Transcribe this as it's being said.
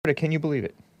Can you believe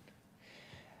it?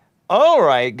 All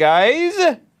right, guys.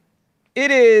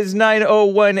 It is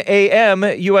 9:01 a.m.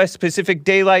 U.S. Pacific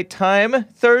Daylight Time,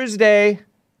 Thursday,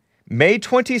 May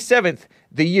 27th,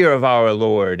 the year of our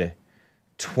Lord,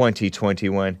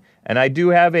 2021. And I do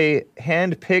have a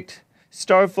hand-picked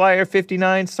Starflyer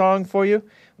 59 song for you,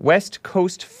 West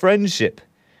Coast Friendship.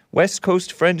 West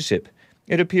Coast Friendship.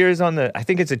 It appears on the, I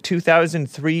think it's a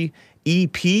 2003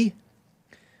 EP,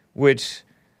 which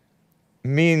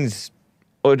means,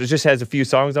 it just has a few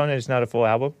songs on it. It's not a full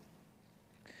album.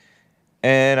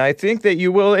 And I think that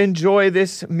you will enjoy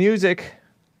this music.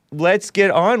 Let's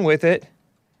get on with it.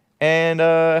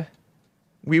 And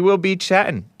we will be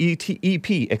chatting. EP,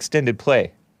 extended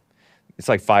play. It's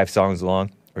like 5 songs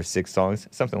long, or 6 songs,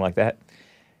 something like that.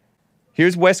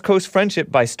 Here's West Coast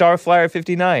Friendship by Starflyer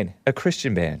 59, a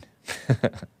Christian band.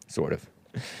 Sort of.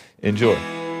 Enjoy.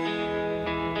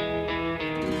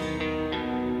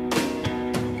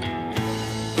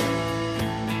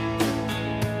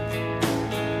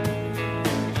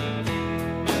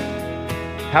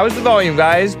 How's the volume,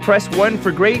 guys? Press 1 for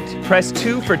great, press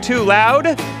 2 for too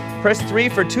loud, press 3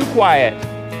 for too quiet,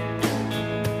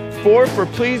 4 for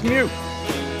please mute.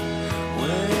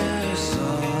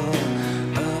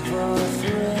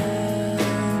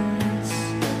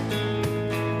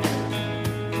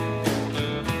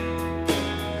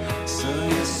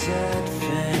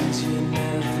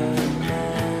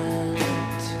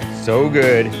 So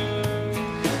good.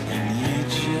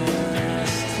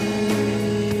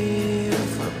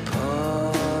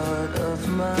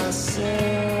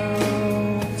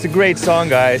 It's a great song,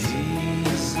 guys.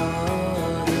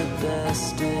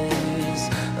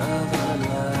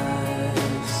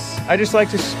 I just like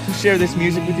to share this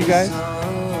music with you guys.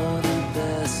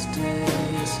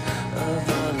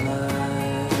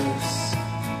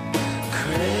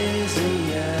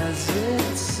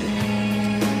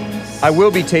 I will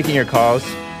be taking your calls.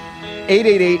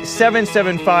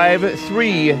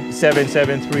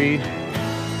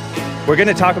 888-775-3773. We're going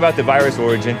to talk about the virus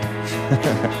origin.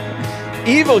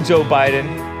 Evil Joe Biden,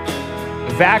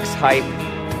 vax hype,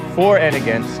 for and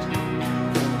against,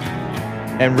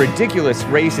 and ridiculous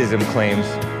racism claims,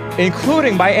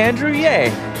 including by Andrew Ye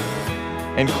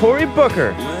and Cory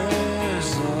Booker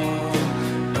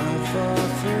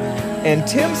and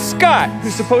Tim Scott,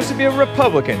 who's supposed to be a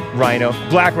Republican, Rhino,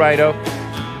 Black Rhino.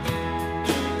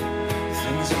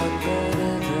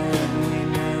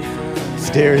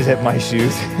 Stares at my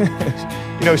shoes.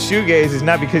 You know, shoegaze is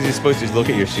not because you're supposed to just look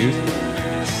at your shoes.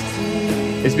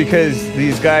 It's because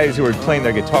these guys who are playing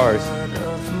their guitars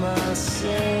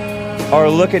are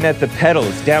looking at the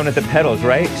pedals, down at the pedals,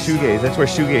 right? Shoegaze, that's where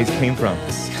shoegaze came from.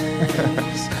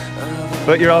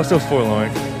 But you're also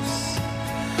forlorn.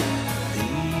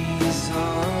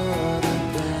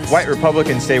 White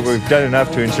Republicans say we've done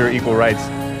enough to ensure equal rights.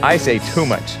 I say too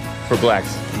much for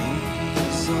blacks.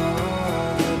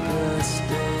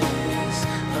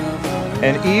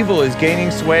 And evil is gaining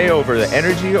sway over the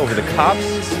energy, over the cops.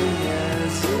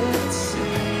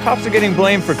 Cops are getting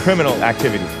blamed for criminal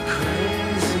activity,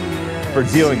 for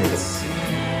dealing with it.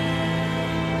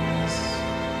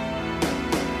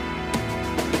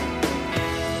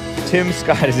 Tim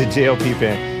Scott is a JLP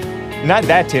fan. Not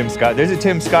that Tim Scott. There's a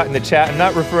Tim Scott in the chat. I'm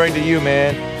not referring to you,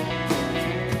 man.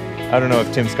 I don't know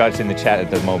if Tim Scott's in the chat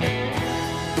at the moment.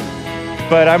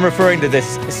 But I'm referring to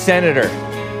this senator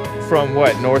from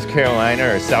what, North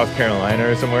Carolina or South Carolina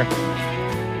or somewhere?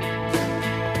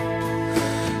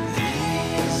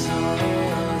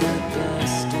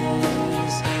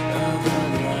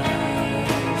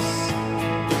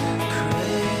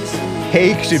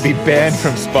 Hake should be banned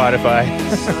from Spotify.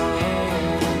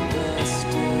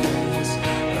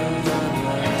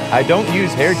 I don't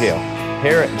use hair gel.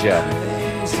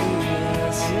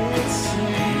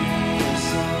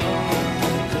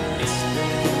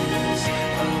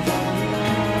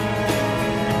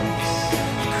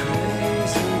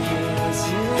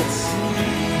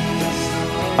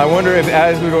 I wonder if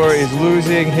Asmodor is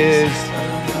losing his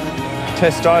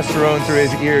testosterone through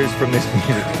his ears from this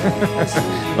music.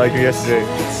 Like yesterday.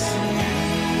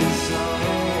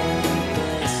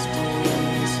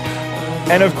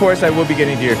 And of course, I will be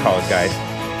getting to your calls, guys.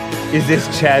 Is this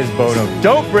Chaz Bono?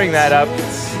 Don't bring that up.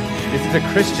 This is a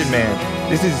Christian man.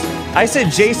 I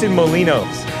said Jason Molina.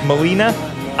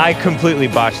 I completely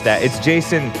botched that. It's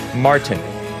Jason Martin.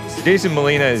 Jason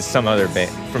Molina is some other band,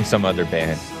 from some other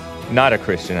band. Not a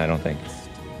Christian, I don't think.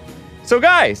 So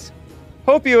guys,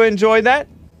 hope you enjoyed that.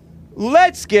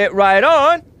 Let's get right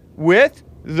on with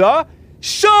the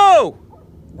show.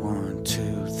 1,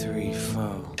 2, 3,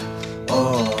 4.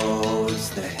 Oh,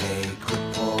 it's the Hake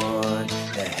Report.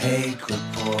 The Hake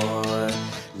Report.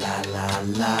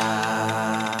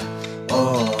 la.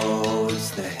 Oh,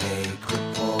 it's the Hake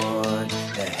Report.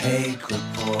 The Hake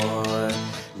Report.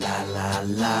 La la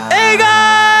la. Hey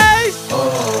guys!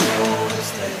 Oh,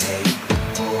 it's the Hake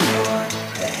Report.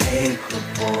 The Hake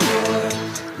Report.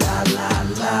 La la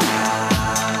la.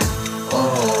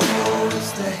 Oh,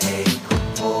 it's the Hake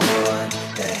Report.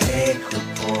 The Hake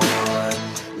Report.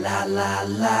 La la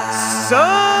la.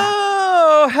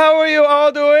 So, how are you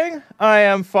all doing? I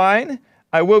am fine.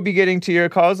 I will be getting to your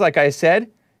calls, like I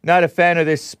said. Not a fan of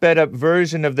this sped-up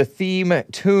version of the theme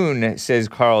tune, says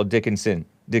Carl Dixon.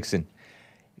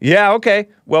 Yeah, okay.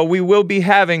 Well, we will be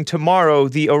having tomorrow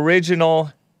the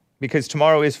original, because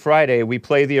tomorrow is Friday, we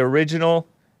play the original,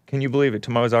 can you believe it?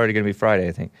 Tomorrow's already going to be Friday,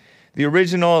 I think. The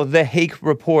original The Hake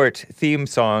Report theme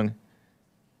song,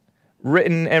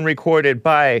 written and recorded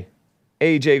by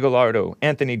A.J. Gallardo,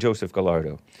 Anthony Joseph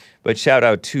Gallardo. But shout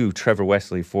out to Trevor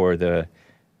Wesley for the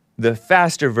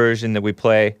faster version that we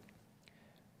play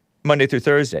Monday through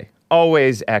Thursday.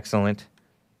 Always excellent.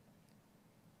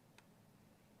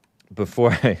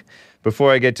 Before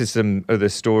I get to some of the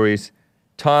stories,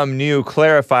 Tom New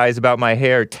clarifies about my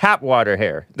hair. Tap water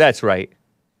hair. That's right.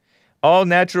 All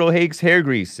natural Hake's hair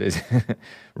grease, says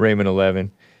Raymond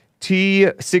 11.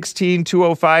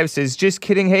 T16205 says, just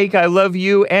kidding, Hake. I love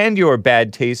you and your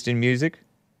bad taste in music.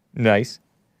 Nice.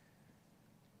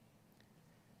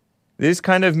 This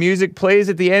kind of music plays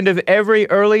at the end of every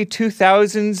early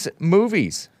 2000s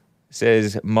movies,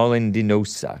 says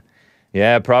Molendinosa.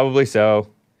 Yeah, probably so.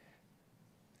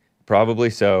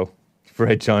 Probably so.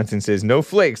 Fred Johnson says, no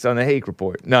flakes on the Hake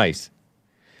Report. Nice.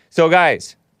 So,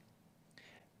 guys,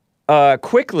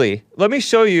 quickly, let me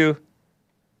show you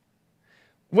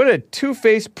what a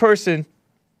two-faced person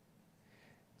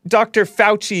Dr.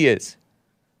 Fauci is.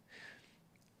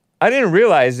 I didn't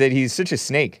realize that he's such a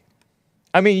snake.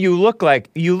 I mean, you look at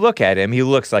him, he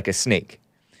looks like a snake.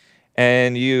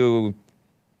 And you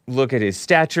look at his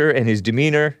stature and his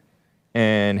demeanor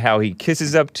and how he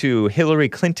kisses up to Hillary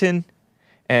Clinton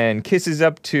and kissed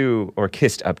up to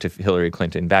Hillary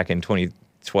Clinton back in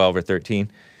 2012 or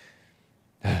 13.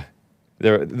 Thank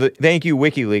you,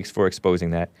 WikiLeaks, for exposing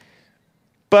that.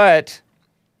 But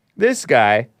this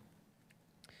guy,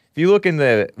 if you look in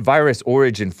the virus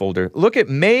origin folder, look at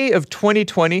May of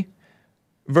 2020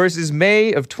 versus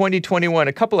May of 2021,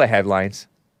 a couple of headlines.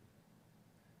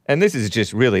 And this is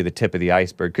just really the tip of the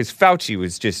iceberg, because Fauci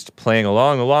was just playing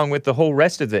along with the whole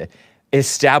rest of the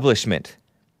establishment.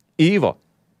 Evil.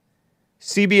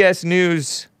 CBS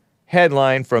News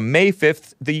headline from May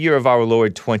 5th, the year of our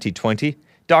Lord 2020.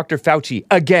 Dr. Fauci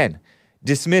again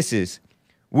dismisses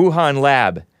Wuhan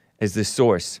lab as the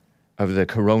source of the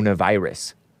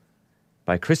coronavirus,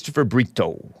 by Christopher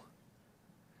Brito.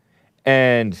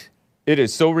 And it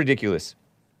is so ridiculous.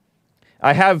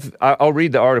 I'll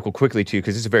read the article quickly to you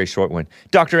because it's a very short one.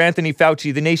 Dr. Anthony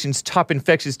Fauci, the nation's top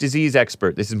infectious disease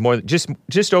expert, this is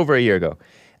just over a year ago,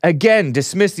 again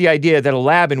dismissed the idea that a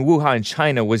lab in Wuhan,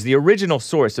 China was the original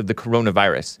source of the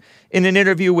coronavirus. In an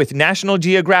interview with National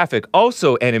Geographic,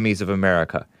 also enemies of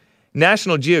America.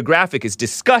 National Geographic is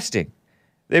disgusting.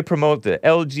 They promote the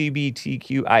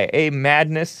LGBTQIA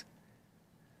madness.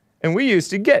 And we used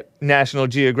to get National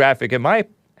Geographic at my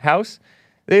house.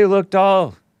 They looked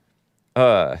all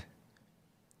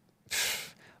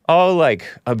like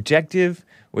objective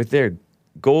with their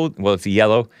gold, well, it's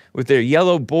yellow, with their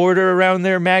yellow border around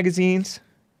their magazines.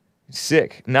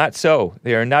 Sick. Not so.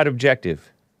 They are not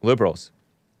objective. Liberals.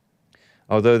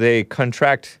 Although they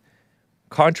contract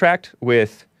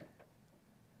with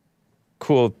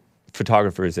cool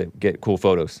photographers that get cool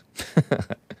photos.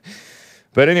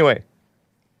 But anyway,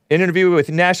 interview with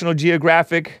National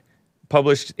Geographic,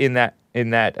 published in that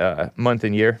month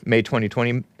and year, May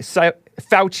 2020,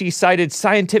 Fauci cited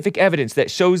scientific evidence that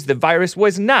shows the virus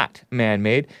was not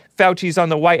man-made. Fauci's on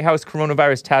the White House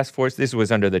Coronavirus Task Force. This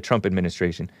was under the Trump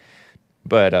administration,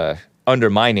 but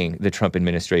undermining the Trump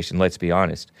administration, let's be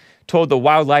honest. Told the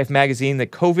Wildlife magazine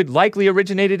that COVID likely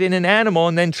originated in an animal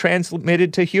and then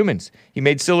transmitted to humans. He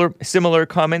made similar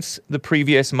comments the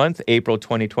previous month, April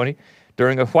 2020,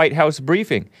 during a White House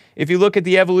briefing. If you look at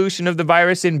the evolution of the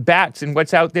virus in bats and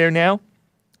what's out there now,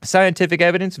 scientific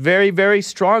evidence very, very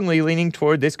strongly leaning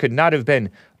toward this could not have been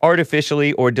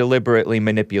artificially or deliberately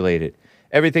manipulated.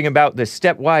 Everything about the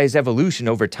stepwise evolution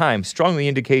over time strongly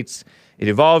indicates it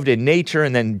evolved in nature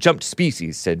and then jumped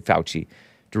species, said Fauci,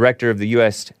 director of the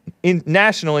U.S.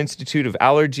 National Institute of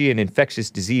Allergy and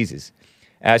Infectious Diseases.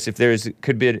 Asked if there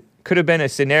could have been a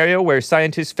scenario where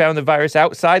scientists found the virus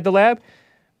outside the lab,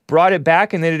 brought it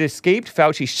back, and then it escaped,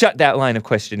 Fauci shut that line of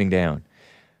questioning down.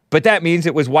 But that means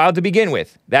it was wild to begin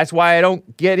with. That's why I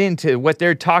don't get into what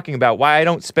they're talking about, why I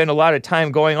don't spend a lot of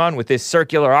time going on with this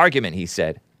circular argument, he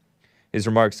said. His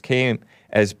remarks came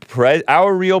as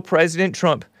our real President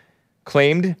Trump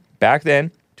claimed back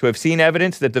then to have seen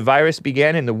evidence that the virus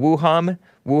began in the Wuhan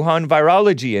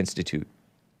Virology Institute.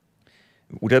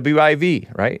 WIV,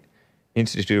 right?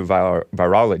 Institute of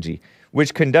Virology,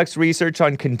 which conducts research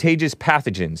on contagious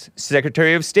pathogens.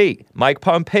 Secretary of State Mike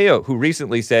Pompeo, who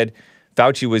recently said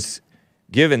Fauci was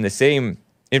given the same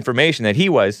information that he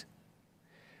was,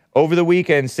 over the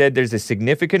weekend said there's a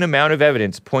significant amount of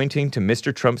evidence pointing to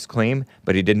Mr. Trump's claim,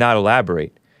 but he did not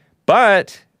elaborate.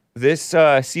 But this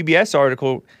CBS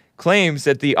article claims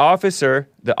that the Office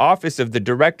of the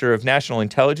Director of National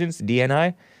Intelligence,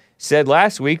 DNI, said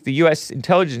last week the U.S.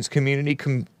 intelligence community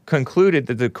concluded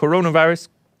that the coronavirus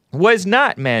was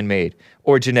not man-made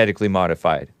or genetically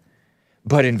modified.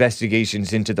 But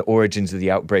investigations into the origins of the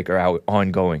outbreak are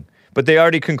ongoing. But they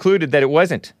already concluded that it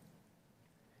wasn't.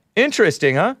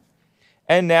 Interesting, huh?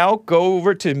 And now go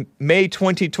over to May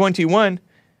 2021.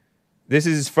 This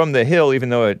is from The Hill, even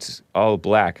though it's all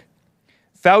black.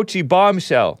 Fauci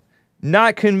bombshell.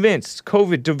 Not convinced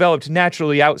COVID developed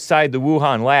naturally outside the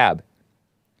Wuhan lab.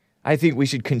 I think we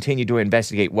should continue to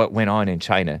investigate what went on in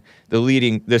China,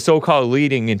 the so-called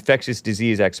leading infectious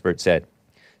disease expert said.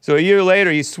 So a year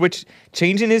later, he switched,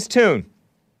 changing his tune.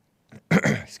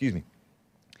 Excuse me.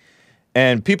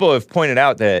 And people have pointed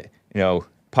out that,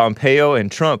 Pompeo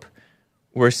and Trump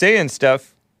were saying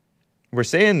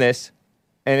this,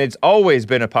 and it's always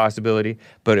been a possibility,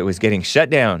 but it was getting shut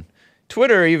down.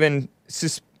 Twitter even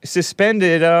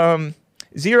suspended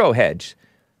Zero Hedge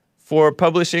for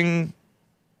publishing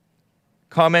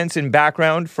comments in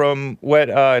background from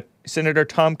what Senator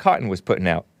Tom Cotton was putting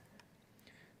out,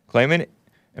 claiming,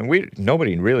 and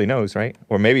nobody really knows, right?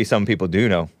 Or maybe some people do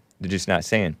know, they're just not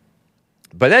saying.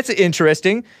 But that's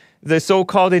interesting. The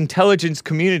so-called intelligence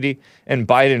community, and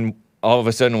Biden all of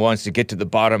a sudden wants to get to the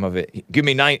bottom of it. Give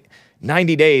me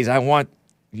 90 days. I want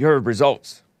your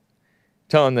results.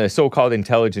 Telling the so-called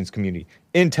intelligence community,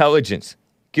 intelligence,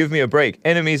 give me a break.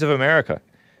 Enemies of America.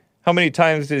 How many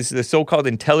times has the so-called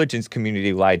intelligence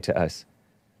community lied to us?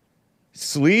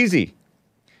 Sleazy.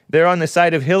 They're on the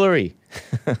side of Hillary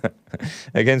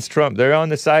against Trump. They're on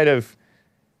the side of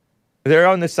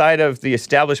the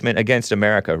establishment against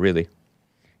America, really.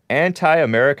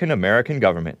 Anti-American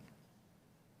government.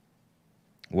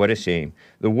 What a shame.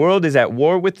 The world is at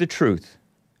war with the truth.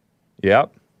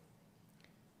 Yep.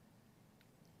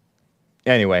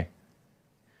 Anyway.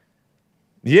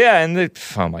 Yeah, and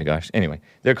oh my gosh. Anyway,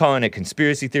 they're calling it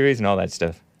conspiracy theories and all that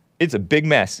stuff. It's a big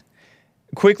mess.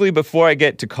 Quickly, before I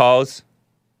get to calls,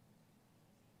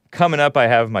 coming up, I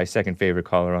have my second favorite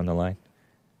caller on the line.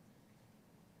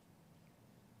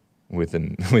 With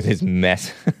his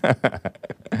mess.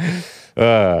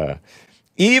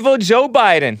 Evil Joe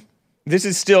Biden. This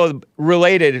is still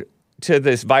related to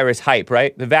this virus hype,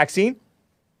 right? The vaccine.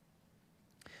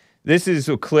 This is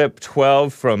a clip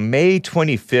 12 from May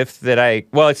 25th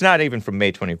well, it's not even from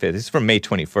May 25th. It's from May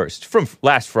 21st, from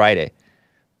last Friday.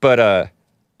 But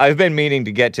I've been meaning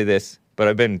to get to this, but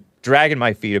I've been dragging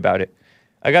my feet about it.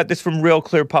 I got this from Real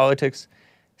Clear Politics.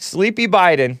 Sleepy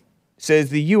Biden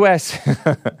says the U.S.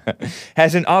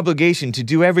 has an obligation to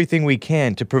do everything we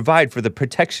can to provide for the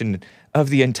protection of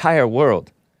the entire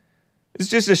world. It's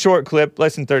just a short clip,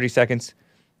 less than 30 seconds.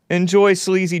 Enjoy,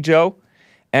 Sleazy Joe.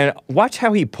 And watch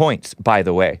how he points, by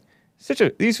the way.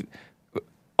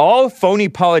 All phony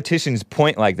politicians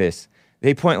point like this.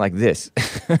 They point like this.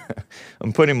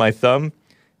 I'm putting my thumb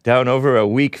down over a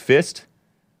weak fist.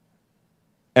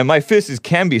 And my fist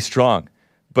can be strong,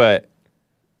 but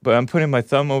I'm putting my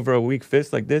thumb over a weak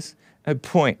fist like this. I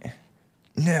point.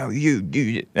 No,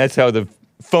 you. That's how the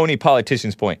phony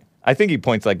politicians point. I think he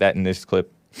points like that in this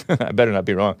clip. I better not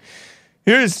be wrong.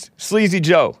 Here's Sleazy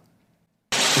Joe.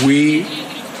 We,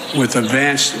 with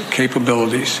advanced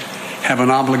capabilities, have an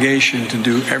obligation to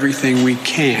do everything we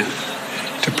can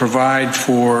to provide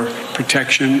for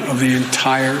protection of the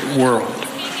entire world.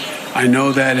 I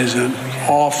know that is an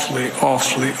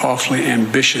awfully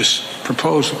ambitious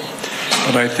proposal,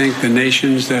 but I think the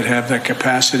nations that have that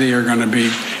capacity are going to be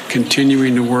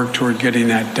continuing to work toward getting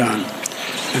that done.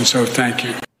 And so thank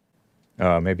you.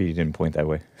 Maybe you didn't point that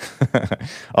way.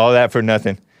 All that for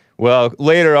nothing. Well,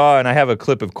 later on, I have a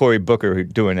clip of Cory Booker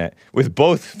doing that with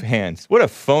both hands. What a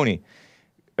phony.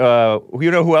 You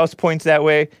know who else points that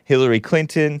way? Hillary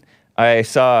Clinton. I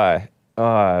saw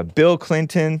Bill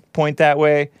Clinton point that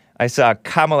way. I saw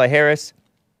Kamala Harris.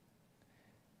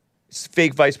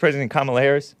 Fake Vice President Kamala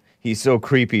Harris. He's so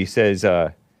creepy, says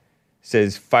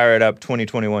fire it up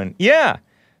 2021. Yeah,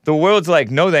 The world's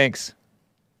like, no thanks.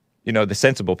 You know, the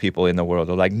sensible people in the world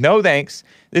are like, no thanks.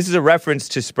 This is a reference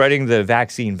to spreading the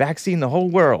vaccine. Vaccine the whole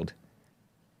world.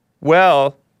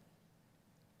 Well,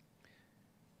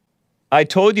 I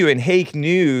told you in Hake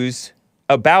News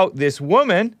about this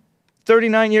woman,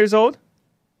 39 years old,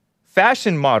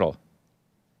 fashion model.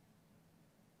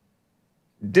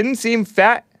 Didn't seem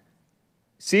fat,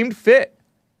 seemed fit,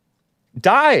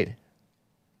 died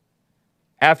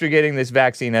after getting this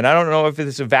vaccine. And I don't know if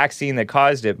it's a vaccine that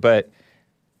caused it, but,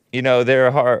 you know, there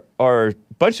are a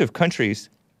bunch of countries.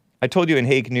 I told you in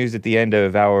Hake News at the end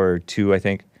of hour 2, I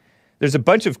think. There is a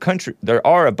bunch of countries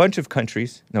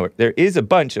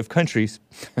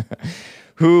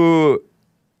who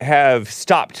have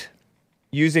stopped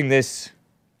using this,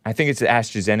 I think it's the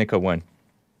AstraZeneca one,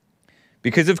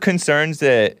 because of concerns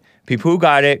that people who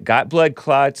got it got blood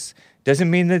clots.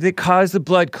 Doesn't mean that it caused the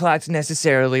blood clots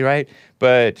necessarily, right?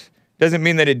 But doesn't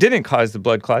mean that it didn't cause the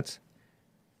blood clots.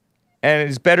 And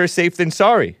it's better safe than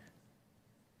sorry.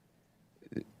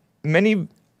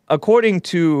 According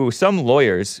to some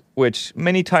lawyers, which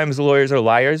many times lawyers are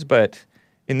liars, but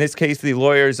in this case, the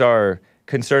lawyers are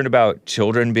concerned about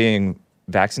children being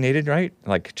vaccinated, right?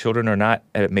 Like children are not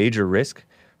at major risk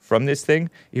from this thing,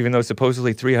 even though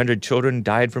supposedly 300 children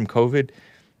died from COVID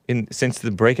since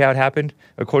the breakout happened,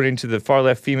 according to the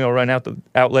far-left female-run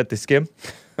outlet, The Skim.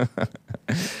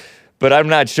 But I'm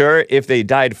not sure if they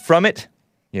died from it.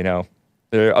 You know,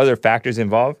 there are other factors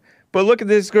involved. But look at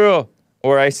this girl,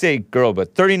 or I say girl,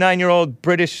 but 39-year-old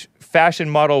British fashion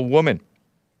model woman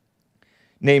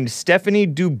named Stephanie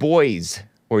Dubois,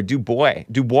 or Dubois,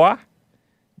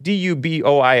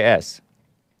 D-U-B-O-I-S.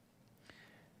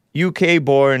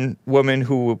 UK-born woman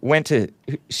who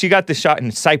she got the shot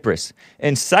in Cyprus.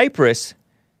 And Cyprus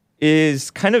is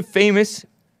kind of famous.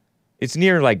 It's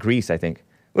near, like, Greece, I think.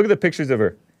 Look at the pictures of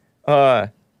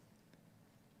her.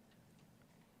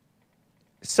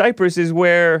 Cyprus is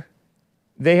where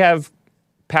they have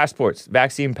passports,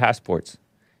 vaccine passports.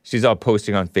 She's all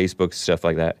posting on Facebook, stuff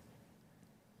like that.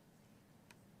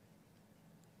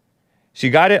 She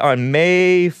got it on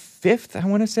May 5th, I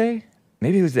want to say.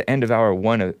 Maybe it was the end of hour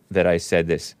 1 that I said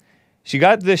this. She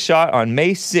got the shot on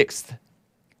May 6th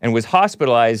and was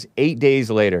hospitalized 8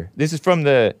 days later. This is from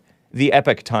the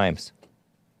Epoch Times.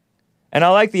 And I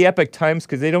like the Epoch Times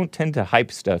because they don't tend to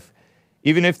hype stuff.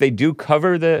 Even if they do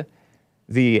cover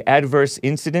the adverse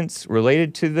incidents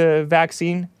related to the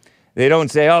vaccine, they don't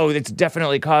say, oh, it's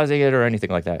definitely causing it or anything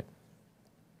like that.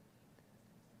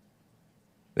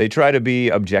 They try to be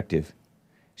objective.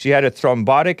 She had a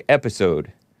thrombotic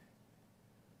episode.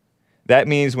 That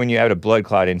means when you have a blood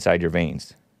clot inside your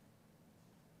veins.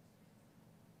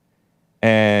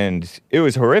 And it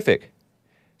was horrific.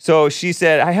 So she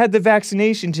said, I had the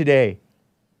vaccination today.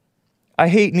 I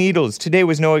hate needles. Today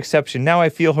was no exception. Now I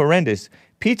feel horrendous.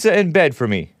 Pizza in bed for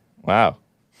me. Wow.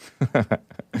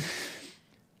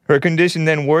 Her condition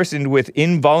then worsened with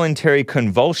involuntary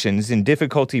convulsions and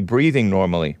difficulty breathing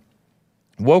normally.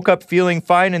 Woke up feeling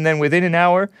fine, and then within an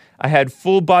hour, I had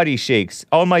full body shakes,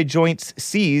 all my joints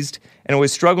seized, and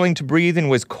was struggling to breathe and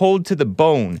was cold to the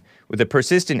bone with a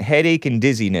persistent headache and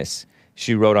dizziness,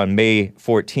 she wrote on May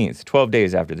 14th, 12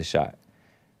 days after the shot.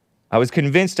 I was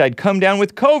convinced I'd come down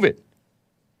with COVID.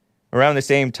 Around the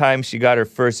same time she got her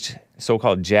first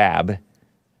so-called jab,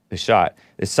 the shot,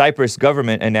 the Cyprus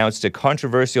government announced a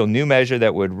controversial new measure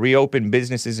that would reopen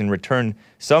businesses and return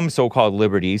some so-called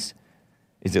liberties.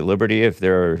 Is it liberty if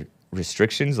there are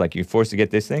restrictions, like you're forced to get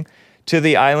this thing? To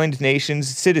the island nation's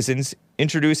citizens,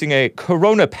 introducing a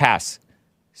Corona Pass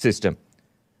system.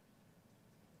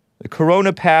 The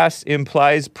Corona Pass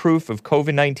implies proof of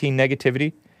COVID-19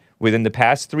 negativity within the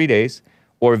past 3 days,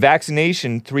 or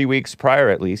vaccination 3 weeks prior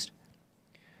at least,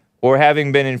 or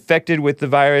having been infected with the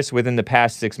virus within the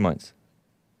past 6 months.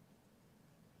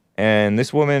 And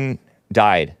this woman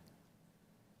died.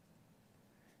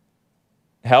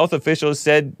 Health officials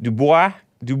said Dubois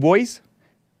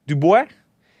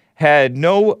had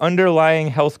no underlying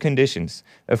health conditions.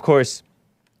 Of course,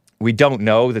 we don't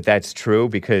know that that's true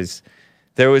because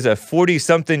there was a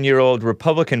 40-something-year-old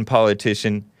Republican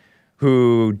politician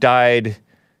who died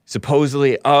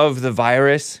supposedly of the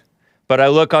virus. But I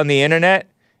look on the internet,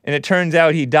 and it turns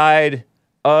out he died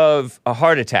of a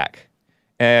heart attack.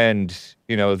 And,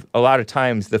 you know, a lot of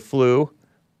times the flu,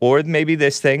 or maybe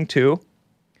this thing too,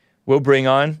 will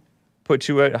put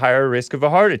you at higher risk of a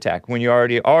heart attack when you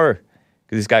already are,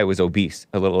 because this guy was obese,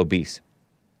 a little obese.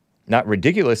 Not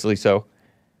ridiculously so,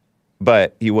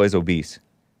 but he was obese,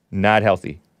 not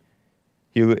healthy.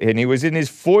 He was in his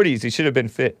 40s. He should have been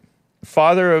fit.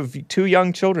 Father of 2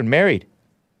 young children, married.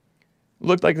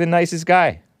 Looked like the nicest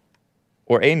guy,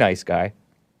 or a nice guy.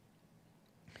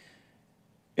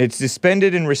 It's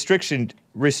suspended and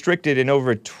restricted in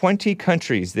over 20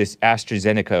 countries, this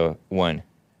AstraZeneca one.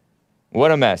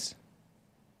 What a mess.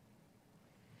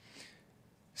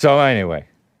 So anyway,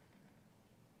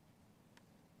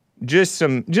 just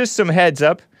some heads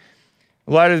up.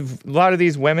 A lot of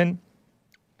these women,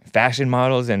 fashion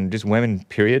models and just women,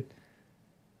 period,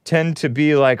 tend to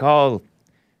be like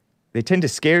they tend to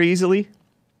scare easily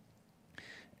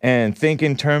and think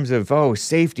in terms of,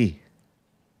 safety.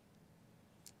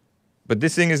 But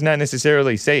this thing is not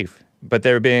necessarily safe, but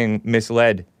they're being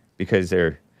misled because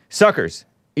they're suckers,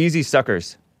 easy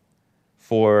suckers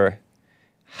for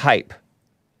hype.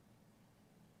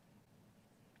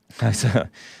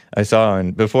 I saw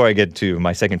on, before I get to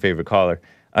my second favorite caller,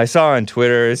 I saw on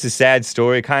Twitter, it's a sad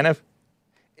story, kind of.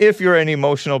 If you're an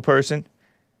emotional person,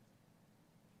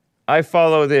 I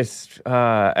follow this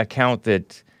account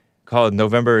that called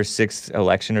November 6th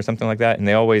election or something like that, and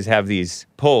they always have these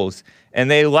polls,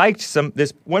 and they liked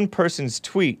this one person's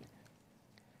tweet,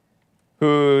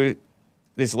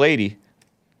 this lady,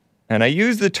 and I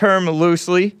use the term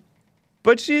loosely,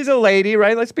 but she's a lady,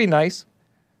 right? Let's be nice.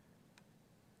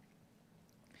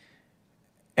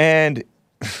 And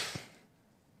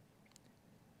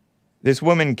this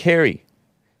woman, Cory,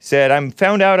 said,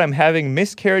 found out I'm having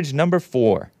miscarriage number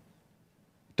 4.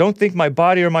 Don't think my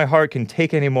body or my heart can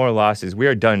take any more losses. We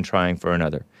are done trying for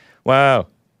another. Wow.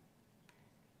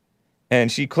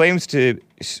 And she claims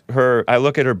I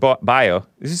look at her bio.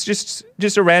 This is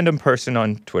just a random person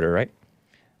on Twitter, right?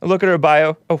 I look at her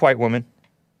bio, a white woman,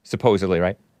 supposedly,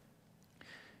 right?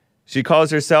 She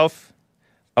calls herself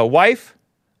a wife,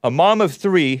 a mom of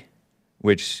 3,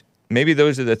 which maybe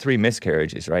those are the 3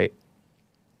 miscarriages, right?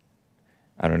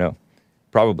 I don't know.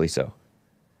 Probably so.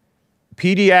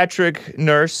 Pediatric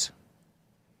nurse,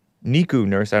 NICU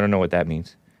nurse, I don't know what that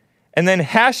means. And then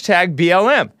hashtag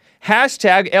BLM,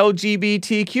 hashtag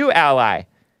LGBTQ ally,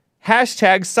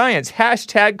 hashtag science,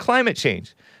 hashtag climate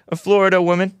change. A Florida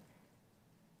woman.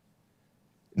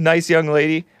 Nice young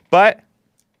lady, but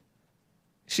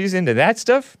she's into that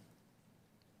stuff?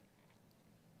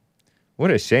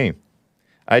 What a shame.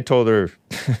 I told her,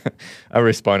 I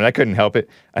responded, I couldn't help it.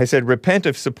 I said, repent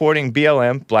of supporting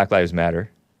BLM, Black Lives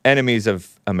Matter, enemies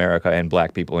of America and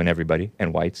black people and everybody,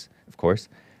 and whites, of course.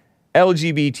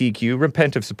 LGBTQ,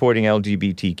 repent of supporting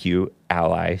LGBTQ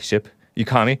allyship. You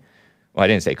commie? Well, I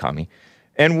didn't say commie.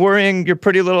 And worrying your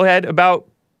pretty little head about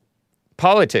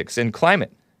politics and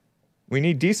climate. We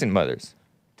need decent mothers.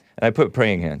 And I put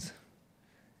praying hands.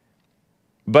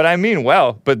 But I mean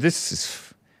well, but this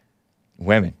is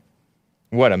women.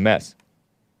 What a mess.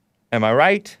 Am I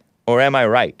right or am I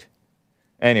right?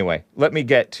 Anyway, let me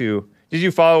get to... Did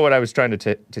you follow what I was trying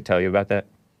to tell you about that?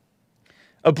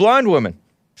 A blonde woman.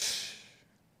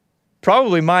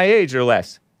 Probably my age or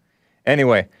less.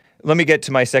 Anyway, let me get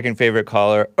to my second favorite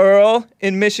caller, Earl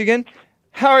in Michigan.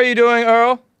 How are you doing,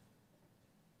 Earl?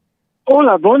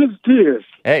 Hola, buenos dias.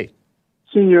 Hey.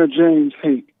 Senor James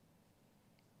Hake.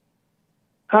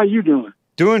 How you doing?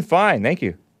 Doing fine, thank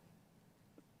you.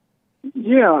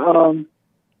 Yeah,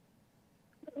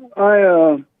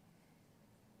 I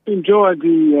enjoyed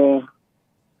the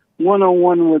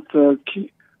one-on-one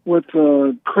with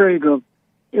Craig of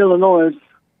Illinois.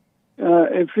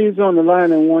 If he's on the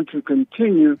line and want to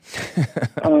continue,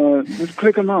 just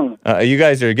click him on. You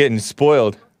guys are getting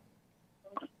spoiled.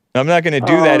 I'm not going to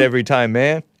do that every time,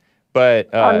 man.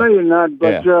 But I know you're not.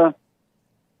 But yeah.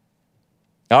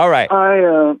 All right.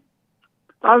 I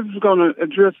was going to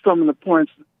address some of the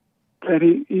points that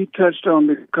he touched on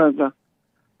because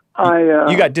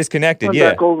you got disconnected. Went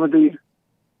back over the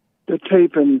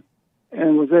tape and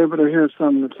was able to hear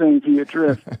some of the things he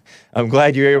addressed. I'm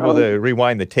glad you're able to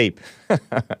rewind the tape.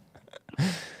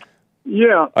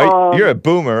 Yeah. You're a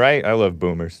boomer, right? I love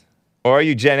boomers. Or are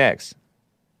you Gen X?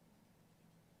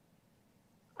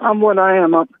 I'm what I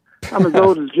am. I'm as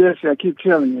old as Jesse. I keep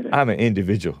telling you that. I'm an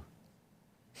individual.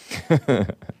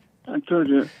 I told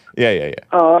you. Yeah.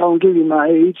 I don't give you my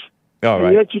age. All right.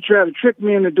 And yet you try to trick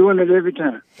me into doing it every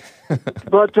time.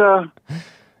 But,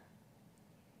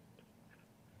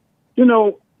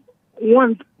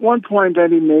 one point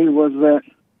that he made was that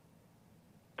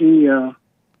the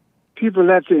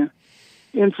people at the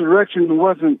insurrection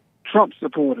wasn't Trump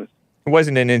supporters. It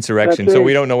wasn't an insurrection, so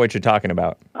we don't know what you're talking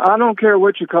about. I don't care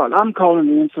what you call it. I'm calling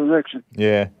it insurrection.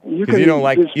 Yeah, because you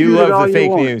don't you love the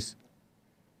fake news.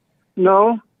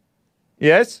 No.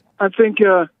 Yes? I think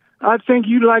you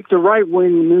like the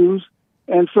right-wing news,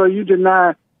 and so they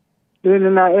deny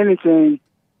anything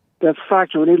that's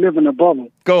factual. They live in a bubble.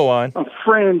 Go on. A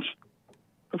fringe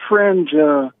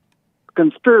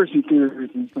conspiracy theories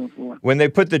and so forth. When they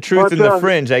put the truth in the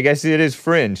fringe, I guess it is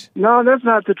fringe. No, that's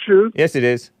not the truth. Yes, it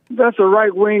is. That's a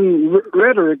right-wing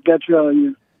rhetoric that y'all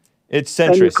use. It's centrist.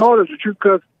 And you call it the truth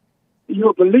because you're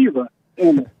a believer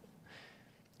in it.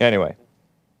 Anyway.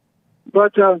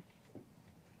 But,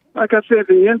 like I said,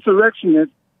 the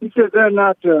insurrectionists, he said they're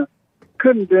not,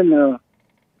 couldn't have been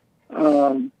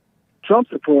Trump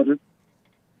supporters.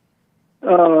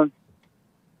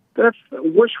 That's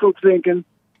wishful thinking.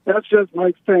 That's just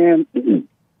like saying,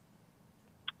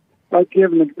 like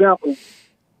give an example.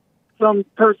 Some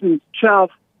person's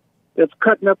child that's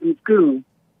cutting up in school,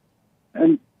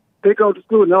 and they go to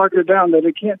school and argue down that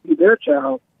it can't be their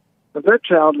child, but their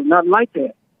child is not like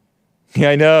that. Yeah,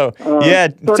 I know. So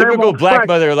typical black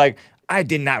mother, like, I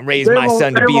did not raise my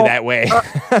son to be that way.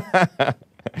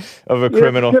 Of a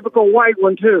criminal. Typical white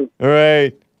one, too.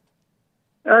 Right.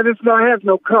 And it's not has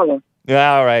no color.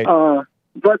 Yeah, all right.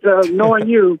 But knowing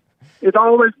you, it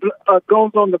always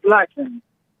goes on the black thing.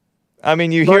 I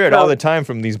mean, you hear it all the time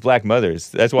from these black mothers.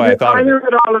 That's why I thought I hear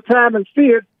it all the time and see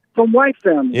it from white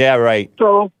families. Yeah, right.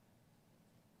 So,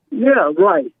 yeah,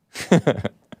 right.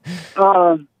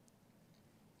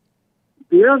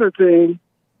 The other thing,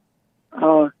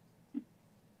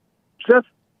 just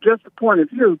a point of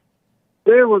view,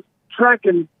 they was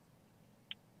tracking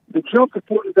the Trump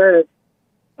supporters that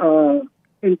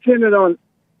intended on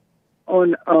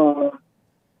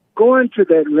going to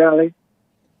that rally.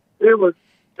 They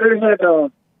had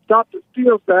stopped the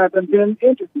steal signs and been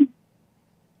interviewed.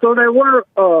 So there were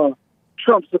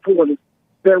Trump supporters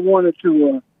that wanted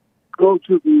to go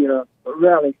to the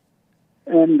rally,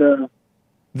 and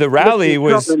the rally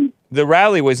was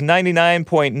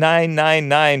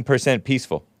 99.999%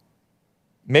 peaceful.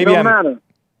 Maybe it don't matter.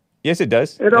 Yes, it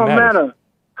does. It don't matter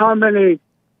how many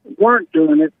weren't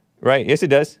doing it. Right. Yes, it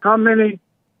does. How many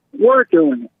were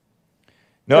doing it?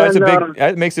 No, that's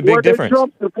that makes a big difference.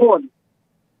 Trump supporters.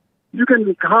 You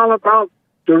can call about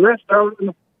the rest of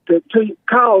them till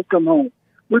cows come home.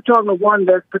 We're talking the one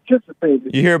that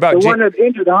participated. You hear about the one that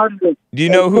injured 100. Do you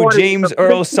know who James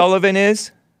Earl Sullivan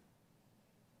is?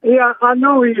 Yeah, I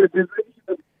know he is. He's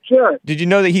a judge. Did you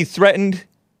know that he threatened?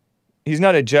 He's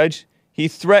not a judge. He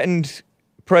threatened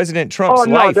President Trump's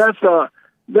life. Oh no,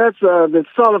 that's the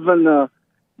Sullivan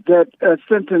that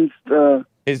sentenced.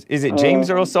 Is it James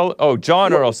Earl Sullivan? Oh,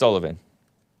 John Earl Sullivan.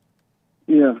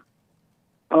 Yeah.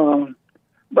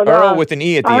 But Earl with an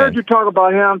E at the end. I heard you talk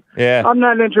about him. Yeah. I'm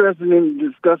not interested in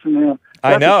discussing him.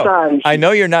 I know. I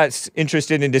know you're not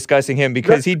interested in discussing him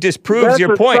because he disproves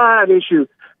your point. That's a side issue.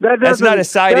 That's not a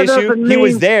side issue. He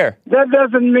was there. That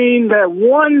doesn't mean that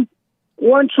one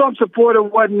Trump supporter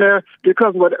wasn't there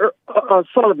because of what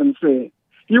Sullivan said.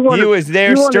 He was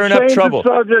there stirring up trouble. The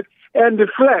subject and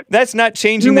deflect. That's not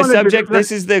changing the subject.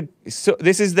 This is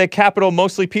the Capitol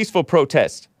mostly peaceful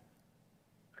protest.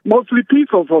 Mostly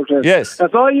peaceful protest. Yes.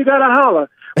 That's all you got to holler.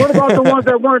 What about the ones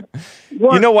that weren't?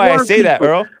 You know why I say that,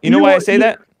 Earl? You know why I say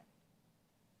that?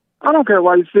 I don't care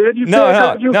why you say it. No,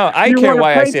 I care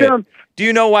why I say it. Do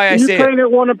you know why I say it? You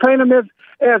want to paint them as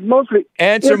mostly.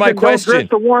 Answer my question.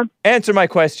 Answer my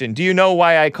question. Do you know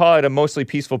why I call it a mostly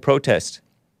peaceful protest?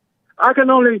 I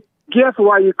can only guess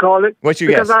why you call it. What's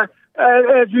your guess? Because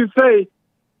as you say,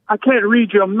 I can't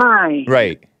read your mind.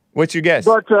 Right. What's your guess?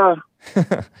 But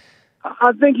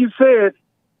I think you said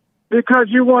because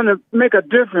you want to make a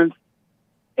difference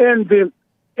in the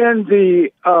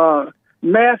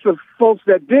mass of folks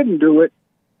that didn't do it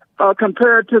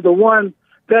compared to the one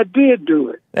that did do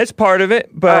it. That's part of it,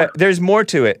 but there's more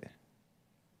to it.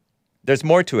 There's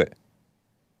more to it.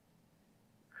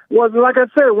 Well, like I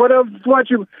said, what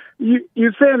you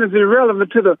saying is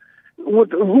irrelevant to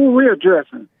who we're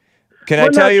addressing. Can I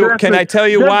tell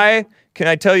you why? Can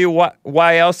I tell you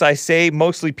why else I say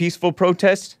mostly peaceful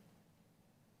protest?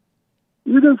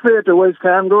 You can say it to waste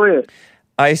time. Go ahead.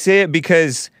 I say it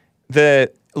because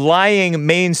the lying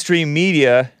mainstream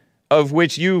media, of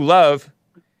which you love,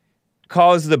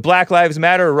 calls the Black Lives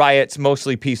Matter riots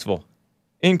mostly peaceful,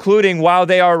 including while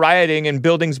they are rioting and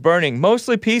buildings burning.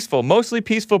 Mostly peaceful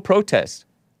protest.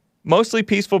 Mostly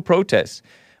peaceful protest.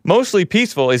 Mostly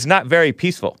peaceful is not very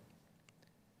peaceful.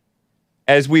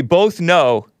 As we both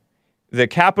know, the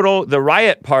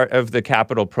riot part of the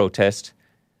Capitol protest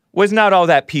was not all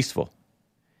that peaceful.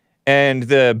 And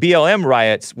the BLM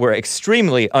riots were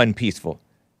extremely unpeaceful.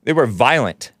 They were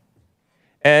violent.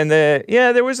 And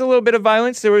there was a little bit of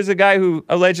violence. There was a guy who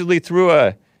allegedly threw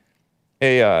a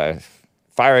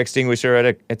fire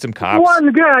extinguisher at some cops.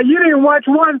 One guy. You didn't watch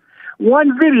one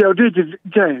video, did you,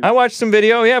 James? I watched some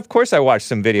video. Yeah, of course I watched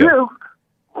some video. Yeah.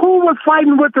 Who was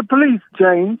fighting with the police,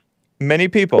 James? Many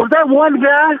people. Was that one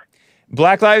guy?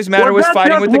 Black Lives Matter was that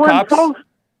fighting just with the one cops. folks?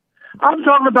 I'm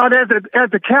talking about at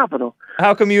the Capitol.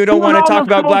 How come you don't Who want to all talk those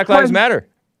about folks Black Lives fighting? Matter?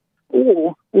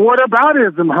 Oh, what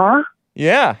aboutism, huh?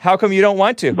 Yeah. How come you don't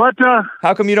want to? But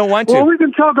How come you don't want to? well, we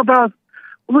can talk about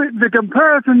the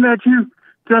comparison that you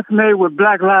just made with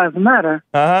Black Lives Matter.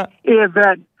 Uh-huh. Is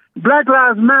that Black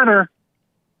Lives Matter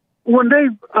when they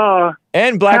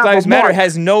And Black have a Lives Matter march.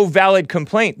 has no valid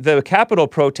complaint. The Capitol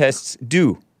protests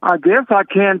do. I guess I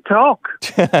can't talk.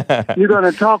 You're going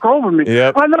to talk over me.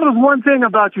 Yep. I noticed one thing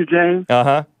about you, James.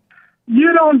 Uh-huh.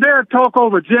 You don't dare talk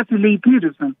over Jesse Lee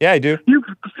Peterson. Yeah, I do. You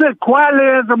sit quietly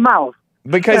as a mouse.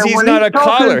 Because And he's when not he's a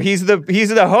caller. talking- He's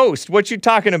the host. What you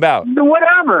talking about?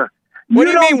 Whatever. What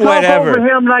do you mean, don't talk whatever? over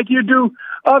him like you do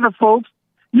other folks.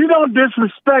 You don't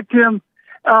disrespect him.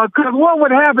 Because what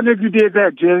would happen if you did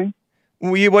that, Jay?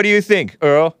 What do you think,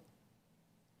 Earl?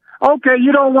 Okay,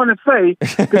 you don't want to say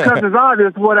because it's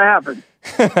obvious what happened.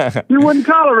 He wouldn't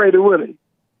tolerate it, would he?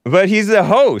 But he's the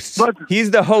host. But-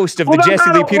 He's the host of Well, the no Jesse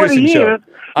matter Lee what Peterson he show. is,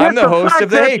 I'm it's the the host fact of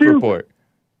the that Hake you- Report.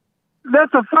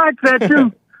 That's a fact that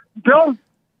you don't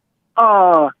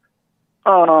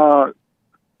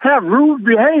have rude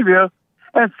behavior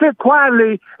and sit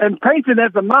quietly and patient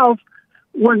as a mouse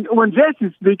when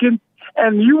Jesse's speaking,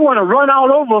 and you want to run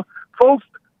all over folks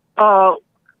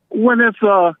when it's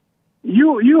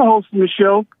you hosting the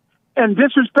show and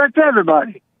disrespect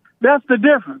everybody. That's the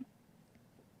difference.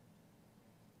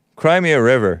 Cry me a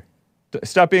river.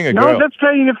 Stop being a No, girl. just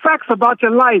telling you the facts about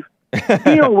your life.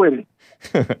 Deal with it.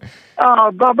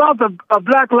 About the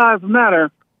Black Lives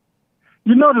Matter.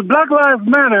 You know, the Black Lives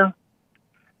Matter.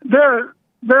 There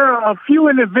are a few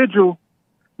individuals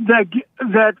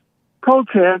that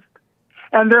protest,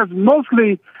 and there's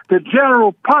mostly the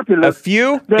general populace. A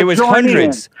few? that It was join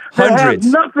hundreds. in. That Hundreds.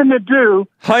 has nothing to do.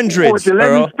 Hundreds, Would you let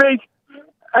Earl. me speak?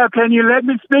 Can you let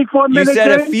me speak for a You minute? said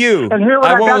a James, few. And hear what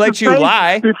I I won't got let to you say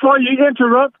lie. before you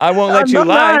interrupt. I won't let you I'm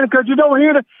lie. because you don't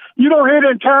hear the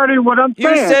entirety of what I'm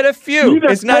You saying. said a few. You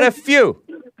just It's not a take- few.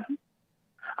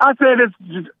 I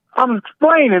said I'm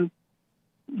explaining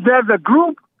that the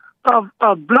group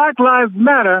of Black Lives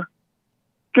Matter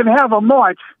can have a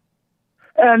march,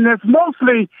 and it's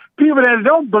mostly people that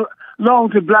don't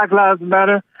belong to Black Lives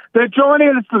Matter. They join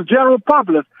in. It's the general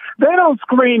populace. They don't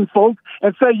screen folks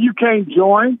and say you can't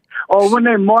join, or when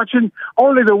they're marching,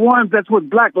 only the ones that's with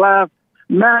Black Lives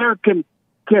Matter can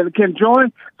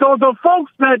join. So the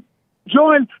folks that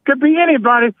join could be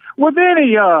anybody with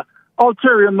any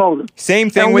ulterior motive. Same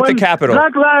thing And with the when Capitol.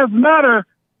 Black Lives Matter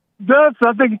does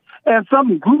something, and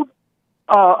some group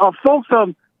of folks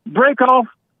break off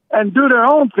and do their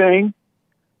own thing,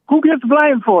 who gets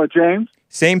blamed for it, James?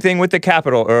 Same thing with the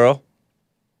Capitol, Earl.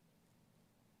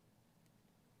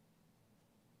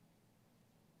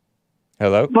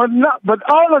 Hello? But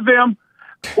all of them,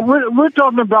 we're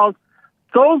talking about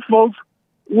those folks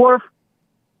were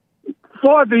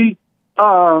for the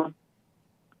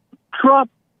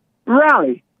Trump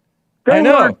rally. They I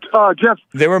know. weren't just.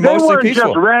 They were mostly weren't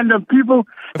peaceful. just random people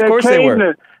that course they came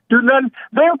were. to do nothing.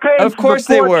 They came Of course to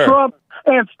they support were. Trump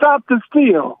and stop the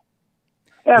steal.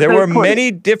 as There they were put many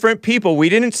it. different people. We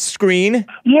didn't screen.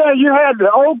 Yeah, you had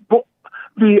the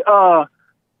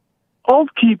oath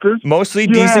keepers. Mostly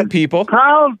You decent had people.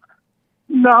 Proud.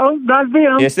 No, not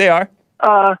them. Yes, they are.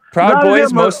 Proud Proud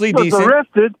Boys, mostly decent.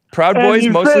 Arrested, Proud and Boys,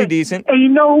 you mostly said- decent. And you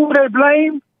know who they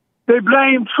blame? They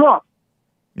blame Trump.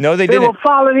 No, they They were didn't.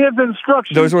 following his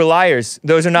instructions. Those were liars.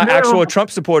 Those are not No. actual Trump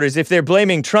supporters. If they're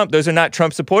blaming Trump, those are not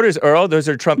Trump supporters, Earl. Those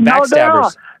are Trump No, they are.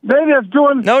 backstabbers. They just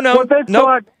doing No, what they nope.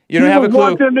 thought You don't have a would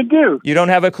want clue. them to do. You don't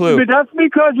have a clue. But that's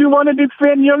because you want to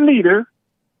defend your leader,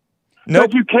 Nope.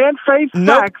 but you can't face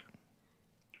Nope. facts.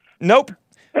 Nope.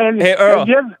 And, Hey, Earl. and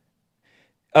just,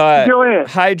 go ahead.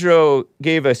 Hydro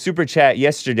gave a super chat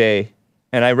yesterday,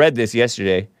 and I read this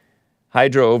yesterday.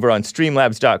 Hydro over on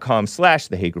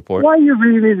streamlabs.com/The Hake Report. Why are you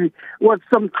reading what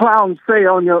some clowns say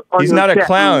on your He's your not a chat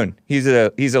clown. room?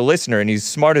 He's a listener, and he's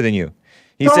smarter than you.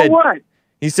 He So said. what?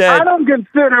 He said. I don't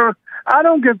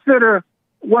consider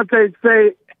what they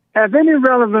say has any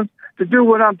relevance to do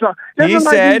what I'm talking. He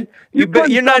said.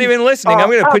 You're not even listening. I'm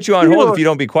going to put you on hold if you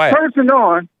don't be quiet. Person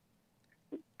on,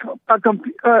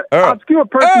 Earl. obscure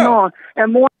person Earl. on,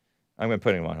 and more. I'm going to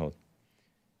put him on hold.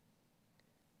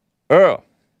 Earl.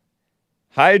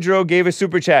 Hydro gave a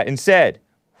super chat and said,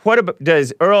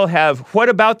 does Earl have what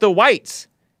about the whites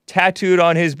tattooed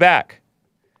on his back?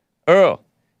 Earl,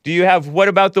 do you have what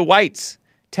about the whites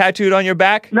tattooed on your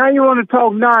back? Now you want to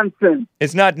talk nonsense.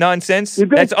 It's not nonsense. You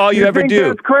think- That's all you you ever think do.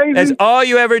 that's crazy? That's all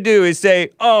you ever do is say,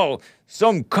 oh,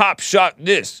 some cop shot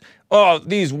this. Oh,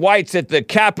 these whites at the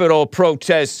Capitol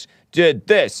protests did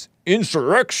this.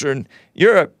 Insurrection.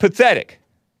 You're pathetic.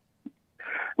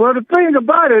 Well, the thing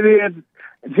about it is,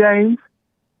 James,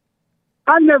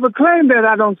 I never claimed that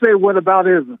I don't say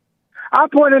whataboutism. I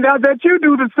pointed out that you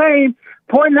do the same,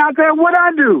 pointing out that what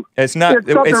I do. It's not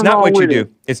what you do.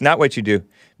 It's not what you do.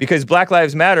 Because Black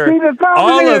Lives Matter, See, the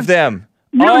problem all is, of them,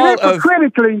 you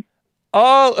hypocritically.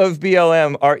 all of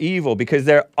BLM are evil because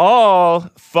they're all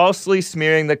falsely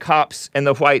smearing the cops and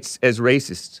the whites as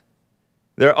racists.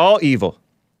 They're all evil.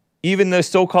 Even the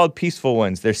so-called peaceful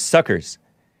ones, they're suckers.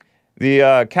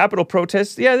 The Capitol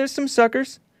protests, yeah, there's some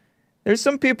suckers. There's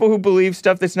some people who believe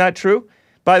stuff that's not true.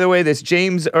 By the way, this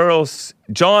John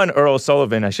Earl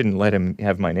Sullivan, I shouldn't let him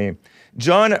have my name.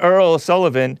 John Earl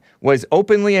Sullivan was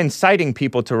openly inciting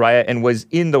people to riot and was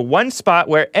in the one spot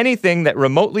where anything that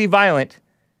remotely violent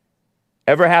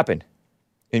ever happened,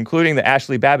 including the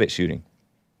Ashley Babbitt shooting.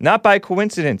 Not by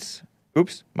coincidence.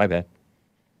 Oops, my bad.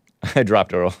 I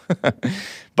dropped Earl.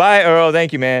 Bye, Earl.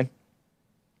 Thank you, man.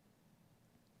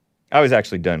 I was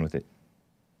actually done with it.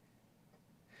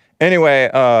 Anyway,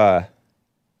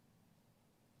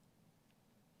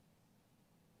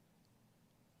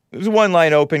 there's one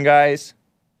line open, guys.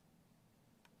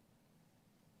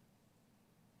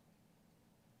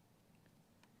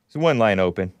 There's one line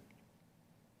open.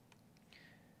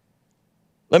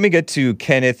 Let me get to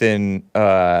Kenneth in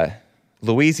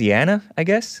Louisiana, I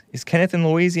guess. Is Kenneth in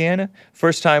Louisiana?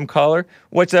 First-time caller.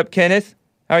 What's up, Kenneth?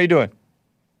 How are you doing?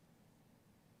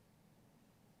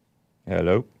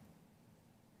 Hello?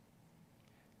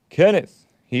 Kenneth.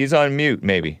 He's on mute,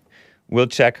 maybe. We'll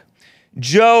check.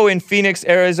 Joe in Phoenix,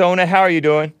 Arizona. How are you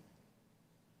doing?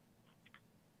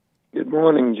 Good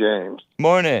morning, James.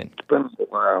 Morning. It's been a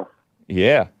while.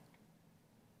 Yeah.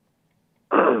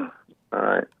 All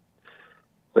right.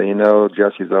 So you know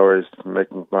Jesse's always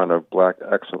making fun of black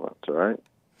excellence, right?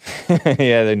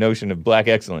 Yeah, the notion of black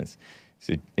excellence.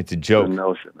 It's a joke. The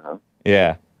notion, huh?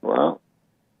 Yeah. Well,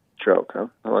 joke, huh?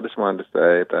 Well, I just wanted to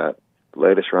say that the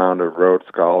latest round of Rhodes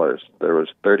Scholars, there was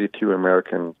 32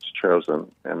 Americans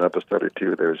chosen, and of the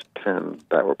 32, there's 10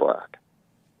 that were black.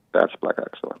 That's black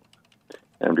excellence.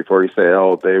 And before you say,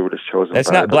 oh, they were just chosen.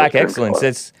 That's not black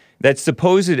excellence. That's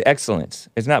supposed excellence.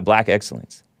 It's not black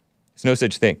excellence. There's no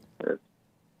such thing.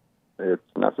 It's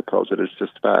not supposed. It's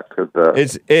just fact.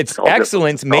 It's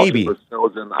excellence, maybe. Was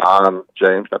chosen on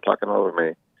James. Not talking over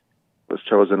me. Was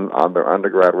chosen on their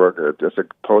undergrad work. It's a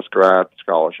post-grad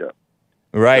scholarship.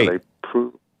 Right.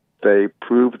 So they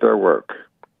proved their work,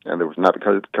 and it was not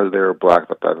because they were black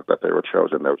that they were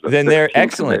chosen. Then they're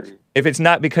excellent. Committee. If it's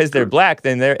not because they're black,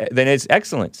 then it's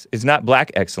excellence. It's not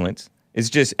black excellence. It's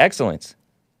just excellence.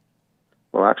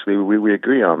 Well, actually, we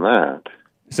agree on that.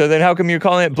 So then, how come you're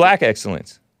calling it black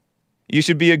excellence? You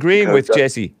should be agreeing with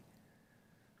Jesse.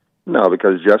 No,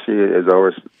 because Jesse is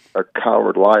always a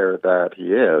coward liar that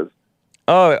he is.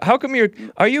 Oh, how come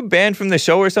are you banned from the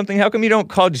show or something? How come you don't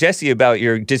call Jesse about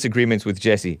your disagreements with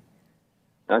Jesse?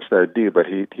 Actually, I do, but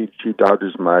he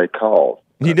dodges my calls.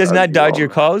 He does not dodge your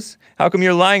calls? How come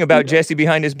you're lying about Jesse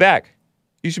behind his back?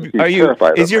 You should be,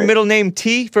 is your middle name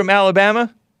T from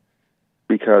Alabama?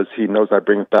 Because he knows I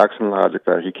bring facts and logic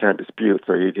that he can't dispute,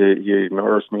 so he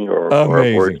ignores me or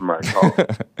avoids my call.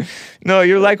 No,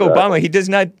 you're like Obama. He does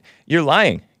not. You're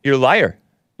lying. You're a liar.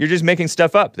 You're just making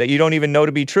stuff up that you don't even know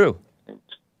to be true.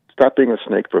 Stop being a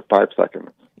snake for 5 seconds.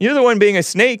 You're the one being a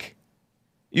snake.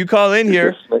 You call in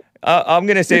here. I'm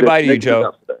going to say bye to you,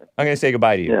 Joe. I'm going to say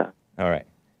goodbye to you. Yeah. All right.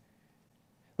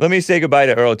 Let me say goodbye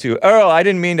to Earl, too. Earl, I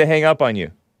didn't mean to hang up on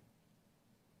you.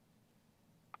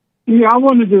 Yeah, I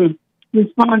wanted to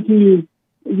respond to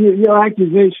your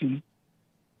accusation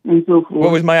and so forth.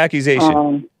 What was my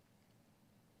accusation?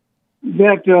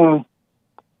 That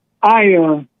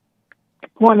I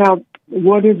point out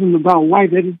what isn't about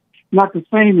white, that is not the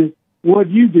same as what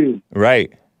you do.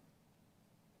 Right.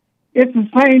 It's the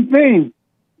same thing.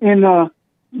 And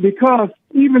because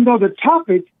even though the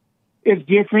topic is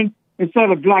different,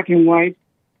 instead of black and white,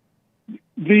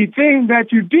 the thing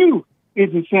that you do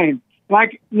is the same.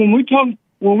 Like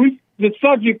the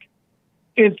subject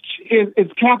is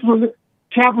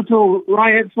capital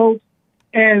riot, folks,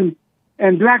 and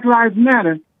Black Lives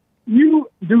Matter. You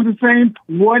do the same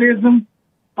whatism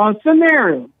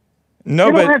scenario.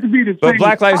 No, but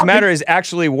Black Lives Matter is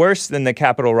actually worse than the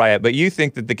Capitol riot. But you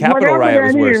think that the Capitol riot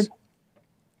was worse.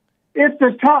 It's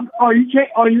the top. Are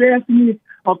you asking me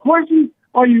a question?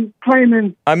 Or are you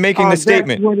claiming? I'm making the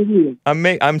statement. What it is? I'm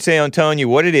telling you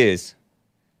what it is.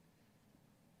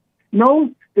 No,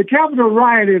 the Capitol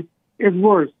riot is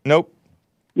worse. Nope.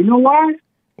 You know why?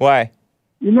 Why?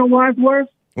 You know why it's worse?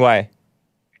 Why?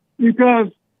 Because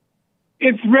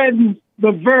it threatens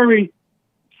the very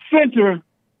center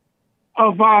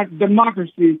of our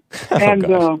democracy.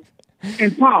 Oh,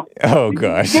 and power. Oh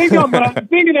gosh. Thinking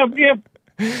of if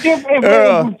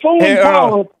Earl, foreign hey,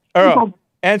 Earl, power.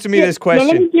 answer me this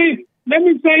question. Let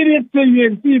me say this to you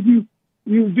and see if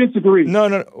you disagree. No.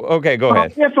 Okay, go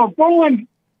ahead. If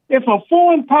a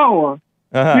foreign power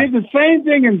did the same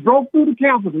thing and broke through the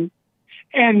Capitol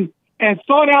and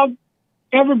sought out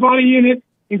everybody in it,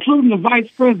 including the vice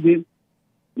president,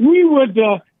 we would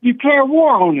declare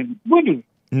war on him, wouldn't we?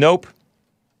 Nope.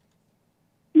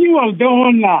 You are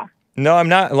doing lie. No, I'm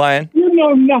not lying. You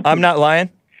know nothing. I'm not lying.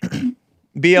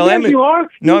 BLM. Yes, you are.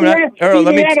 No, I'm not. Earl,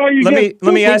 let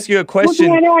me ask you a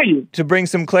question Which one are you? to bring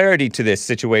some clarity to this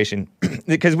situation,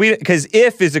 because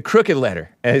if is a crooked letter,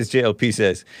 as JLP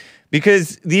says,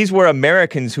 because these were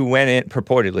Americans who went in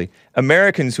purportedly.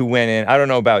 Americans who went in. I don't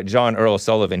know about John Earl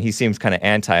Sullivan. He seems kind of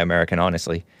anti-American,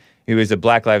 honestly. He was a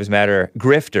Black Lives Matter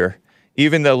grifter.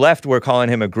 Even the left were calling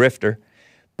him a grifter.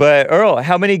 But Earl,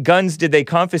 how many guns did they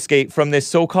confiscate from this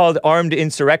so-called armed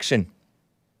insurrection?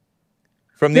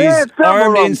 From these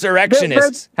armed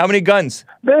insurrectionists. How many guns?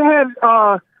 They had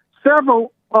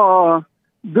several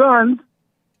guns,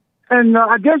 and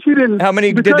I guess you didn't. How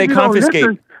many did they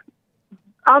confiscate?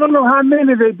 I don't know how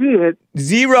many they did.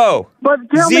 Zero. But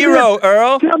Zero,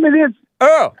 Earl. Tell me this.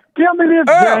 Earl. Tell me this,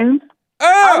 Earl. James. Earl.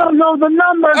 I don't know the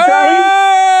number, James.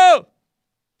 Earl.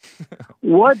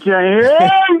 What,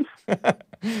 James?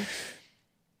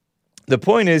 The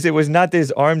point is, it was not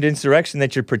this armed insurrection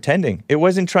that you're pretending. It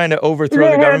wasn't trying to overthrow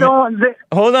the government.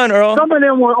 Hold on, Earl. Some of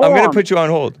them were armed. I'm going to put you on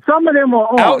hold. Some of them were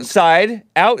armed.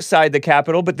 Outside the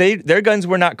Capitol, but their guns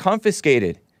were not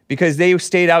confiscated because they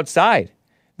stayed outside.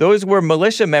 Those were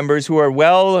militia members who are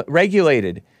well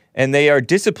regulated and they are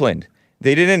disciplined.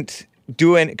 They didn't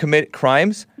commit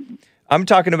crimes. I'm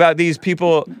talking about these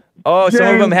people. Oh,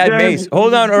 some of them had mace.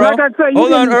 Hold on, Earl.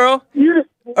 Hold on, Earl.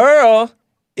 Earl.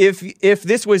 If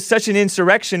this was such an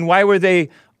insurrection, why were they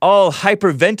all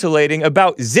hyperventilating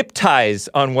about zip ties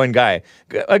on one guy?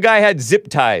 A guy had zip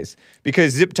ties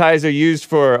because zip ties are used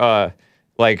for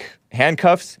like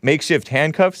handcuffs, makeshift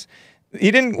handcuffs.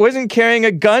 He wasn't carrying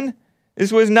a gun.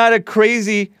 This was not a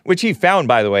crazy, which he found,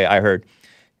 by the way, I heard.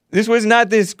 This was not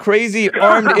this crazy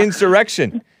armed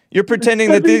insurrection. You're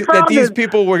pretending that these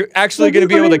people were actually going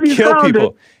to be able to kill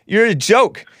people. You're a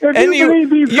joke. And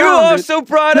you also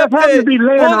brought up hold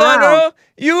on, Earl.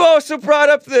 You also brought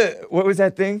up what was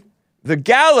that thing? The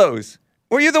gallows.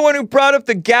 Were you the one who brought up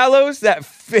the gallows? Yeah,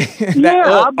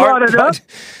 I brought it up.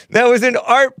 That was an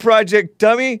art project,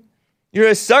 dummy. You're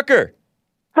a sucker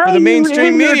for the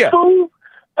mainstream media.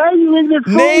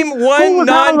 Name one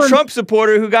non-Trump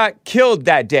supporter who got killed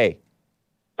that day.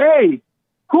 Hey.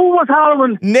 Who was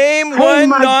hollering? Name one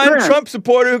non-Trump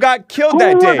supporter who got killed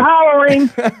that day. Who was hollering,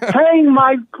 hang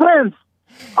Mike Pence?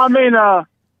 I mean,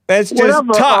 that's just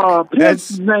talk.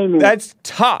 That's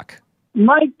talk.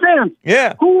 Mike Pence.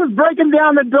 Yeah. Who was breaking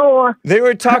down the door? They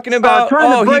were talking about,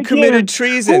 he committed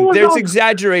treason. There's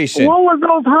exaggeration. What was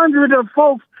those hundreds of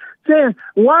folks saying?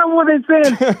 Why were they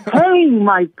saying, hang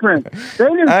Mike Pence? They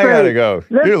didn't say, I gotta go.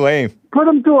 You're lame. Put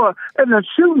him in a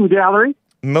shooting gallery.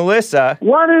 Melissa.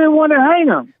 Why do they want to hang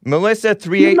him? Melissa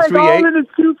 3838. You make all the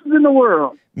excuses in the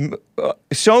world.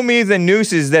 Show me the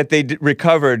nooses that they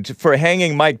recovered for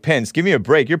hanging Mike Pence. Give me a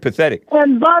break. You're pathetic.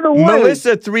 And by the way,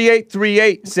 Melissa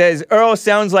 3838 says Earl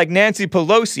sounds like Nancy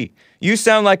Pelosi. You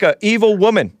sound like an evil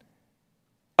woman.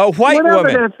 A white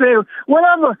woman.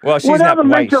 Well, she's not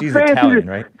white. She's Italian,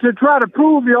 right? To try to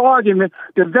prove your argument,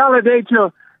 to validate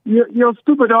your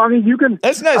stupid argument, you can.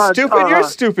 That's not stupid. You're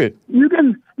stupid. You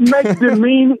can make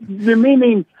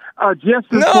demeaning gestures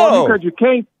because you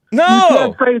can't. No. You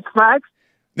can't face facts.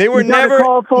 They were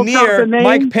never near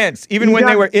Mike Pence, even when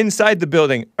they were inside the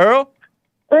building. Earl.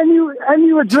 And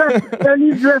you address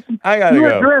I gotta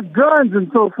go. address guns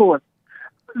and so forth.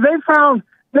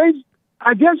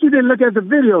 I guess you didn't look at the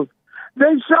videos.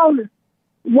 They showed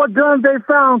what guns they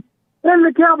found in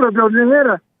the Capitol building.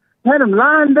 They had them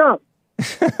lined up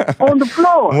on the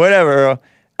floor. Whatever, Earl.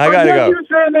 I gotta go. You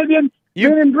saying they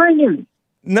didn't bring any.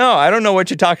 No, I don't know what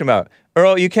you're talking about,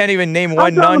 Earl. You can't even name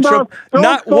one non-Trump.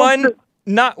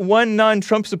 Not one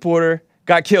non-Trump supporter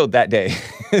got killed that day.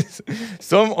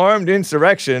 Some armed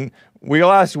insurrection. We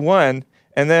lost one,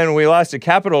 and then we lost a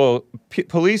Capitol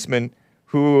policeman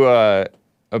who.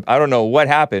 I don't know what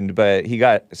happened, but he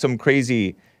got some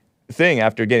crazy thing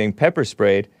after getting pepper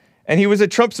sprayed, and he was a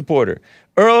Trump supporter.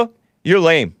 Earl, you're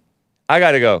lame. I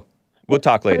gotta go. We'll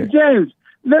talk later. Hey, James,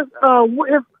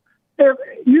 if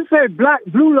you say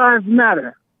blue lives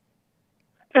matter,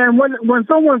 and when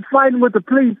someone's fighting with the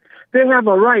police, they have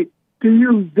a right to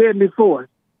use deadly force.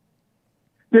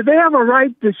 Did they have a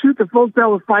right to shoot the folks that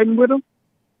were fighting with them?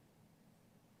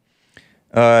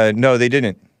 No, they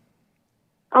didn't.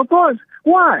 Of course.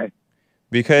 Why?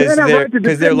 Because They have a right to their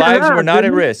defend their lives were lives, not at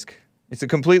didn't they? risk. It's a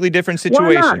completely different Why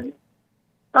not? situation.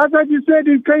 I thought you said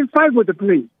you can't fight with the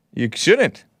police. You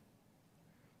shouldn't.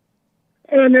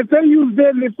 And if they use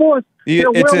deadly force,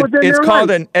 they're well within It's their called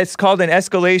rights. an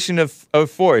escalation of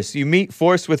force. You meet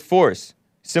force with force.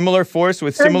 Similar force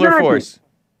with similar Exactly. force.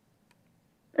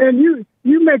 And you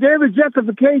make every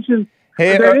justification.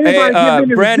 Hey, that anybody give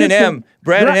any Brandon M. resistance.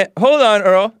 Brandon M. Hold on,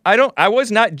 Earl.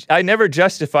 I never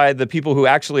justified the people who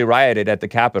actually rioted at the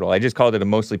Capitol. I just called it a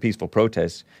mostly peaceful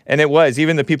protest. And it was,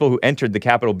 even the people who entered the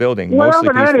Capitol building, mostly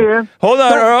Whatever that peaceful. is. Hold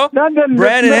on, Earl. that doesn't-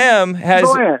 Brandon that- M. has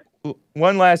Go ahead.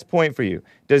 one last point for you.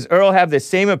 Does Earl have the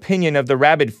same opinion of the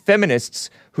rabid feminists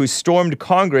who stormed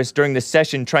Congress during the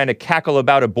session trying to cackle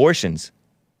about abortions?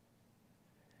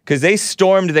 Because they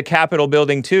stormed the Capitol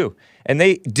building too. And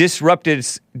they disrupted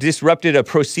a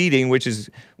proceeding, which is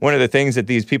one of the things that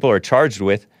these people are charged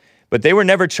with. But they were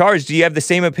never charged. Do you have the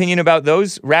same opinion about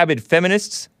those rabid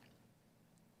feminists?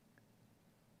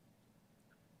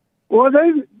 Well,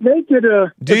 they could.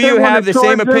 Do if they you wanna have the charge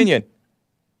same them, opinion?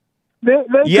 They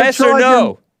could Yes or charge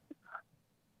no?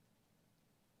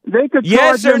 They could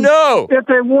Yes charge or them no? if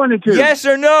they wanted to. Yes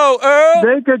or no, Earl?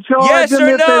 They could charge Yes them or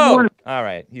if they no? wanted. All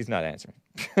right, he's not answering.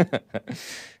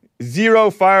 Zero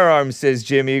firearms, says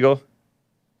Jim Eagle.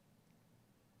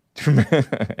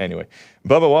 Anyway,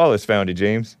 Bubba Wallace found it,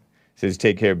 James. Says,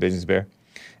 take care, Business Bear.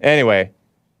 Anyway,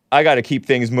 I got to keep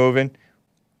things moving.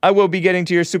 I will be getting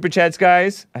to your super chats,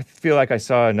 guys. I feel like I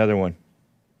saw another one.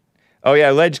 Oh, yeah,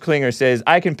 Ledge Klinger says,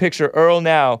 I can picture Earl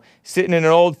now sitting in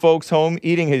an old folks' home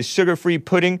eating his sugar-free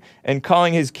pudding and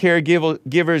calling his caregivers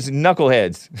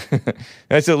knuckleheads.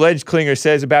 That's what Ledge Klinger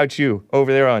says about you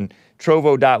over there on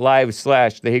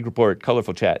trovo.live/The Hague Report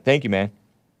colorful chat. Thank you, man.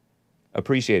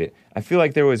 Appreciate it. I feel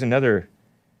like there was another...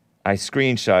 I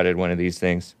screenshotted one of these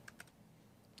things.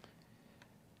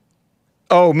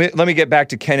 Oh, let me get back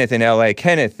to Kenneth in L.A.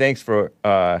 Kenneth, thanks for...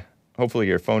 hopefully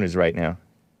your phone is right now.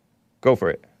 Go for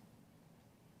it.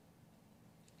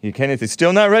 Kenneth is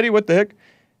still not ready? What the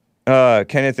heck?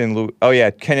 Kenneth in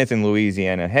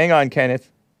Louisiana. Hang on,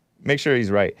 Kenneth. Make sure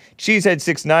he's right.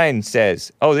 Cheesehead69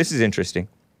 says, oh, this is interesting.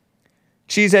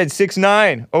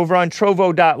 Cheesehead69 over on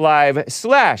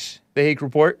trovo.live/The Hague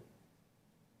Report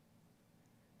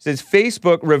says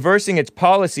Facebook reversing its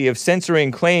policy of censoring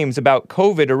claims about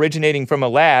COVID originating from a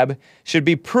lab should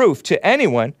be proof to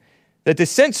anyone that the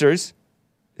censors,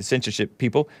 the censorship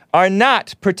people, are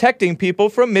not protecting people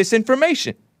from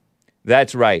misinformation.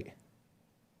 That's right.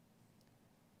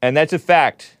 And that's a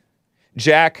fact.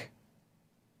 Jack,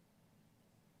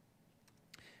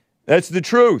 that's the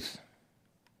truth.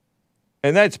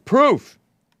 And that's proof.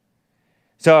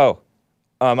 So,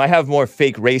 I have more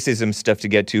fake racism stuff to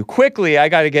get to. Quickly, I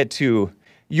got to get to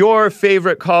your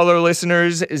favorite caller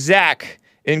listeners, Zach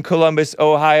in Columbus,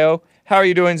 Ohio. How are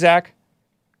you doing, Zach?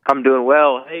 I'm doing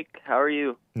well. Hey, how are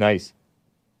you? Nice.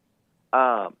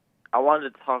 I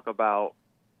wanted to talk about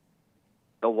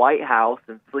the White House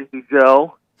and Sleepy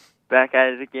Joe. Back at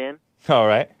it again. All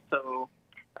right. So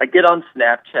I get on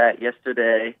Snapchat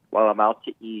yesterday while I'm out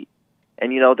to eat.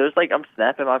 And, there's I'm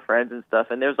snapping my friends and stuff,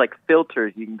 and there's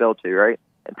filters you can go to, right?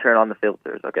 And turn on the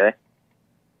filters, okay?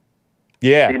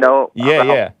 Yeah.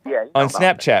 Yeah. On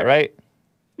Snapchat, right?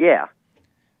 Yeah.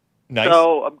 Nice.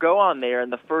 So I go on there,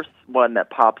 and the first one that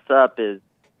pops up is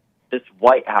this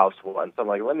White House one. So I'm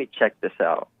like, let me check this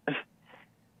out.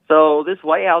 So this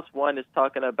White House one is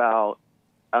talking about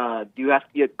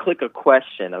you click a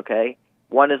question, okay?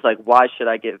 One is why should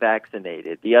I get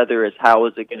vaccinated? The other is, how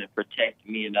is it going to protect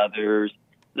me and others?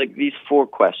 These 4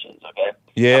 questions, okay?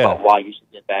 Yeah. About why you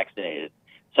should get vaccinated.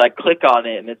 So I click on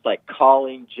it, and it's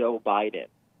calling Joe Biden.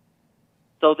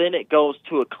 So then it goes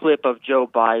to a clip of Joe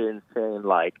Biden saying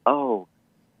oh,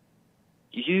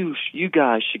 you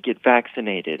guys should get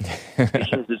vaccinated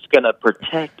because it's going to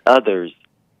protect others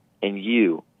and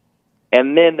you.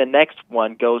 And then the next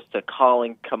one goes to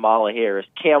calling Kamala Harris,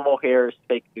 Camel Harris,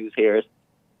 fake news Harris,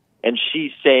 and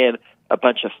she's saying a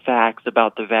bunch of facts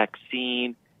about the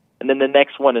vaccine. And then the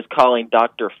next one is calling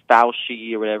Dr.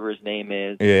 Fauci or whatever his name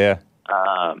is. Yeah.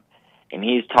 And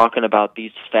he's talking about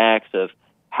these facts of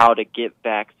how to get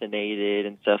vaccinated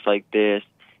and stuff like this.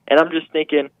 And I'm just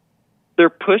thinking, they're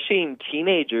pushing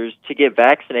teenagers to get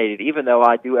vaccinated, even though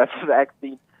I do have the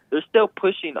vaccine. They're still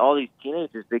pushing all these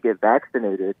teenagers to get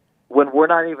vaccinated when we're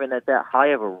not even at that high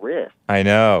of a risk. I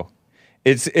know.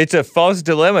 It's a false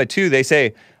dilemma, too. They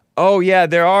say, oh, yeah,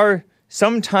 there are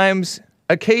sometimes,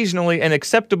 occasionally, an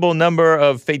acceptable number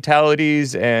of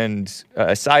fatalities and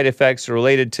side effects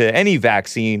related to any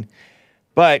vaccine.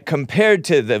 But compared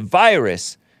to the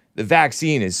virus, the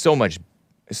vaccine is so much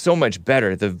so much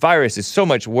better. The virus is so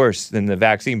much worse than the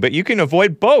vaccine, but you can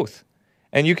avoid both.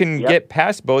 And you can get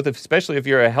past both, especially if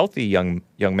you're a healthy young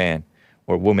man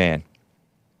or woman.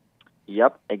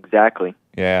 Yep, exactly.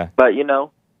 Yeah. But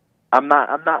I'm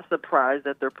not surprised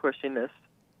that they're pushing this.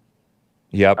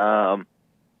 Yep.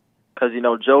 Because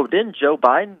didn't Joe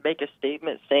Biden make a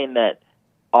statement saying that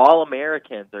all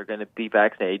Americans are going to be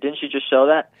vaccinated? Didn't you just show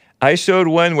that? I showed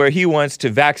one where he wants to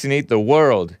vaccinate the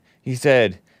world. He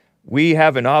said, we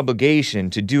have an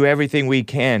obligation to do everything we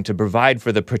can to provide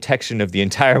for the protection of the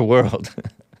entire world.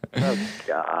 Oh,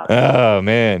 God. Oh,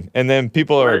 man. And then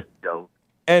people are...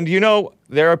 And,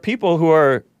 there are people who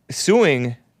are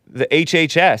suing the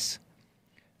HHS,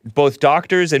 both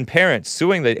doctors and parents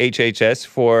suing the HHS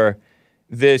for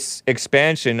this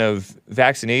expansion of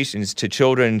vaccinations to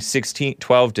children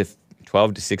 12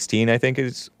 to 16, I think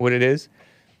is what it is.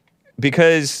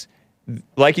 Because,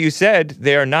 like you said,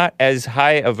 they are not as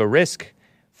high of a risk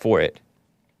for it.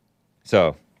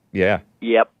 So, yeah.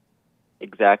 Yep,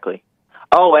 exactly.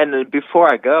 Oh, and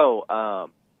before I go,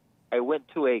 I went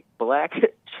to a black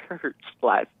church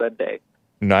last Sunday.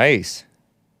 Nice.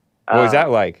 What was that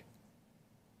like?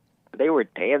 They were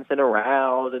dancing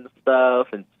around and stuff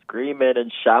and screaming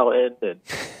and shouting, and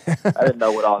I didn't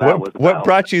know what all that was about. What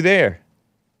brought you there?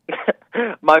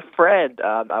 My friend,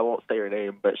 I won't say her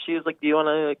name, but she was like, do you want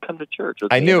to come to church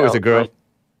with me? I knew it was a girl.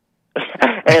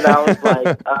 And I was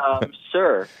like,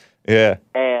 sure. Yeah.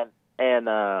 And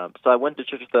so I went to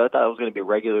church, so I thought it was going to be a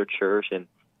regular church, and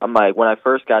I'm like, when I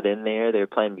first got in there, they were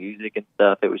playing music and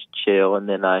stuff. It was chill, and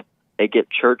then they get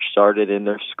church started, and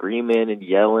they're screaming and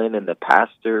yelling, and the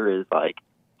pastor is like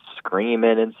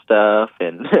screaming and stuff,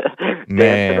 and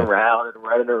dancing around and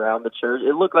running around the church.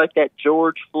 It looked like that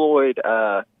George Floyd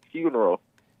funeral.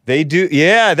 They do,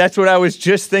 yeah. That's what I was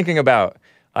just thinking about.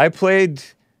 I played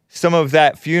some of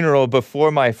that funeral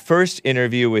before my first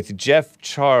interview with Jeff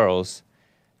Charles.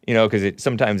 Because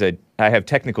sometimes I have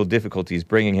technical difficulties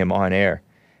bringing him on air.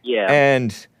 Yeah.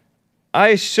 And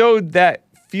I showed that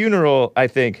funeral, I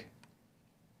think.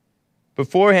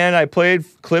 Beforehand, I played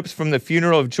clips from the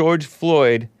funeral of George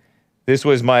Floyd. This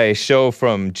was my show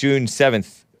from June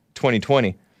 7th,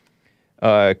 2020,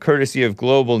 courtesy of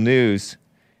Global News.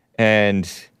 And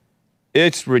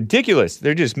it's ridiculous.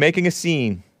 They're just making a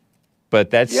scene.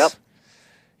 But that's,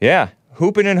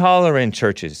 hooping and hollering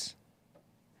churches.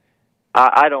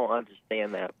 I don't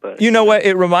understand that, but... You know what?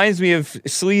 It reminds me of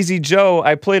Sleazy Joe.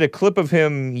 I played a clip of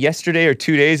him yesterday or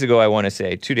 2 days ago, I want to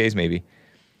say. 2 days maybe.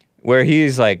 Where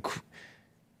he's like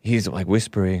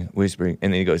whispering, and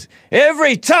then he goes,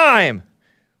 every time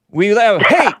we have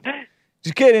hate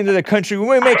to get into the country,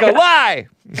 we make a lie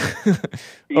of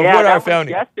what our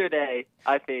founding... yesterday,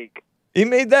 I think. He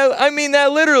made that, I mean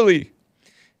that literally.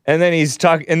 And then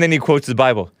he quotes the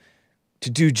Bible. To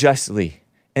do justly,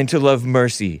 and to love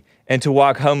mercy, and to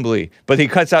walk humbly. But he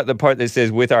cuts out the part that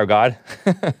says, with our God.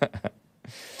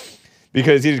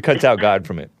 Because he cuts out God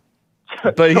from it.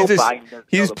 But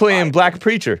he's playing black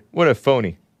preacher. What a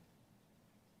phony.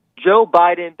 Joe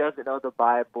Biden doesn't know the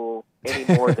Bible any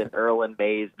more than Earl and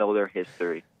Mays know their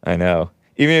history. I know.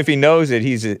 Even if he knows it,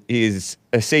 he's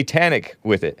a satanic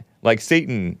with it. Like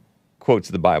Satan quotes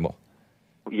the Bible.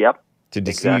 Yep. To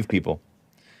deceive people.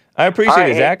 I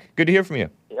appreciate it, Zach. Good to hear from you.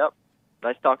 Yep.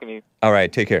 Nice talking to you. All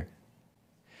right, take care.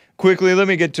 Quickly, let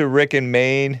me get to Rick in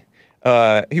Maine.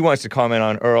 He wants to comment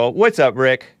on Earl. What's up,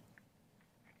 Rick?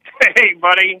 Hey,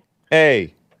 buddy.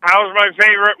 Hey. How's my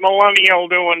favorite millennial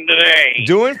doing today?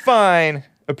 Doing fine.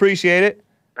 Appreciate it.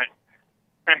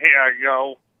 Here I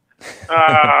go.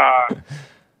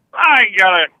 I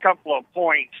got a couple of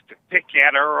points to pick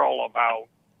at Earl about.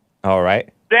 All right.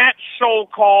 That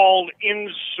so-called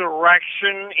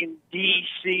insurrection in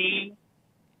D.C.,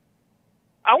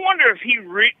 I wonder if he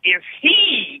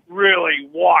really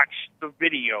watched the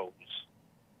videos.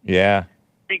 Yeah.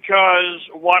 Because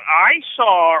what I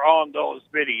saw on those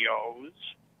videos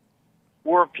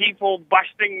were people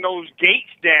busting those gates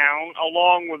down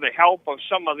along with the help of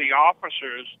some of the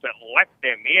officers that let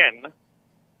them in.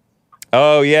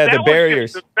 Oh, yeah, the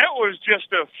barriers. That was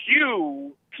just a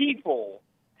few people.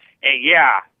 And,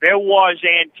 yeah, there was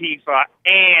Antifa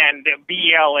and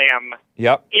BLM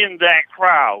in that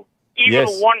crowd. Even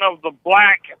one of the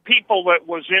black people that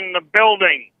was in the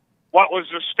building, what was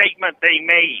the statement they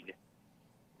made?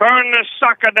 Burn this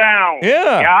sucker down.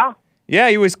 Yeah. Yeah? Yeah,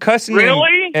 he was cussing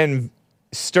and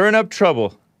stirring up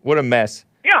trouble. What a mess.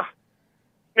 Yeah.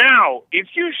 Now, if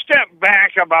you step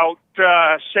back about,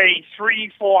 say,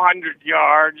 300-400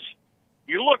 yards,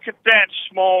 you look at that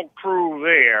small crew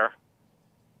there,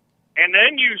 and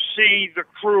then you see the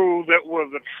crew that were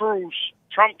the true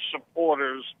Trump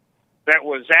supporters that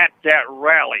was at that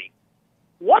rally.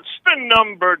 What's the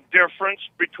number difference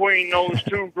between those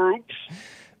two groups?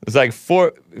 It's like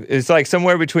It's like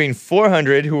somewhere between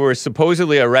 400 who were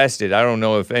supposedly arrested. I don't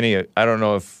know if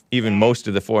even most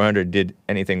of the 400 did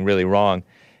anything really wrong,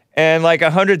 and like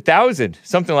 100,000,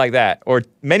 something like that, or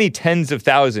many tens of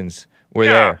thousands were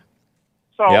there.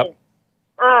 So, yep.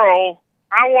 Earl,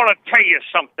 I want to tell you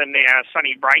something there,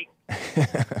 Sonny Bright.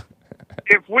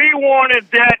 If we wanted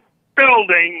that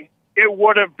building, it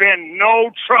would have been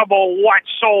no trouble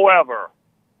whatsoever.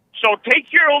 So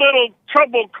take your little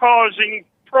trouble-causing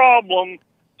problem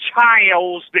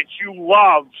childs that you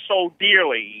love so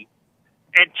dearly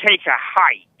and take a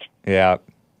hike. Yeah.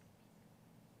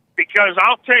 Because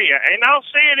I'll tell you, and I'll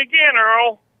say it again,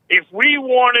 Earl, if we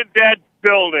wanted that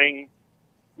building,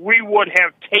 we would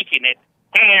have taken it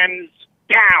hands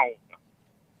down.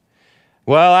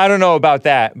 Well, I don't know about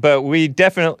that, but we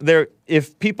definitely,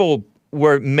 if people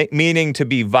were meaning to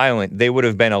be violent, they would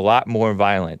have been a lot more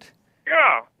violent.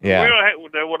 Yeah.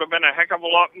 There would have been a heck of a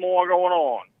lot more going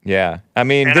on. Yeah. I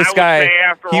mean, and this guy... I would say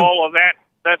after all of that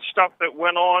stuff that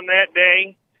went on that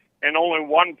day, and only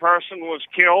one person was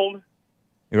killed,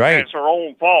 you're right. It's her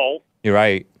own fault. You're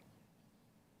right.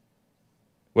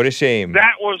 What a shame.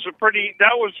 That was a pretty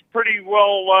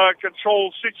well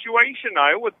controlled situation,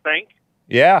 I would think.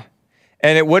 Yeah.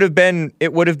 And it would have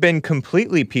been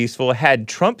completely peaceful had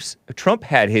Trump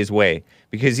had his way,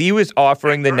 because he was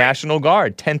offering the National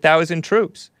Guard 10,000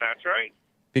 troops. That's right.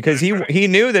 Because he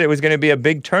knew that it was going to be a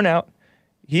big turnout.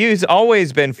 He's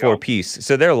always been for peace.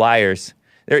 So they're liars.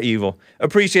 They're evil.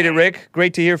 Appreciate it, Rick.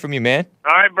 Great to hear from you, man.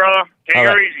 All right, brother. Take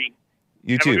her easy.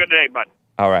 You too. Have a good day, bud.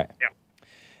 All right. Yeah.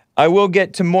 I will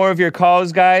get to more of your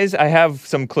calls, guys. I have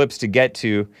some clips to get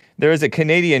to. There is a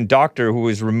Canadian doctor who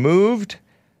was removed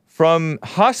from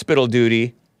hospital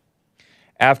duty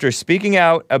after speaking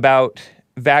out about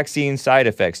vaccine side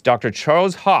effects. Dr.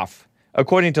 Charles Hoff,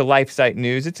 according to LifeSite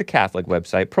News, it's a Catholic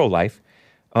website, pro-life,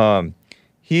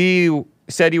 he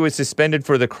said he was suspended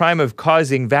for the crime of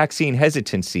causing vaccine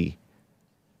hesitancy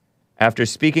after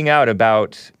speaking out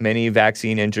about many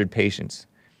vaccine-injured patients.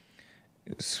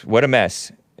 What a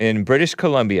mess. In British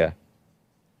Columbia,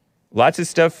 lots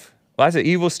of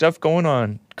evil stuff going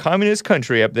on. Communist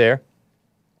country up there.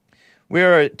 We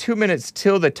are 2 minutes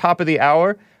till the top of the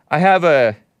hour. I have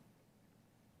a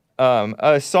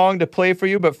song to play for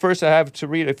you, but first I have to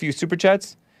read a few super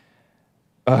chats.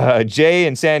 Jay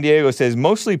in San Diego says,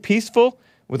 mostly peaceful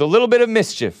with a little bit of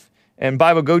mischief. And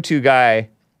Bible Go-To guy,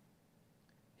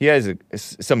 he has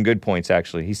some good points,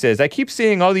 actually. He says, I keep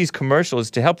seeing all these commercials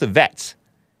to help the vets.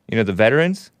 You know, the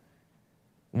veterans.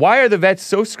 Why are the vets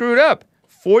so screwed up?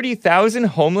 40,000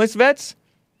 homeless vets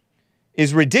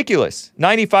is ridiculous.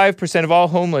 95% of all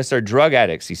homeless are drug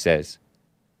addicts, he says.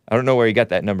 I don't know where he got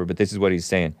that number, but this is what he's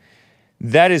saying.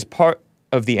 That is part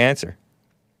of the answer.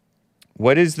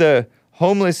 What is the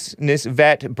homelessness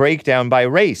vet breakdown by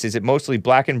race? Is it mostly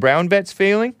black and brown vets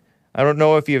failing? I don't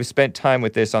know if you have spent time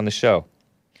with this on the show.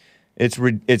 It's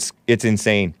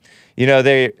insane. You know,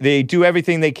 they do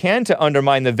everything they can to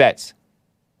undermine the vets.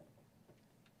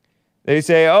 They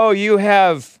say,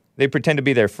 they pretend to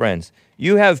be their friends.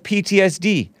 You have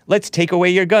PTSD. Let's take away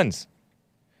your guns.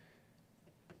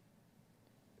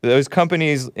 Those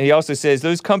companies, he also says,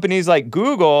 those companies like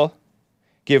Google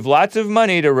give lots of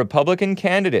money to Republican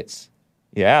candidates.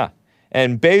 Yeah.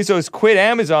 And Bezos quit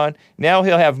Amazon. Now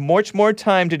he'll have much more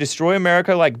time to destroy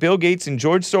America like Bill Gates and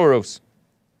George Soros.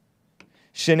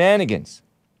 Shenanigans.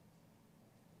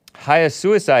 Highest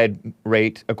suicide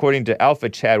rate, according to Alpha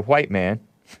Chad Whiteman,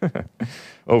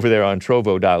 over there on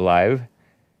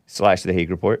trovo.live/The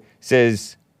Hague Report,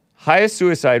 says highest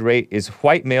suicide rate is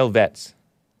white male vets.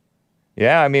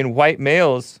 Yeah, I mean, white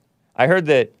males. I heard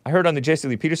on the Jesse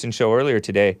Lee Peterson show earlier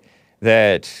today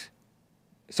that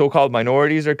so-called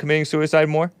minorities are committing suicide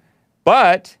more,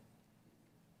 but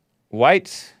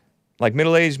white, like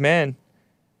middle-aged men,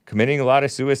 committing a lot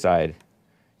of suicide.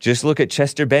 Just look at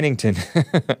Chester Bennington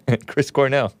and Chris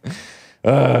Cornell.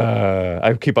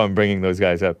 I keep on bringing those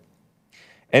guys up.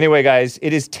 Anyway, guys,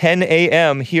 it is 10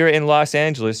 a.m. here in Los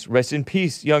Angeles. Rest in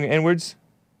peace, young N-words.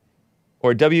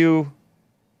 Or IGGAs.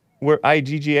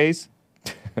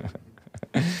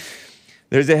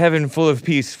 There's a heaven full of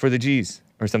peace for the G's,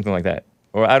 or something like that.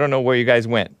 Or I don't know where you guys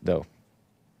went, though.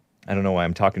 I don't know why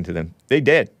I'm talking to them. They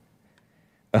did.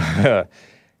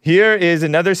 Here is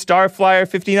another Starflyer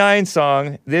 59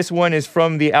 song. This one is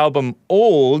from the album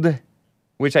Old,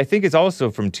 which I think is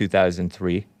also from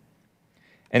 2003.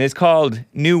 And it's called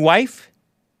New Wife,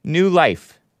 New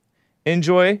Life.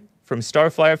 Enjoy from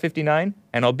Starflyer 59,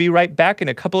 and I'll be right back in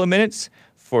a couple of minutes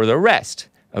for the rest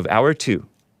of Hour 2.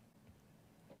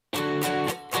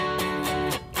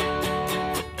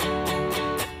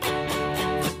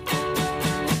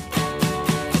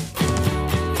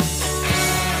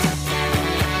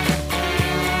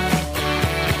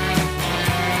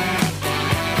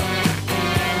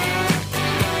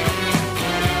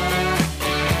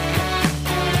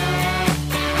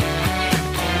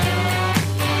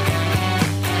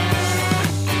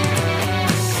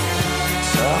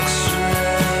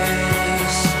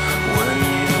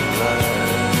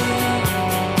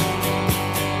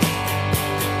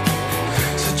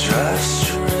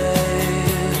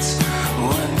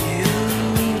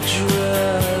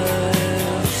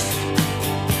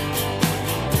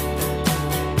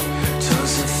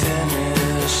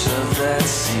 twilight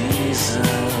season,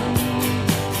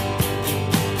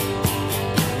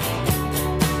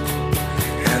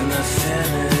 and the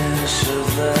finish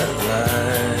of that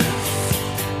life.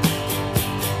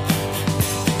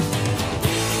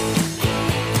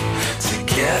 To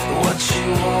get what you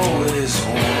always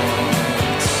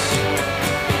want,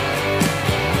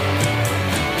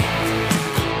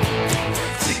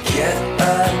 to get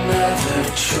another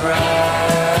try.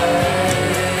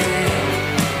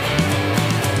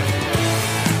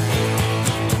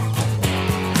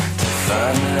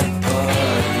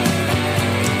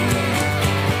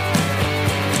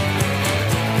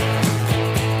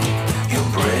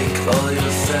 All your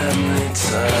family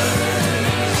ties.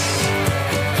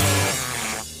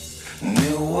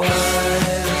 New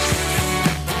wife,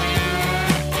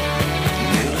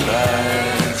 new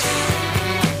life.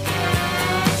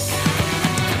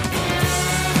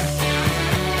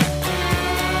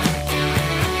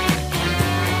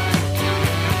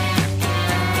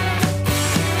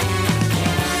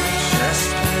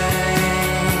 Chest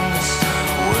pains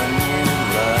when you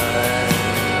lie.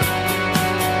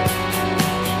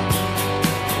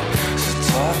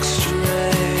 Talk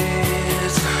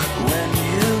straight when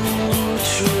you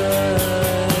try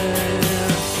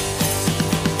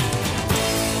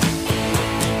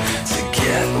to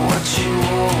get what you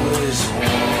always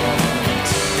want,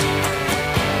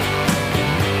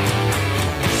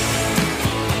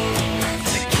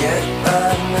 to get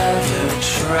another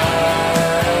try,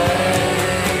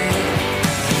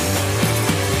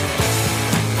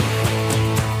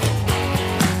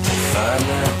 to find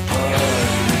that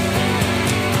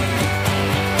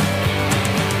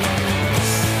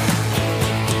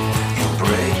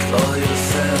all your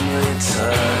family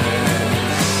ties.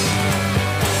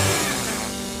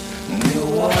 New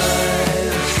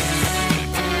wife,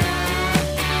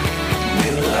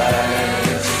 new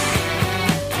life,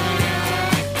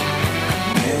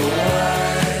 new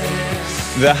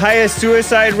wife. The highest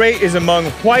suicide rate is among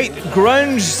white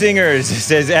grunge singers,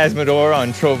 says Asmodor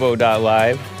on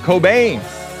Trovo.live. Cobain.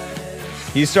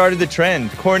 He started the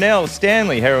trend. Cornell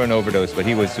Stanley, heroin overdose, but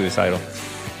he was suicidal.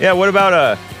 Yeah, what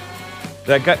about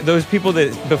that guy, those people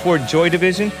that before Joy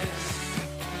Division?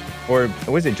 Or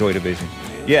was it Joy Division?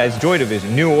 Yeah, it's Joy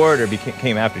Division. New Order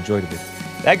came after Joy Division.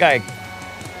 That guy,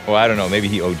 well, I don't know, maybe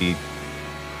he OD'd.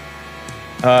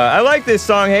 I like this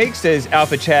song, Hake, says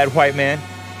Alpha Chad White Man.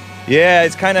 Yeah,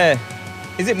 it's kind of,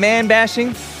 is it man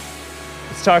bashing?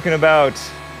 It's talking about,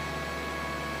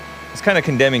 it's kind of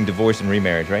condemning divorce and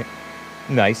remarriage, right?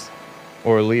 Nice.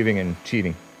 Or leaving and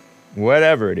cheating.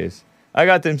 Whatever it is. I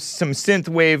got some synth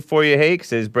wave for you, Hake,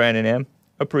 says Brandon M.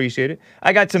 Appreciate it.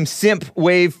 I got some simp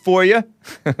wave for you.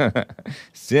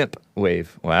 Simp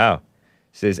wave. Wow.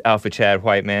 Says Alpha Chad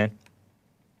White Man.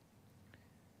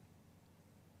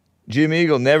 Jim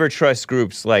Eagle never trusts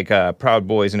groups like Proud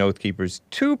Boys and Oath Keepers.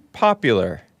 Too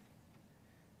popular.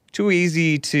 Too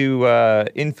easy to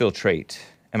infiltrate.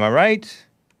 Am I right?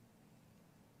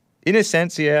 In a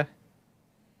sense, yeah.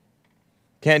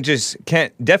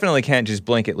 Definitely can't just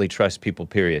blanketly trust people,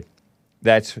 period.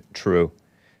 That's true.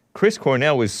 Chris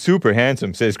Cornell was super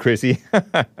handsome, says Chrissy.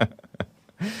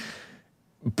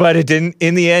 But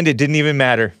in the end, it didn't even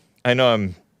matter. I know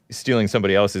I'm stealing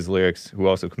somebody else's lyrics who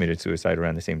also committed suicide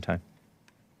around the same time.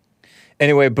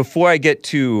 Anyway, before I get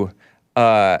to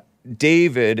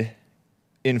David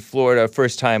in Florida,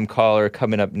 first-time caller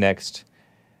coming up next,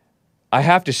 I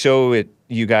have to show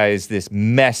you guys this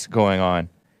mess going on.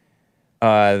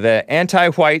 The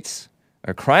anti-whites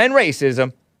are crying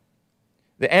racism.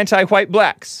 The anti-white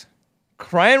blacks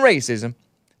crying racism.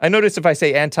 I notice if I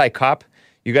say anti-cop,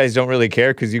 you guys don't really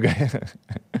care because you guys,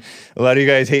 a lot of you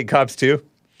guys hate cops too.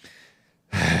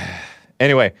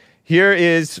 Anyway, here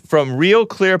is from Real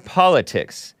Clear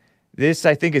Politics. This,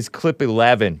 I think, is clip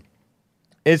 11.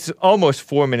 It's almost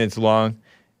 4 minutes long.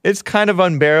 It's kind of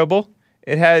unbearable.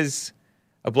 It has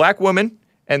a black woman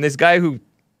and this guy who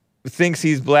thinks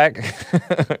he's black,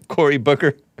 Cory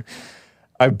Booker.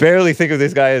 I barely think of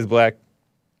this guy as black.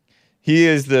 He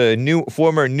is the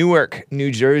former Newark,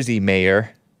 New Jersey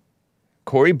mayor,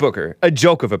 Cory Booker, a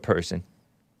joke of a person,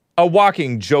 a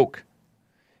walking joke.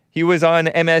 He was on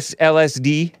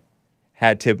MSLSD,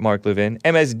 hat tip Mark Levin,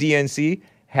 MSDNC,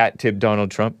 hat tip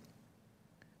Donald Trump,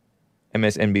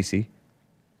 MSNBC,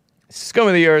 scum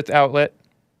of the earth outlet.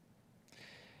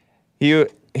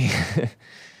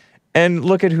 And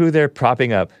look at who they're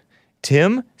propping up.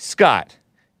 Tim Scott.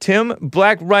 Tim,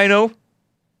 Black Rhino,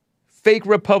 fake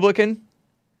Republican,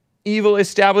 evil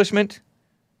establishment,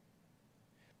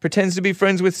 pretends to be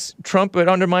friends with Trump but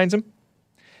undermines him.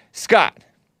 Scott.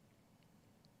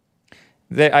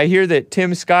 I hear that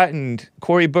Tim Scott and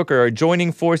Cory Booker are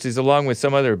joining forces along with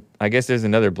some other, I guess there's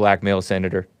another black male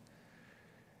senator,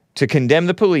 to condemn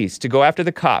the police, to go after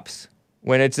the cops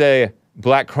when it's a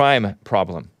black crime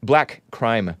problem. Black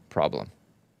crime problem.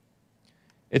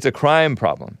 It's a crime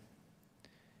problem.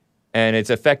 And it's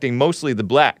affecting mostly the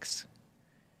blacks.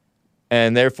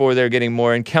 And therefore they're getting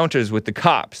more encounters with the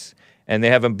cops. And they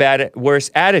have a worse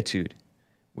attitude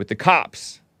with the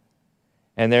cops.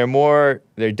 And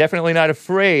they're definitely not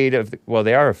afraid of,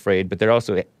 they are afraid, but they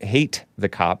also hate the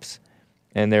cops.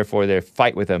 And therefore they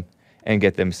fight with them and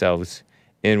get themselves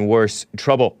in worse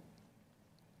trouble.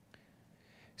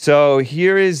 So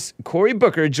here is Cory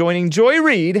Booker joining Joy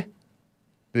Reid,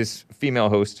 this female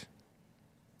host,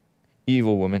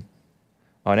 evil woman,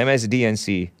 on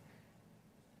MSDNC.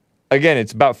 Again,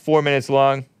 it's about 4 minutes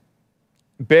long.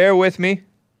 Bear with me,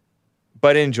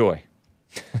 but enjoy.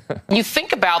 You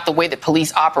think about the way that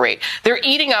police operate. They're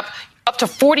eating up to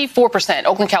 44%,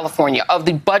 Oakland, California, of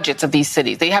the budgets of these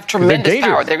cities. They have tremendous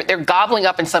power. They're gobbling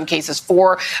up, in some cases,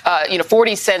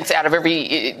 40 cents out of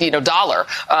every, dollar.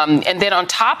 And then on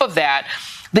top of that,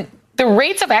 the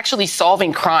rates of actually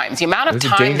solving crimes, the amount of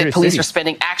time that police are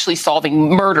spending actually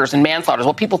solving murders and manslaughters,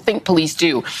 what people think police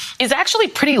do, is actually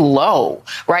pretty low,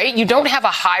 right? You don't have a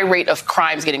high rate of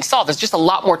crimes getting solved. There's just a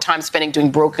lot more time spending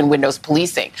doing broken windows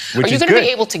policing. Are you going to be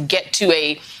able to get to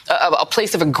a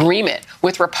place of agreement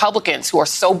with Republicans who are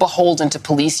so beholden to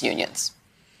police unions?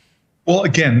 Well,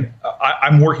 again,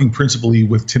 I'm working principally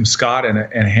with Tim Scott and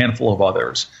a handful of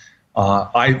others.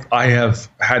 I have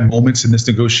had moments in this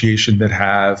negotiation that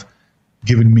have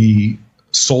given me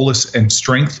solace and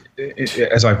strength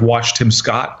as I've watched Tim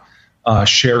Scott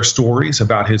share stories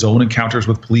about his own encounters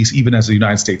with police, even as a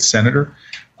United States Senator.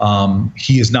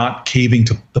 He is not caving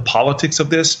to the politics of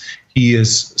this. He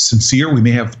is sincere. We may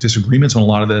have disagreements on a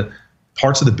lot of the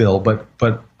parts of the bill,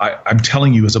 but I'm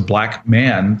telling you, as a black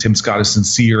man, Tim Scott is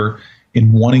sincere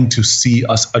in wanting to see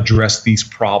us address these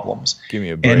problems. Give me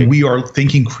a break. And we are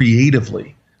thinking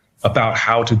creatively about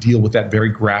how to deal with that very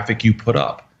graphic you put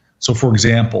up. So, for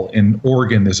example, in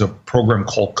Oregon, there's a program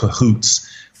called Cahoots,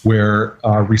 where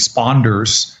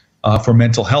responders for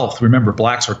mental health, remember,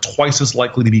 blacks are twice as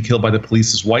likely to be killed by the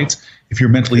police as whites. If you're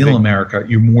mentally ill in America,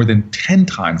 you're more than 10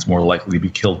 times more likely to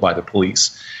be killed by the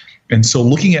police. And so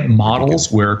looking at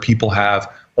models where people have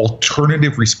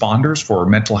alternative responders for a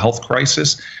mental health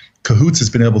crisis, Cahoots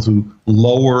has been able to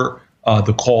lower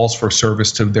the calls for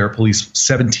service to their police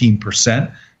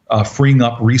 17%, freeing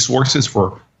up resources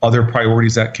for other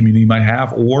priorities that community might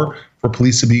have, or for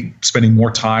police to be spending more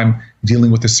time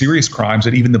dealing with the serious crimes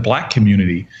that even the black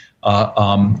community.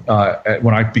 When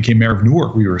I became mayor of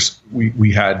Newark,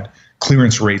 we had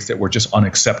clearance rates that were just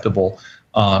unacceptable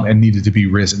and needed to be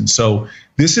risen. So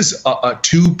this is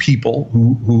two people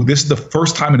who this is the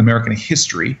first time in American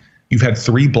history you've had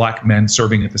 3 black men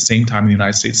serving at the same time in the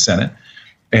United States Senate.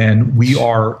 And we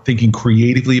are thinking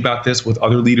creatively about this with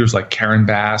other leaders like Karen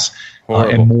Bass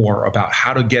and more about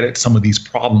how to get at some of these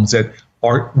problems that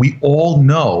we all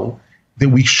know that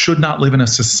we should not live in a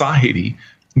society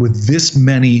with this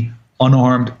many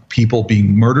unarmed people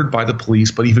being murdered by the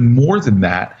police, but even more than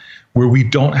that, where we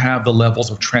don't have the levels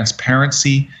of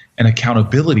transparency and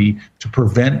accountability to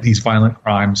prevent these violent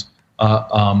crimes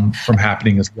from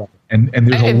happening as well. And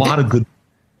there's a lot of good.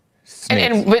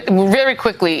 And very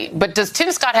quickly, but does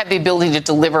Tim Scott have the ability to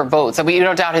deliver votes? And we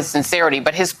don't doubt his sincerity,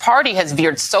 but his party has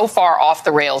veered so far off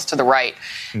the rails to the right.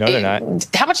 No, they're not.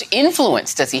 How much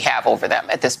influence does he have over them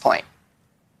at this point?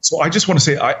 So I just want to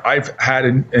say I've had,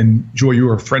 and Joy,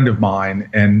 you're a friend of mine,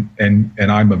 and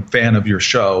I'm a fan of your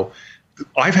show.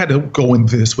 I've had to go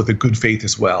into this with a good faith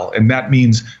as well. And that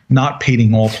means not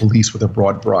painting all police with a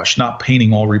broad brush, not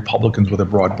painting all Republicans with a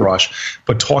broad brush,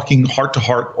 but talking heart to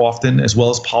heart often, as well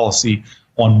as policy,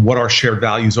 on what our shared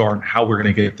values are and how we're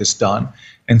going to get this done.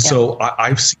 And so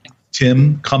I've seen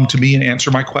Tim come to me and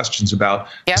answer my questions about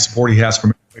the support he has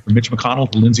from Mitch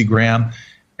McConnell to Lindsey Graham.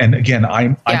 And again,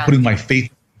 I'm putting my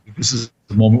faith. This is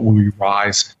the moment where we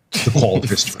rise to the call of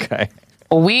history. Okay.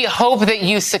 Well, we hope that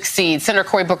you succeed. Senator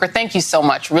Cory Booker, thank you so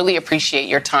much. Really appreciate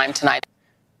your time tonight.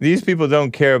 These people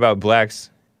don't care about blacks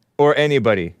or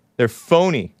anybody. They're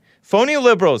phony. Phony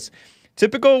liberals.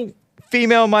 Typical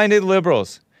female-minded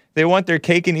liberals. They want their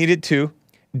cake and eat it too.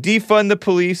 Defund the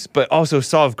police, but also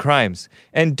solve crimes.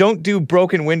 And don't do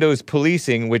broken windows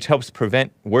policing, which helps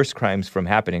prevent worse crimes from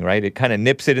happening, right? It kind of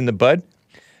nips it in the bud.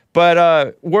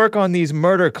 But work on these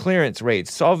murder clearance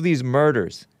rates. Solve these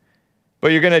murders.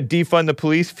 But you're going to defund the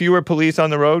police, fewer police on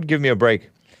the road? Give me a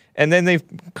break. And then they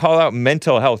call out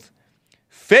mental health.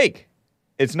 Fake.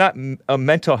 It's not a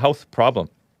mental health problem.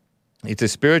 It's a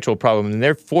spiritual problem, and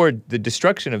they're for the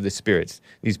destruction of the spirits,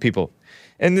 these people.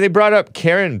 And they brought up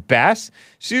Karen Bass.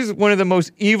 She's one of the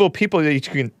most evil people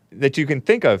that you can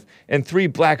think of, and 3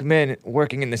 black men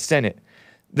working in the Senate.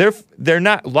 They're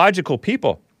not logical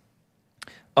people.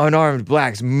 Unarmed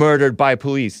blacks murdered by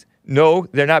police. No,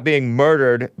 they're not being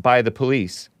murdered by the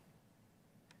police.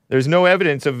 There's no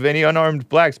evidence of any unarmed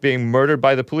blacks being murdered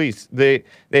by the police. They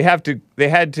had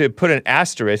to put an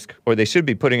asterisk, or they should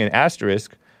be putting an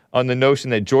asterisk, on the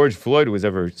notion that George Floyd was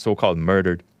ever so-called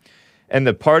murdered. And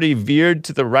the party veered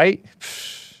to the right?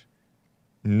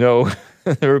 No.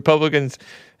 The Republicans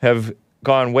have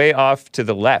gone way off to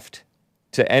the left,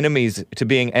 to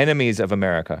being enemies of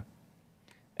America.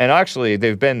 And actually,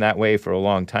 they've been that way for a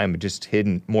long time, but just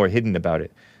more hidden about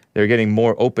it. They're getting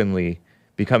more openly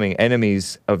becoming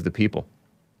enemies of the people.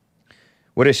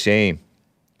 What a shame.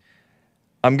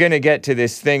 I'm going to get to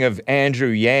this thing of Andrew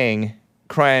Yang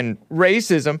crying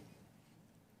racism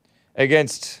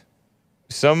against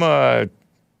some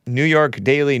New York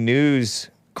Daily News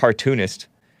cartoonist.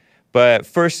 But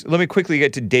first, let me quickly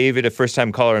get to David, a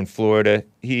first-time caller in Florida.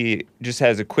 He just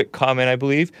has a quick comment, I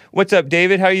believe. What's up,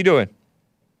 David? How you doing?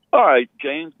 All right,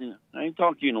 James. I ain't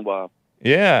talked to you in a while.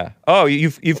 Yeah. Oh,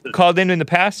 you've called in the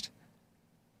past?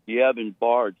 Yeah, I've been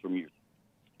barred from your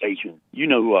station. You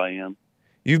know who I am.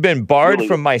 You've been barred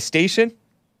from my station?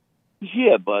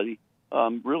 Yeah, buddy.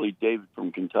 Really, David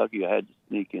from Kentucky. I had to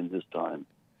sneak in this time.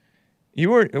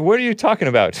 What are you talking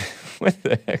about? What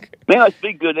the heck? Man, I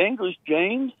speak good English,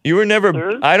 James. You were never,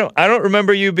 sir? I don't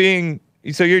remember you being,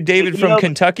 so you're David from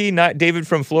Kentucky, not David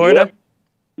from Florida? Yep.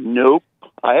 Nope.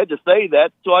 I had to say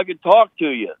that so I could talk to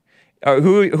you.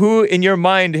 Who in your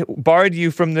mind barred you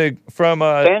from the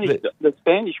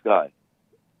Spanish guy?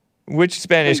 Which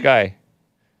Spanish guy?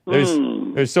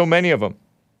 There's so many of them.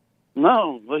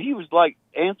 No, well, he was like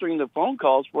answering the phone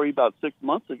calls for you about 6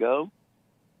 months ago.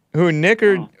 Who, Nick,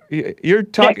 or you're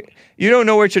talking? You don't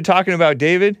know what you're talking about,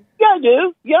 David? Yeah, I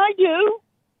do. Yeah, I do.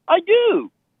 I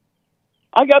do.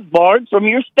 I got barred from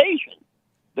your station.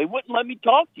 They wouldn't let me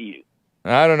talk to you.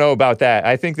 I don't know about that.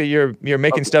 I think that you're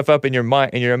making stuff up in your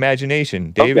mind, in your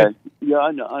imagination, David. Okay. Yeah,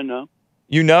 I know.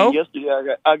 You know? And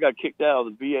yesterday, I got kicked out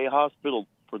of the VA hospital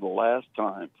for the last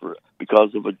time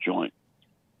because of a joint.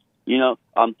 You know,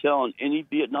 I'm telling any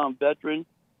Vietnam veteran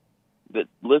that's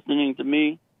listening to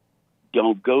me,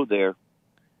 don't go there.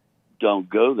 Don't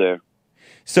go there.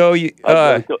 So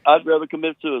I'd rather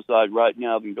commit suicide right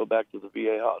now than go back to the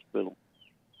VA hospital.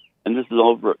 And this is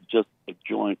over just a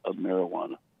joint of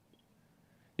marijuana.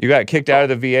 You got kicked out of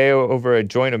the VA over a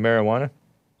joint of marijuana?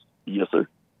 Yes, sir.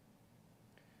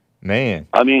 Man.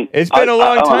 I mean, it's been a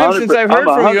long time since I've heard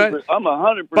from you. I'm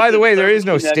 100%. By the way, there is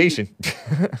no station.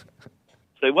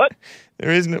 Say what?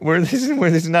 There isn't. This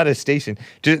is not a station.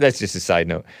 That's just a side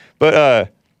note.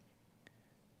 But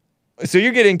so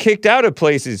you're getting kicked out of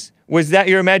places. Was that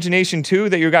your imagination too?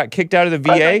 That you got kicked out of the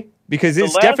VA? Because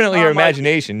it's definitely your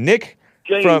imagination, Nick.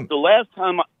 James, the last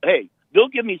time, they'll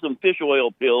give me some fish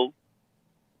oil pills.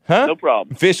 Huh? No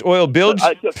problem. Fish oil bilge?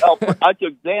 I took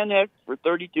Xanax for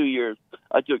 32 years.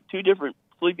 I took 2 different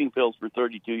sleeping pills for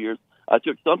 32 years. I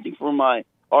took something for my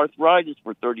arthritis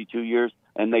for 32 years,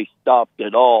 and they stopped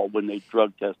it all when they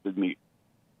drug tested me.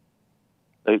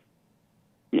 I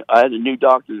had a new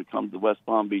doctor to come to West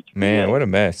Palm Beach. Man, what a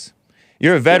mess.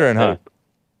 You're a veteran, huh?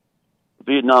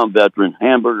 Vietnam veteran,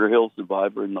 Hamburger Hill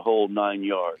survivor, and the whole 9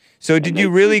 yards. So did you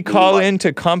really call in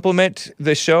to compliment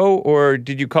the show, or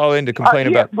did you call in to complain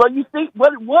about... Well, you see,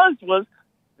 what it was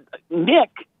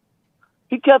Nick,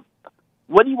 he kept,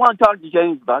 what do you want to talk to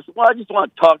James about? I said, well, I just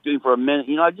want to talk to him for a minute.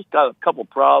 You know, I just got a couple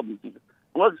problems.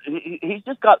 He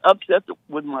just got upset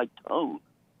with my tone.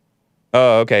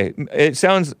 Oh, okay.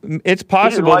 It's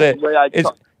possible that...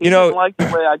 He didn't like the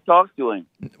way I talked to him.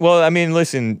 Well, I mean,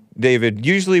 listen, David,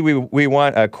 usually we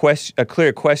want a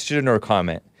clear question or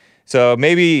comment. So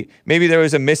maybe there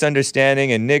was a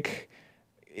misunderstanding, and Nick,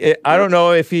 I don't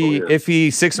know if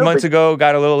he 6 months ago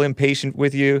got a little impatient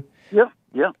with you.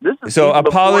 Yeah. So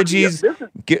apologies.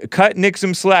 Cut Nick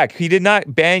some slack. He did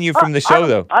not ban you from the show,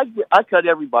 though. I cut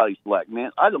everybody slack,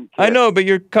 man. I don't care. I know, but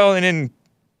you're calling in.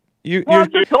 I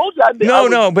just told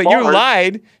you. But you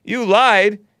lied. You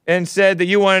lied and said that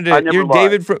you wanted to. You're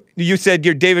David from. You said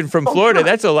you're David from Florida. Sure.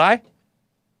 That's a lie.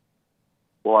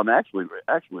 Well, I'm actually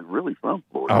really from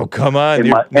Florida. Oh, come on!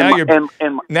 Now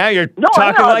you're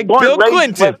talking like Bill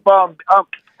Clinton.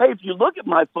 Hey, if you look at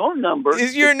my phone number,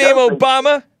 is your name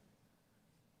Obama?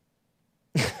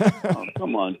 Oh,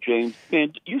 come on, James.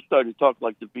 Man, you started to talk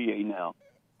like the VA now.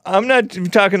 I'm not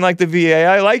talking like the VA.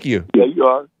 I like you. Yeah, you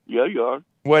are. Yeah, you are.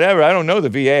 Whatever. I don't know the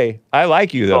VA. I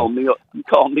like you, though. You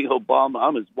call me Obama.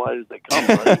 I'm as white as they come,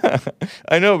 buddy.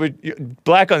 I know, but you're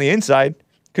black on the inside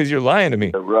because you're lying to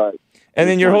me. Right. And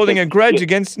then you're holding a grudge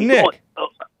against Nick.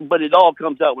 But it all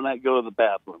comes out when I go to the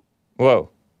bathroom. Whoa.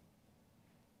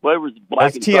 Whatever's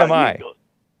black That's TMI.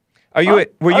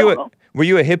 Were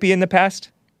you a hippie in the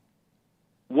past?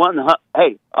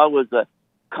 Hey, I was a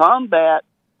combat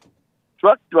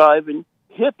truck driving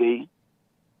hippie,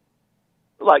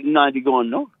 like 90 going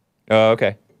north. Oh,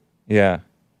 okay. Yeah.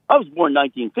 I was born in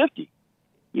 1950.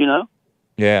 You know.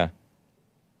 Yeah.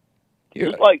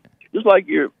 Just like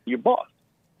your boss.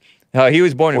 He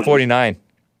was born in 49.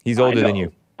 He's older than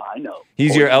you. I know.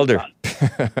 He's your elder.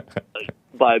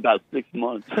 By about 6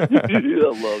 months. I love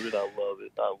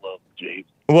it. I love James.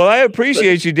 Well, I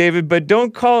appreciate you, David, but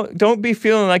don't be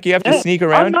feeling like you have to sneak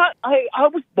around. I'm not. I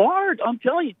was barred. I'm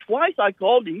telling you, twice I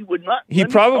called him. He would not.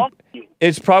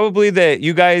 It's probably that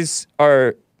you guys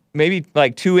are maybe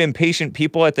like two impatient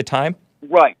people at the time.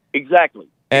 Right. Exactly.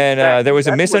 And there was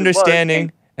a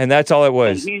misunderstanding, and that's all it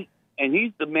was. And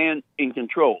he's the man in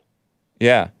control.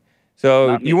 Yeah.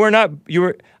 So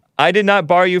I did not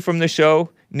bar you from the show.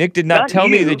 Nick did not tell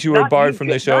me that you were barred from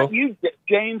the show. Not you,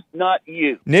 James, not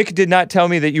you. Nick did not tell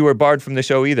me that you were barred from the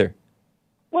show either.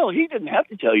 Well, he didn't have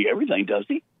to tell you everything, does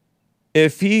he?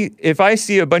 If I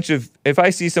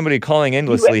see somebody calling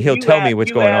endlessly, he'll tell me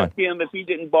what's going on. Ask him if he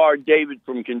didn't bar David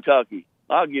from Kentucky.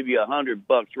 I'll give you $100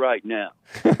 right now.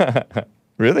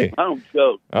 Really? I don't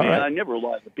joke. All man, right. I never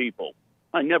lie to people.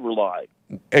 I never lie.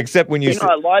 Except when you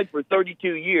I lied for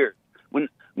 32 years. When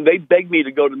they begged me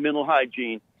to go to mental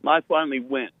hygiene, I finally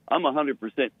went. I'm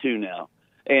 100% too now.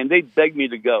 And they begged me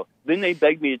to go. Then they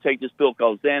begged me to take this pill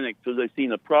called Xanax because they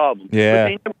seen a problem. Yeah. But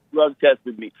they never drug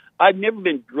tested me. I've never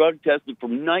been drug tested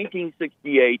from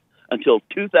 1968 until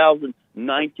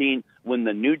 2019 when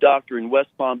the new doctor in West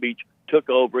Palm Beach took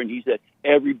over and he said,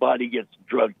 everybody gets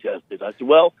drug tested. I said,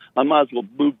 well, I might as well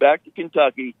move back to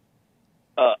Kentucky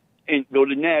and go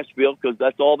to Nashville because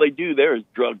that's all they do there is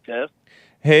drug tests.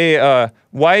 Hey,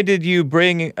 why did you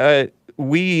bring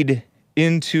weed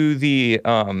into the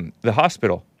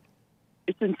hospital?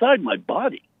 It's inside my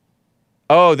body.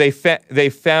 Oh, they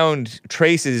found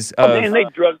traces of. And they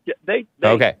drug. They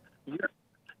okay.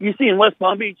 You see, in West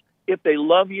Palm Beach, if they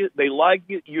love you, they like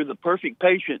you, you're the perfect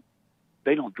patient.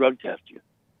 They don't drug test you.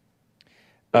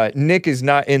 Nick is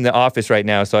not in the office right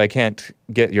now, so I can't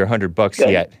get your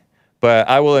 $100 yet. But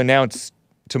I will announce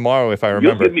tomorrow if I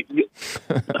remember.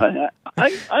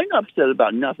 I'm upset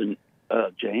about nothing,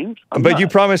 James. But you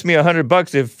promised me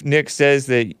 $100 if Nick says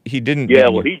that he didn't. Yeah,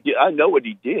 well, he did. I know what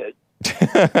he did.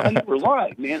 I never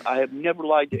lied, man. I have never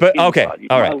lied to anybody. Okay,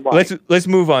 all right. Let's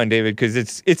move on, David, because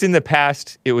it's in the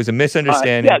past. It was a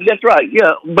misunderstanding. Yeah, that's right.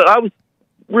 Yeah, but I was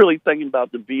really thinking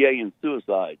about the VA and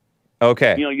suicide.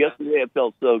 Okay. You know, yesterday I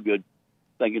felt so good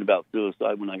thinking about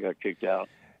suicide when I got kicked out.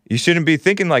 You shouldn't be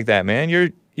thinking like that, man.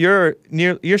 You're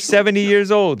 70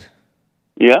 years old.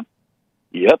 Yeah.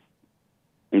 Yep.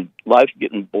 And life's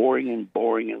getting boring and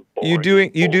boring and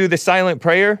boring. You do the silent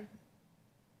prayer?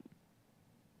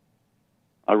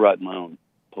 I write my own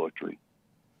poetry.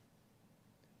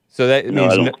 So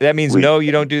that means no,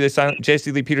 you don't do the silent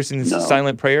Jesse Lee Peterson's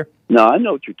silent prayer? No, I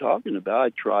know what you're talking about. I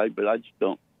tried, but I just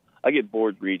don't. I get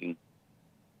bored reading.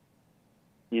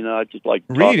 You know, I just like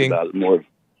to talk about it more.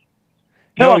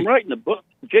 Hell, I'm writing a book.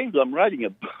 James, I'm writing a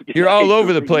book. You're all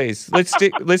over the place. Let's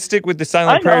stick with the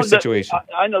silent prayer situation.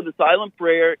 I know the silent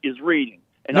prayer is reading.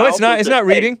 And no, it's not. It's not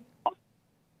reading.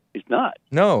 It's not.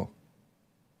 No.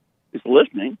 It's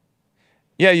listening.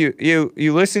 Yeah,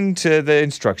 you listen to the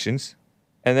instructions,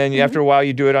 and then after a while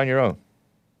you do it on your own.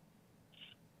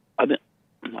 I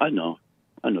know,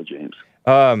 James.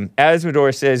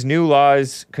 Asmodor says new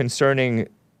laws concerning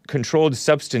controlled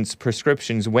substance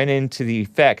prescriptions went into the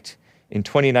effect in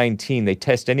 2019. They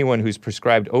test anyone who's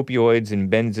prescribed opioids and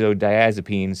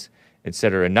benzodiazepines,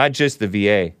 etc., not just the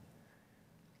VA.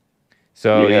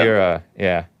 So you're,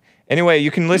 Anyway,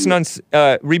 you can listen on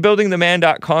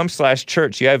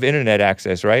rebuildingtheman.com/church. You have internet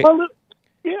access, right?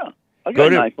 Yeah, I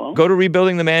got an iPhone. Go to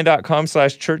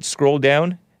rebuildingtheman.com/church. Scroll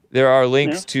down. There are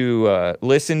links to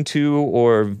listen to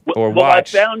or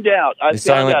watch. I found out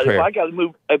prayer.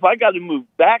 if I got to move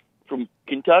back from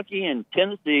Kentucky and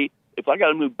Tennessee, if I got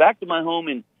to move back to my home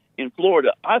in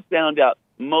Florida, I found out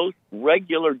most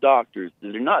regular doctors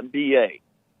that are not VA,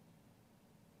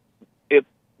 if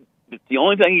the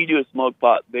only thing you do is smoke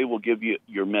pot, they will give you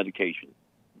your medication.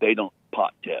 They don't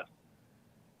pot test.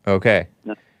 Okay.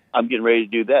 Now, I'm getting ready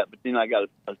to do that, but then I got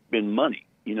to spend money,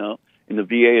 you know, and the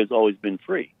VA has always been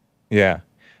free. Yeah.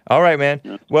 All right, man.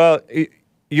 Yeah. Well,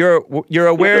 you're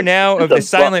aware now of the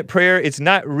silent prayer. It's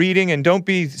not reading, and don't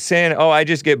be saying, "Oh, I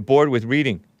just get bored with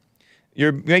reading."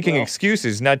 You're making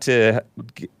excuses not to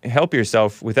help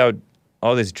yourself without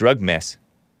all this drug mess.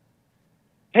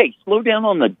 Hey, slow down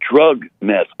on the drug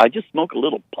mess. I just smoke a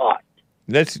little pot.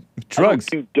 That's drugs.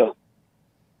 I don't do dope.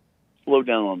 Slow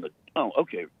down on the... Oh,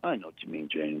 okay. I know what you mean,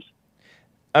 James.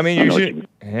 I mean, you should...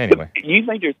 Anyway. You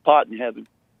think there's pot in heaven?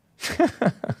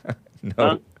 No.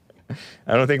 Huh?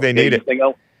 I don't think they need it.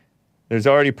 There's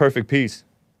already perfect peace.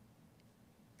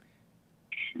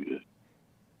 Shit.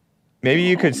 Maybe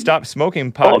you could stop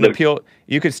smoking pot and appeal...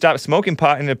 You could stop smoking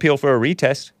pot and appeal for a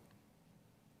retest.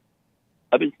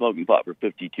 I've been smoking pot for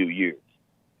 52 years.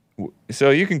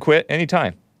 So you can quit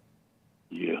anytime.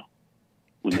 Yeah.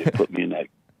 When they put me in that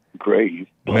grave.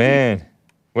 Buddy. Man,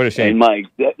 what a shame.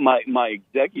 And my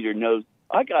executor knows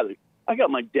I got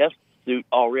my death suit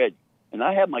already. And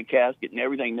I have my casket and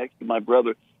everything next to my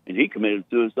brother, and he committed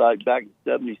suicide back in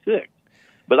 1976.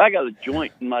 But I got a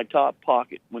joint in my top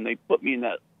pocket. When they put me in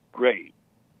that grave,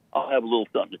 I'll have a little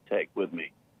something to take with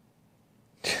me.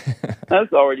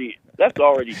 That's already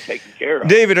taken care of.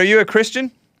 David, are you a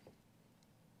Christian?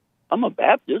 I'm a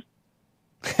Baptist.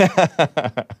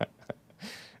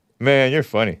 Man, you're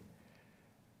funny.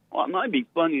 Well, it might be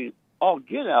funny all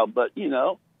get out, but,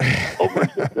 over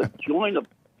just a joint of,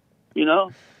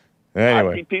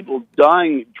 Anyway. I see people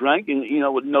dying, drinking,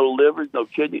 with no livers, no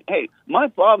kidney. Hey, my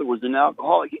father was an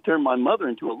alcoholic. He turned my mother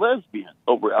into a lesbian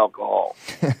over alcohol.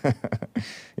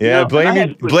 Yeah, blame your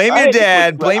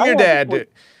dad. Blame your dad.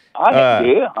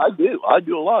 I do. I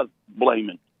do a lot of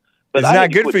blaming. But it's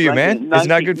not good for you, man. It's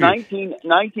not good for you.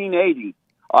 1980,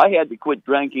 I had to quit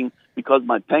drinking because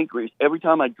my pancreas, every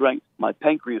time I drank, my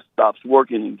pancreas stops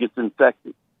working and gets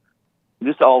infected.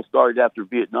 This all started after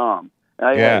Vietnam. And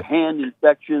I had hand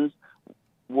infections.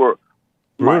 Were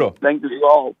brutal. My fingers are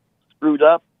all screwed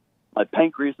up. My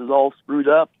pancreas is all screwed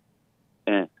up.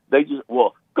 And they just,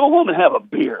 go home and have a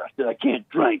beer. I said, I can't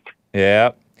drink.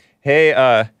 Yeah.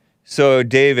 Hey, so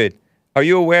David, are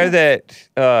you aware that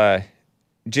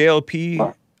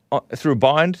JLP through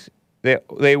Bond,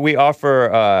 we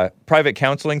offer private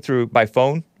counseling by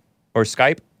phone or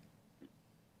Skype?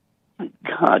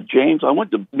 God, James, I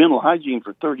went to mental hygiene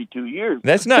for 32 years.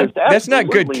 That's not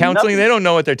good counseling. Nothing. They don't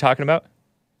know what they're talking about.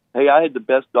 Hey, I had the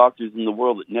best doctors in the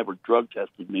world that never drug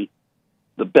tested me.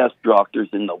 The best doctors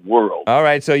in the world. All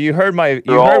right, so you heard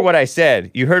what I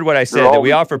said. You heard what I said, that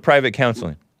we offer private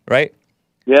counseling, right?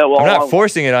 Yeah, well, I'm not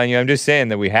forcing it on you. I'm just saying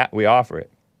that we offer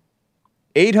it.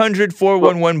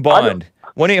 800-411-BOND.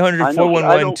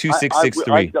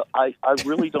 1-800-411-2663. I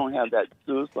really don't have that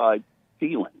suicide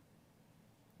feeling.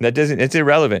 It's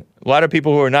irrelevant. A lot of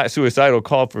people who are not suicidal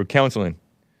call for counseling.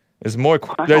 There's more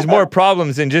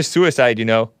problems than just suicide,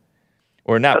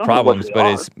 or not problems, but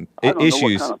it's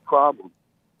issues. What kind of problem?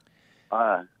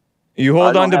 You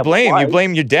hold on to blame. You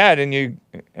blame your dad, and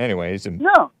anyways.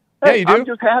 No. Hey, you do? I'm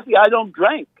just happy I don't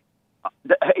drink.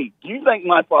 Hey, do you think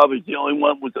my father's the only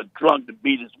one who was a drunk to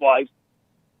beat his wife?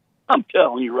 I'm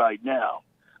telling you right now,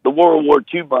 the World War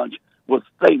II bunch was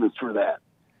famous for that.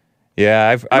 Yeah,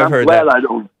 I've heard that.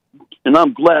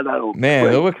 I'm glad I don't.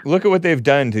 Man, look at what they've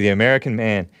done to the American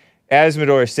man.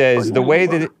 Asmodor says the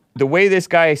way this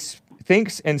guy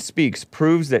thinks and speaks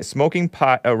proves that smoking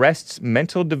pot arrests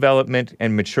mental development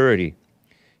and maturity.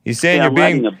 He's saying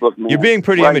you're being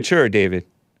pretty immature, David.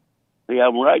 Yeah,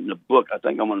 I'm writing a book. I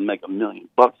think I'm going to make $1 million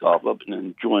off of it and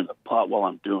enjoying the pot while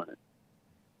I'm doing it.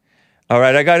 All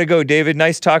right, I got to go, David.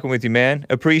 Nice talking with you, man.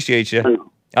 Appreciate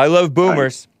you. I love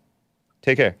boomers.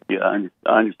 Take care. Yeah,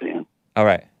 I understand. All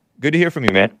right. Good to hear from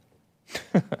you, man.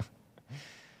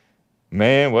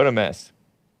 Man, what a mess.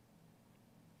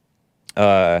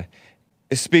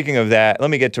 Speaking of that, let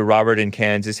me get to Robert in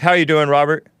Kansas. How are you doing,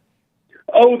 Robert?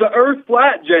 Oh, the earth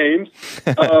flat, James.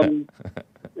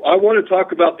 I want to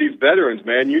talk about these veterans,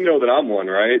 man. You know that I'm one,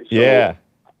 right? So yeah.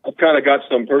 I've kind of got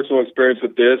some personal experience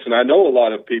with this, and I know a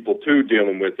lot of people, too,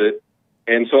 dealing with it.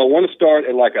 And so I want to start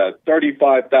at like a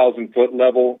 35,000-foot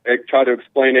level, try to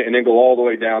explain it, and then go all the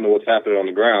way down to what's happening on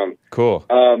the ground. Cool.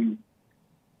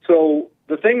 So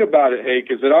the thing about it,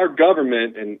 Hake, is that our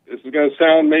government, and this is going to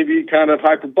sound maybe kind of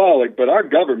hyperbolic, but our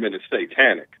government is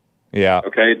satanic. Yeah.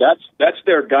 Okay, that's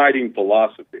their guiding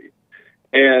philosophy.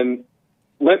 And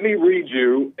let me read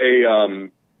you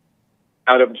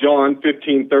out of John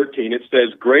 15:13. It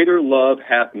says, "Greater love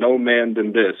hath no man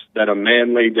than this, that a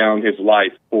man lay down his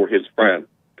life for his friend."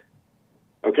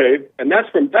 Okay, and that's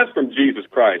from Jesus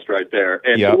Christ right there.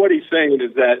 And so what he's saying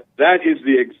is that is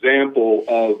the example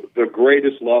of the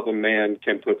greatest love a man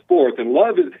can put forth. And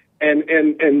love is,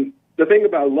 and the thing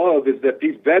about love is that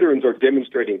these veterans are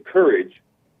demonstrating courage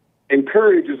And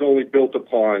courage is only built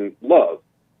upon love.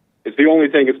 It's the only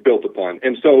thing it's built upon.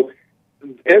 And so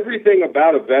everything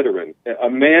about a veteran, a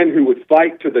man who would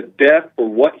fight to the death for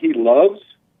what he loves,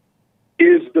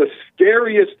 is the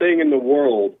scariest thing in the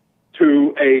world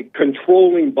to a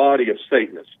controlling body of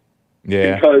Satanists.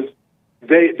 Yeah. Because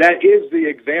that is the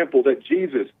example that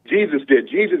Jesus did.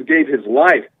 Jesus gave his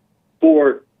life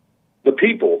for the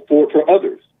people, for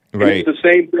others. Right. And it's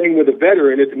the same thing with a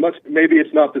veteran. Maybe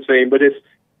it's not the same, but it's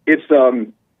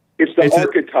the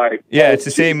archetype. It's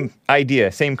the same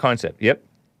idea, same concept. Yep.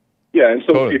 Yeah, and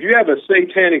so totally. If you have a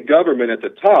satanic government at the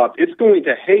top, it's going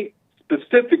to hate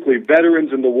specifically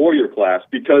veterans in the warrior class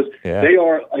because they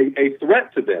are a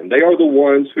threat to them. They are the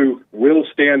ones who will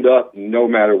stand up no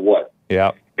matter what.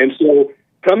 Yeah. And so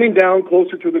coming down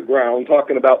closer to the ground,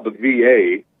 talking about the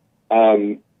VA,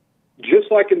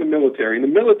 just like in the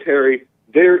military,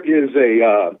 there is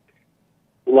a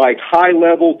like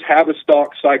high-level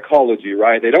Tavistock psychology,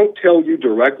 right? They don't tell you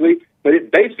directly, but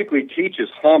it basically teaches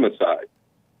homicide.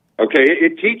 Okay,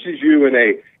 it teaches you in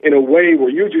a way where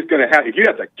you're just going to have, if you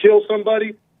have to kill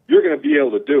somebody, you're going to be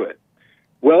able to do it.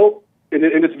 Well, and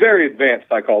it's very advanced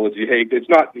psychology. Hey, it's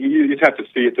not, you just have to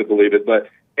see it to believe it. But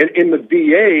in the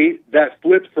VA, that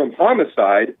flips from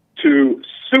homicide to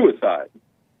suicide.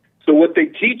 So what they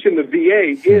teach in the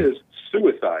VA is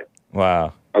suicide.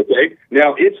 Wow. Okay,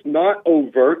 now it's not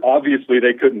overt. Obviously,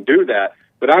 they couldn't do that.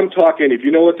 But I'm talking, if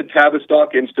you know what the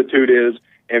Tavistock Institute is,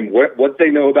 and what they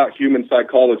know about human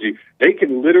psychology, they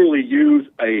can literally use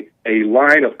a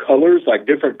line of colors, like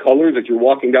different colors as you're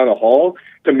walking down a hall,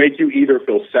 to make you either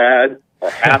feel sad or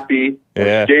happy or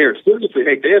scared. Seriously,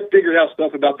 hey, they have figured out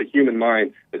stuff about the human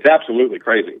mind that's absolutely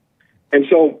crazy. And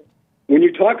so when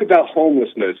you talk about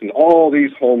homelessness and all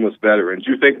these homeless veterans,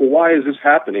 you think, well, why is this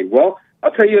happening? Well,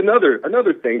 I'll tell you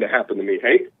another thing that happened to me,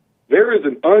 hey. There is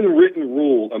an unwritten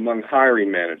rule among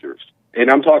hiring managers. And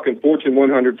I'm talking Fortune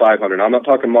 100, 500. I'm not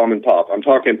talking mom and pop. I'm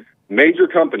talking major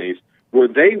companies where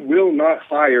they will not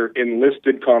hire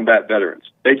enlisted combat veterans.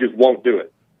 They just won't do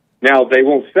it. Now, they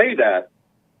won't say that,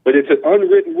 but it's an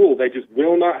unwritten rule. They just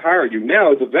will not hire you.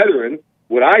 Now, as a veteran,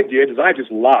 what I did is I just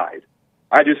lied.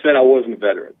 I just said I wasn't a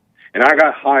veteran. And I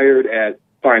got hired at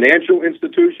financial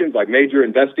institutions like major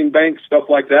investing banks, stuff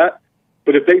like that.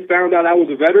 But if they found out I was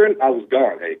a veteran, I was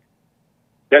gone, hey.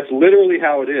 That's literally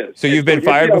how it is. So you've been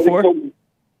fired before?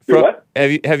 What?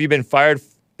 Have you been fired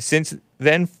since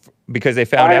then because they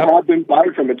found out? I have been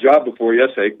fired from a job before, yes,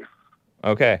 hey.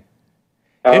 Okay.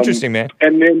 Interesting, man.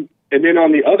 And then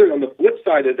on the flip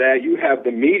side of that, you have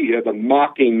the media, the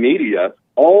mocking media.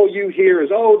 All you hear is,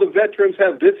 oh, the veterans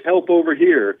have this help over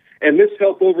here and this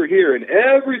help over here, and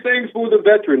everything's for the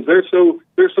veterans. They're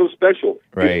so special.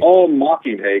 Right. It's all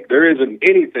mocking, Hank. There isn't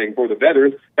anything for the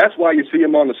veterans. That's why you see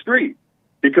them on the street,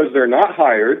 because they're not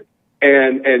hired,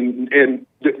 and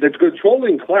the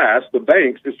controlling class, the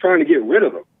banks, is trying to get rid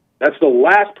of them. That's the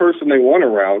last person they want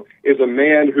around, is a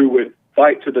man who would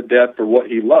fight to the death for what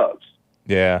he loves.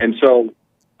 Yeah. And so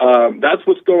that's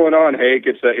what's going on, Hank.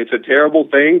 It's a terrible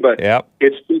thing, but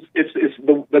it's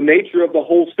the nature of the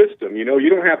whole system. You know,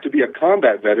 you don't have to be a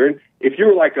combat veteran. If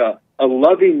you're like a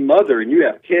loving mother and you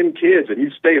have 10 kids and you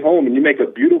stay home and you make a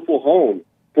beautiful home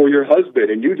for your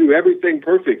husband and you do everything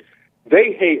perfect,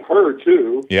 they hate her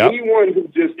too. Yep. Anyone who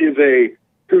just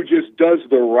does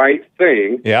the right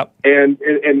thing. Yep. And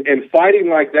fighting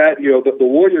like that, you know, the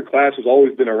warrior class has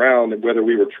always been around, and whether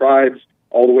we were tribes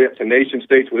all the way up to nation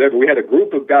states, whatever, we had a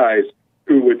group of guys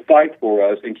who would fight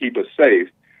for us and keep us safe.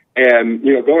 And,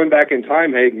 you know, going back in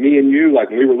time, hey, me and you, like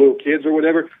when we were little kids or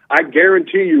whatever, I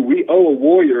guarantee you we owe a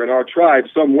warrior in our tribe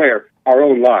somewhere our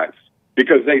own lives,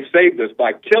 because they saved us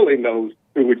by killing those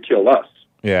who would kill us.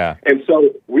 Yeah. And so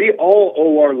we all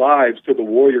owe our lives to the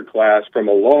warrior class from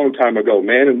a long time ago,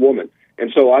 man and woman.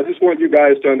 And so I just want you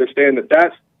guys to understand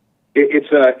that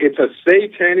it's a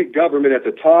satanic government at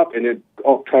the top, and it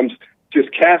all comes just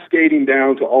cascading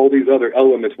down to all these other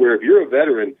elements where if you're a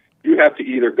veteran, you have to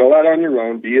either go out on your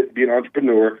own, be an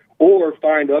entrepreneur, or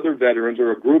find other veterans or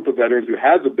a group of veterans who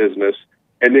has a business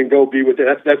and then go be with it.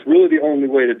 That's really the only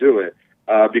way to do it,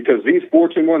 because these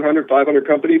Fortune 100, 500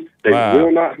 companies, they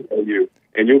will not hire you,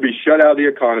 and you'll be shut out of the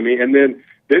economy. And then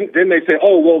they say,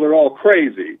 oh, well, they're all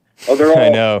crazy. Oh, they're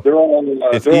all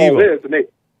this, and they.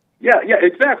 Yeah,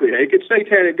 exactly, Hank. It's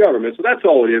satanic government, so that's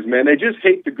all it is, man. They just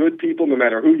hate the good people no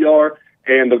matter who you are,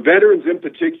 and the veterans in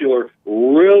particular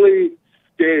really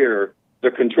scare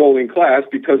the controlling class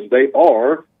because they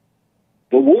are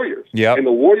the warriors. Yep. And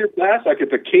the warrior class, like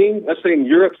if a king, let's say in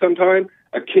Europe sometime,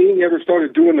 a king ever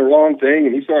started doing the wrong thing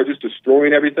and he started just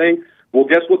destroying everything, well,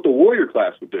 guess what the warrior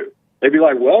class would do? They'd be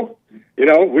like, well, you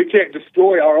know, we can't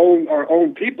destroy our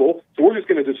own people, so we're just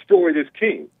going to destroy this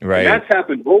king. Right. And that's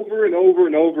happened over and over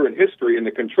and over in history, and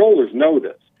the controllers know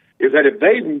this, is that if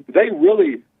they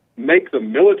really make the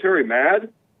military mad,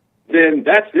 then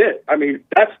that's it. I mean,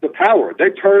 that's the power.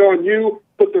 They turn on you,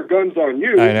 put their guns on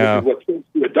you, which is what Trump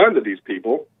had done to these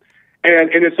people, and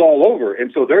it's all over.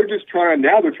 And so they're trying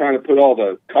to put all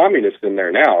the communists in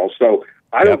there now. So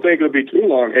I don't think it'll be too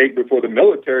long, Hank, before the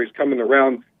military's coming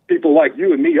around people like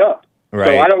you and me up. Right.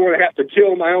 So I don't want to have to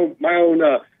kill my own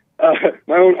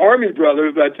army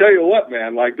brothers. But I tell you what,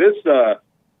 man, like this stuff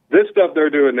they're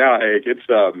doing now, Hank, it's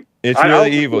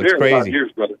really evil. It's crazy.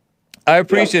 Years, brother. I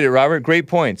appreciate it, Robert. Great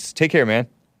points. Take care, man.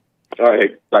 All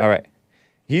right. Bye. All right.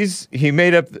 He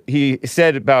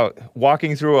said about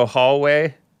walking through a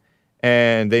hallway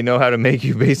and they know how to make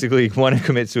you basically want to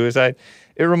commit suicide.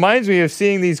 It reminds me of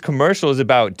seeing these commercials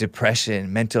about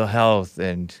depression, mental health,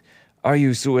 and are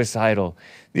you suicidal?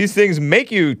 These things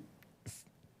make you,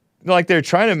 like they're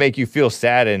trying to make you feel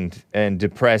sad and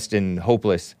depressed and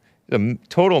hopeless. It's a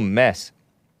total mess.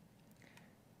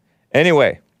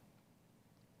 Anyway,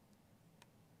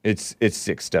 it's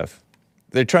sick stuff.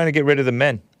 They're trying to get rid of the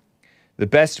men.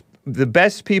 The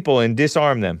best people and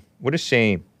disarm them. What a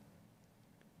shame.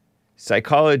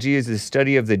 Psychology is the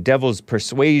study of the devil's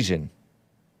persuasion,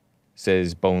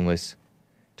 says Boneless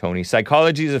Tony.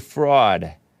 Psychology is a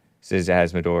fraud, says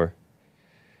Asmodor.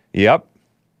 Yep.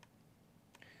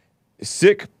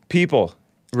 Sick people.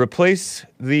 Replace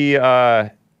the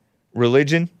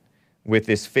religion with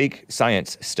this fake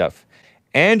science stuff.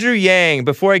 Andrew Yang,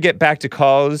 before I get back to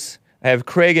calls, I have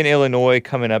Craig in Illinois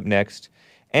coming up next.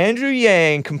 Andrew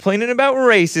Yang complaining about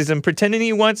racism, pretending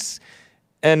he wants,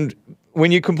 and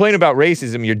when you complain about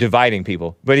racism, you're dividing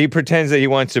people, but he pretends that he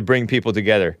wants to bring people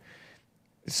together.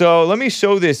 So let me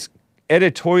show this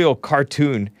editorial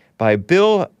cartoon by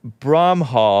Bill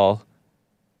Bramhall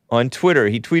on Twitter.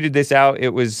 He tweeted this out.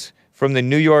 It was from the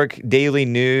New York Daily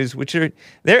News,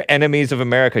 they're enemies of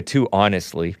America too,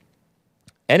 honestly.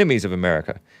 Enemies of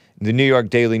America. The New York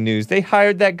Daily News. They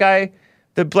hired that guy,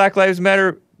 the Black Lives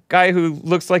Matter guy who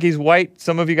looks like he's white.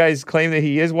 Some of you guys claim that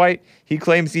he is white. He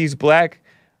claims he's black.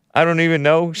 I don't even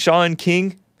know. Sean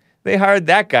King. They hired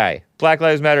that guy. Black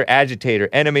Lives Matter agitator,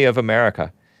 enemy of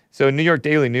America. So New York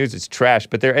Daily News is trash,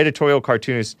 but their editorial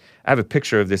cartoonist, I have a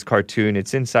picture of this cartoon.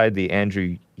 It's inside the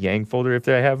Andrew Yang folder, if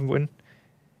I have one.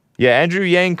 Yeah, Andrew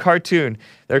Yang cartoon.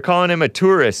 They're calling him a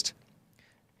tourist.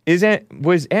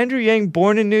 Was Andrew Yang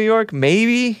born in New York?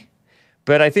 Maybe.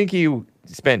 But I think he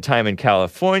spent time in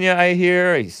California, I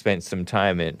hear. He spent some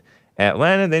time in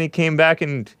Atlanta. Then he came back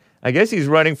and I guess he's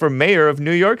running for mayor of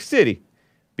New York City.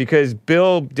 Because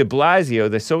Bill de Blasio,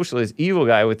 the socialist evil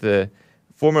guy with the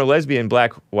former lesbian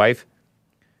black wife,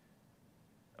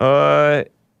 I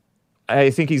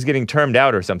think he's getting termed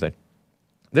out or something.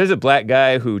 There's a black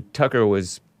guy who Tucker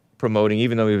was promoting,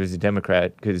 even though he was a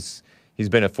Democrat, because he's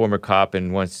been a former cop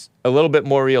and wants a little bit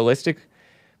more realistic.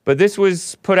 But this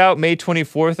was put out May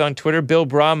 24th on Twitter. Bill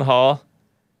Bramhall,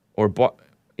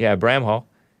 Bramhall,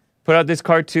 put out this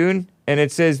cartoon, and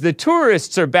it says, "The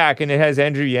tourists are back," and it has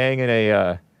Andrew Yang in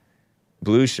a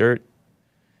blue shirt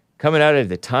coming out of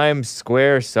the Times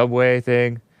Square subway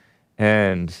thing,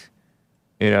 and,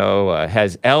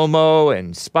 has Elmo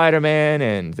and Spider-Man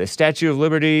and the Statue of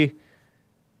Liberty,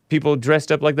 people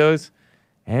dressed up like those.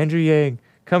 Andrew Yang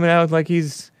coming out like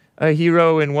he's a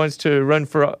hero and wants to run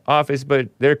for office, but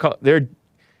they're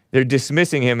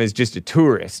dismissing him as just a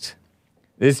tourist.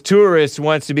 This tourist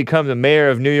wants to become the mayor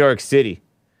of New York City.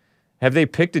 Have they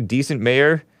picked a decent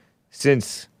mayor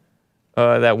since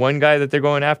that one guy that they're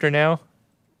going after now?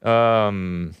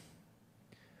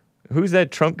 Who's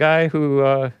that Trump guy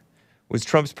who was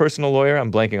Trump's personal lawyer?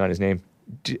 I'm blanking on his name.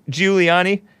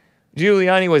 Giuliani?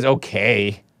 Giuliani was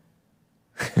okay.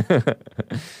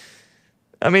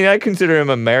 I mean, I consider him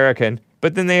American,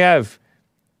 but then they have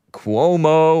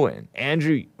Cuomo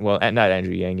and not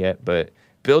Andrew Yang yet, but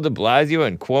Bill de Blasio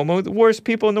and Cuomo, the worst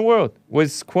people in the world.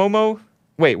 Was Cuomo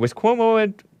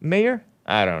a mayor?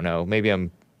 I don't know. Maybe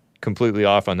I'm completely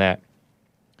off on that.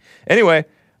 Anyway,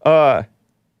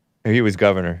 he was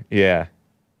governor. Yeah.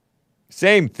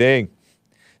 Same thing.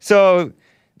 So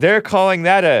they're calling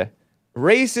that a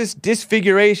racist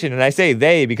disfiguration. And I say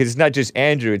they because it's not just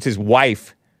Andrew, it's his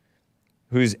wife,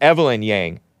 who's Evelyn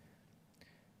Yang.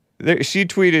 She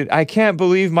tweeted, "I can't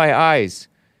believe my eyes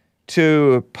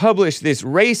to publish this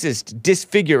racist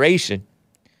disfiguration,"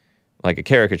 like a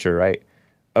caricature, right,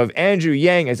 "of Andrew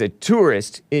Yang as a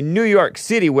tourist in New York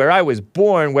City, where I was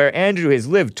born, where Andrew has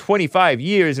lived 25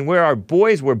 years, and where our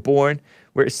boys were born,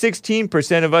 where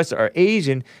 16% of us are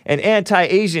Asian, and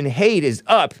anti-Asian hate is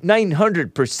up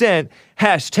 900%.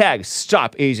 Hashtag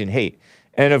stop Asian hate.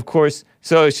 And of course,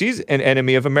 so she's an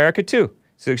enemy of America too.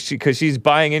 So because she's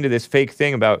buying into this fake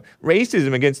thing about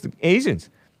racism against the Asians.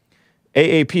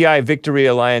 AAPI Victory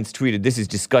Alliance tweeted, "This is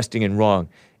disgusting and wrong.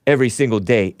 Every single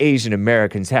day, Asian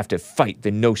Americans have to fight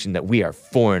the notion that we are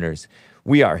foreigners.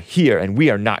 We are here and we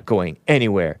are not going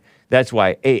anywhere. That's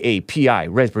why AAPI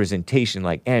representation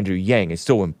like Andrew Yang is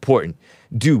so important.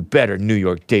 Do better, New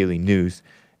York Daily News."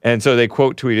 And so they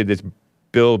quote tweeted this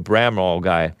Bill Bramall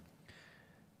guy.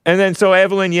 And then so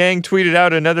Evelyn Yang tweeted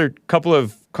out another couple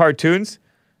of cartoons.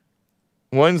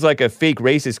 One's like a fake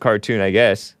racist cartoon, I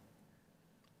guess.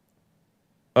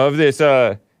 Of this,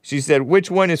 she said, which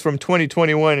one is from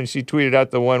 2021? And she tweeted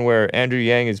out the one where Andrew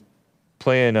Yang is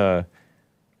playing a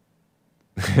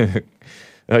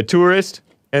tourist.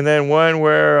 And then one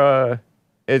where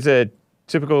it's a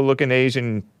typical looking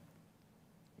Asian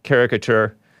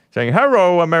caricature saying,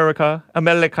 "Hello, America,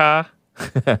 America."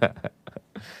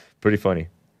 Pretty funny.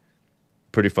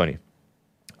 Pretty funny.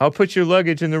 "I'll put your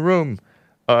luggage in the room,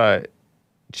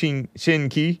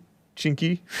 Chinky.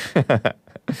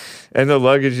 And the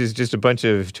luggage is just a bunch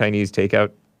of Chinese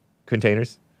takeout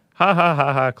containers. Ha, ha,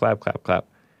 ha, ha, clap, clap, clap.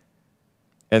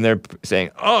 And they're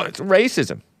saying, oh, it's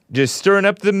racism. Just stirring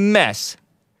up the mess.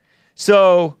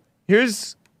 So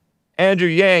here's Andrew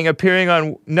Yang appearing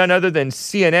on none other than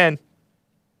CNN.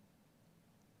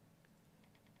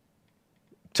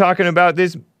 Talking about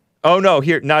this. Oh, no,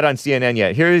 here, not on CNN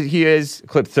yet. Here he is,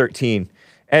 clip 13.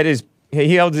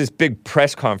 He held this big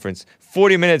press conference.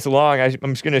 40 minutes long.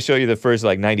 I'm just going to show you the first,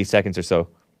 90 seconds or so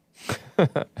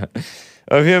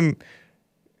of him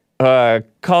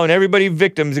calling everybody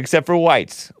victims except for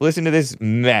whites. Listen to this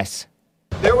mess.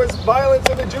 There was violence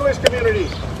in the Jewish community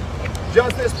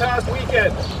just this past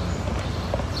weekend.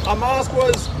 A mosque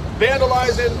was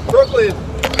vandalized in Brooklyn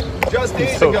just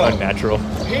days ago. So unnatural.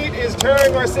 Hate is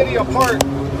tearing our city apart,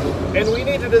 and we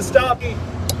needed to stop.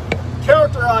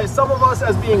 Characterize some of us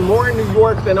as being more in New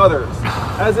York than others,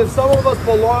 as if some of us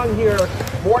belong here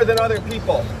more than other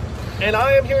people. And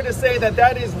I am here to say that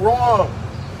that is wrong.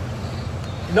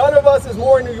 None of us is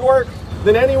more in New York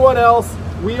than anyone else.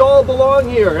 We all belong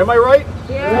here. Am I right?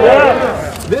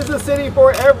 Yes. This is a city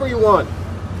for everyone.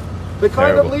 The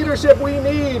kind of leadership we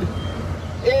need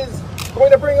is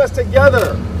going to bring us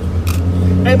together.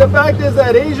 And the fact is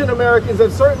that Asian Americans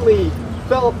have certainly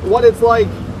felt what it's like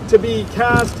to be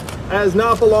cast as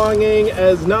not belonging,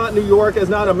 as not New York, as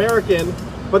not American,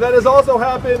 but that has also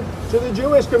happened to the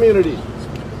Jewish community,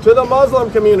 to the Muslim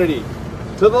community,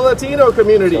 to the Latino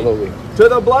community, to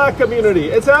the black community.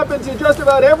 It's happened to just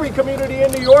about every community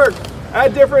in New York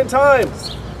at different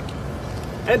times.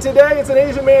 And today it's an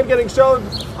Asian man getting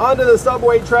shoved onto the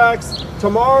subway tracks.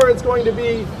 Tomorrow it's going to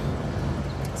be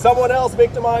someone else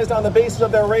victimized on the basis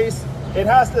of their race. It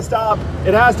has to stop,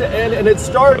 it has to end, and it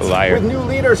starts with new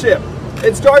leadership.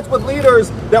 It starts with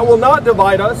leaders that will not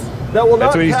divide us, that will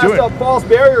not cast up false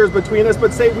barriers between us,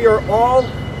 but say we are all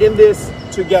in this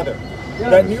together. Yeah.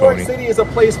 That New York City is a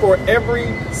place for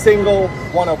every single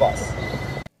one of us.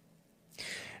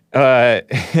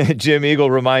 Jim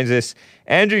Eagle reminds us,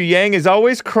 Andrew Yang is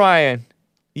always crying.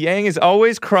 Yang is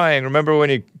always crying. Remember when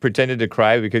he pretended to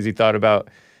cry because he thought about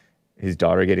his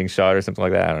daughter getting shot or something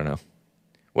like that? I don't know.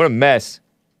 What a mess.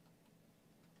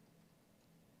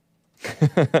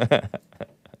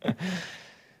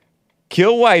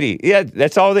 Kill Whitey. Yeah,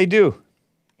 that's all they do.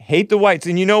 Hate the whites.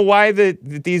 And you know why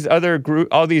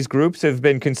all these groups have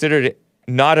been considered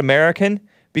not American?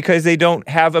 Because they don't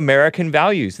have American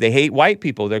values. They hate white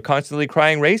people. They're constantly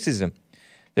crying racism.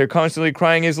 They're constantly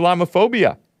crying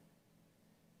Islamophobia.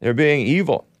 They're being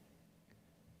evil.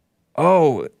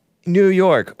 Oh, New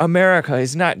York, America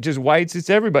is not just whites, it's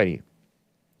everybody.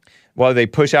 While they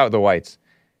push out the whites.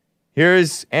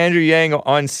 Here's Andrew Yang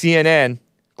on CNN,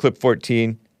 clip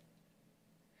 14,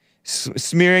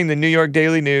 smearing the New York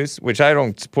Daily News, which I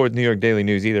don't support the New York Daily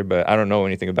News either, but I don't know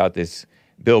anything about this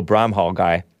Bill Bramall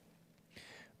guy,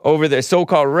 over the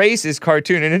so-called racist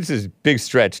cartoon, and it's a big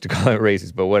stretch to call it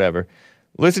racist, but whatever.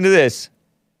 Listen to this.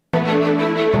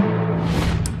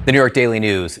 The New York Daily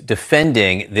News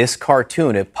defending this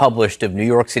cartoon it published of New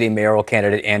York City mayoral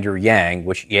candidate Andrew Yang,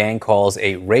 which Yang calls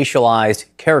a racialized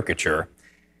caricature.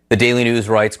 The Daily News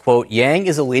writes, quote, Yang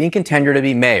is a leading contender to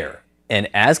be mayor. And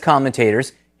as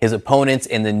commentators, his opponents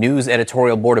in the news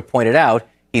editorial board have pointed out,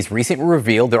 he's recently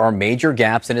revealed there are major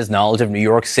gaps in his knowledge of New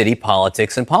York City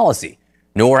politics and policy.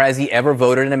 Nor has he ever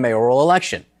voted in a mayoral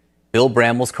election. Bill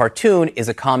Bramall's cartoon is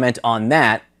a comment on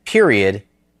that, period,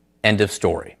 end of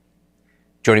story.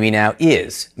 Joining me now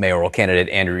is mayoral candidate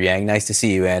Andrew Yang. Nice to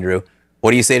see you, Andrew.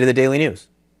 What do you say to the Daily News?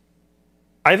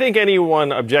 I think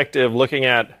anyone objective looking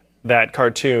at that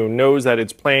cartoon knows that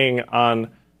it's playing on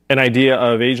an idea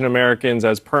of Asian Americans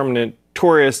as permanent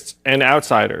tourists and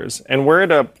outsiders. And we're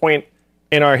at a point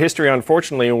in our history,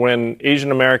 unfortunately, when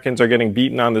Asian Americans are getting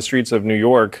beaten on the streets of New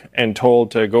York and told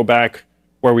to go back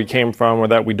where we came from or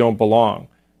that we don't belong.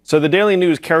 So the Daily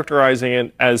News characterizing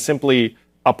it as simply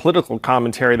a political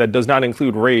commentary that does not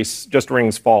include race just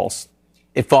rings false.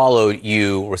 It followed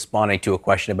you responding to a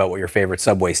question about what your favorite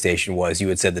subway station was. You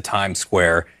had said the Times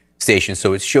Square station,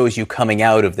 so it shows you coming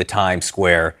out of the Times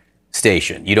Square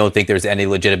station. You don't think there's any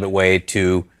legitimate way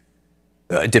to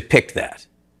depict that?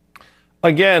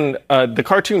 Again, the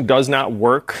cartoon does not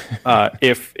work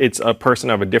if it's a person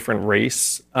of a different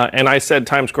race. And I said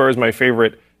Times Square is my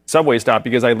favorite subway stop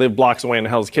because I live blocks away in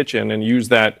Hell's Kitchen and use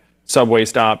that subway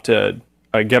stop to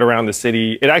get around the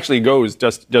city. It actually goes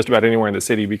just about anywhere in the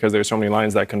city because there's so many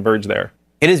lines that converge there.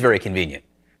 It is very convenient.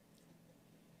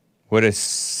 What a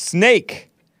snake.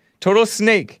 Total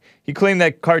snake. He claimed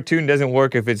that cartoon doesn't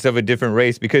work if it's of a different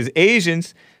race because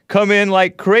Asians come in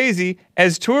like crazy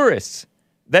as tourists.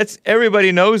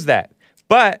 Everybody knows that.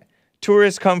 But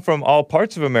tourists come from all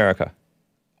parts of America.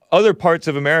 Other parts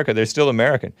of America, they're still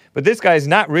American. But this guy's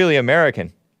not really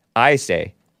American, I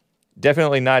say.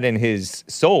 Definitely not in his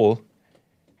soul.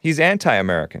 He's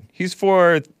anti-American. He's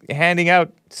for handing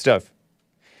out stuff.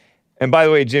 And by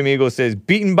the way, Jim Eagle says,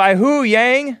 beaten by who,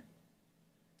 Yang?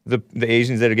 The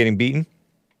Asians that are getting beaten.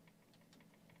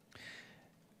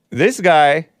 This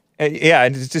guy, yeah,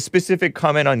 it's a specific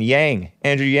comment on Yang,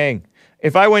 Andrew Yang.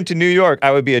 If I went to New York,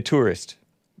 I would be a tourist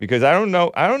because I don't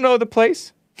know the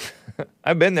place.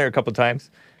 I've been there a couple times.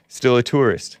 Still a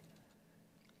tourist.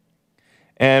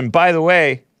 And by the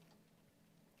way,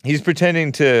 he's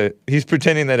pretending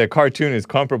that a cartoon is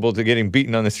comparable to getting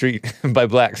beaten on the street by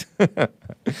blacks.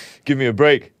 Give me a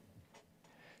break.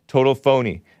 Total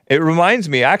phony. It reminds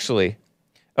me actually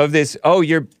of this,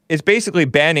 it's basically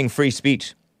banning free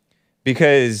speech.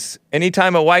 Because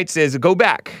anytime a white says, go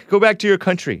back to your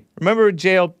country. Remember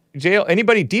jail,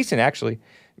 anybody decent actually.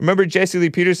 Remember Jesse Lee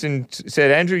Peterson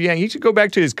said, Andrew Yang, he should go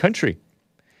back to his country.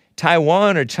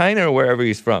 Taiwan or China or wherever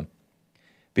he's from.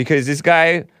 Because this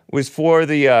guy was for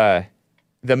the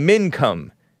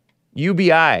MINCOME,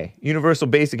 UBI, Universal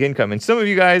Basic Income. And some of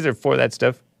you guys are for that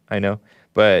stuff, I know.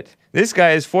 But this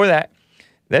guy is for that.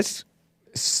 That's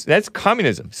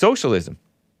communism, socialism.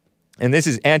 And this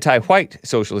is anti-white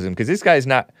socialism, because this guy's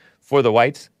not for the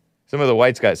whites. Some of the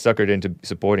whites got suckered into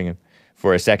supporting him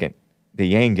for a second. The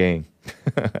Yang gang.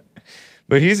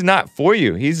 But he's not for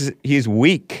you. He's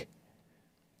weak.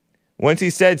 Once he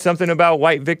said something about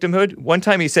white victimhood. One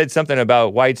time he said something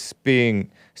about whites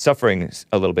suffering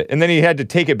a little bit. And then he had to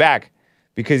take it back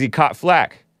because he caught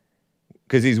flack.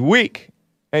 Because he's weak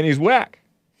and he's whack.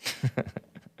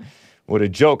 What a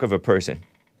joke of a person.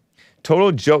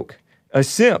 Total joke. A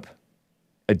simp.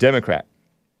 A Democrat.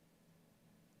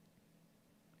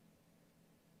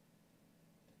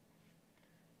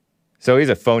 So he's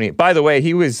a phony. By the way,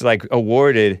 he was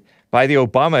awarded by the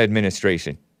Obama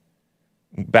administration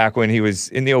back when he was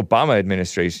in the Obama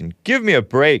administration. Give me a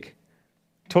break.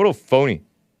 Total phony.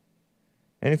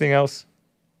 Anything else?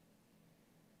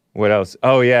 What else?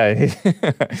 Oh, yeah.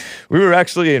 We were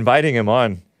actually inviting him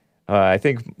on. I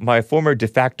think my former de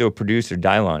facto producer,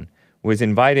 Dylon, was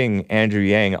inviting Andrew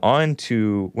Yang on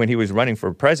to, when he was running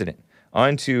for president,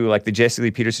 on to the Jesse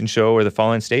Lee Peterson show or the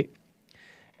Fallen State.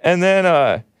 And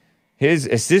then his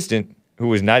assistant, who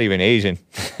was not even Asian,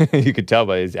 you could tell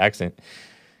by his accent,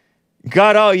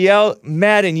 got all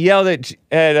mad and yelled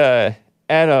at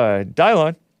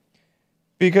Dylon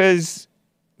because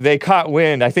they caught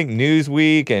wind. I think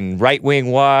Newsweek and Right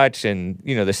Wing Watch and,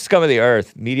 the scum of the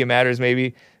earth, Media Matters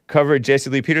maybe, covered Jesse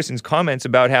Lee Peterson's comments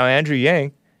about how Andrew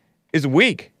Yang is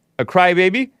weak, a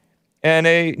crybaby, and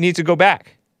needs to go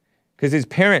back because his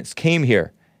parents came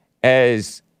here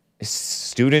as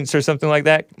students or something like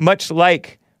that, much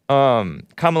like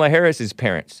Kamala Harris's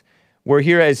parents were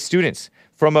here as students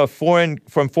from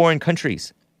foreign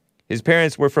countries. His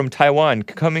parents were from Taiwan.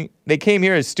 They came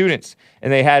here as students,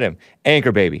 and they had him.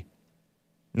 Anchor baby.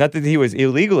 Not that he was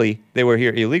illegally. They were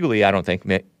here illegally, I don't think.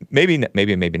 Maybe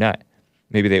not.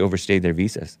 Maybe they overstayed their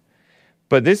visas.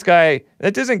 But this guy,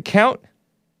 that doesn't count.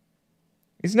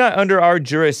 He's not under our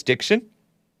jurisdiction.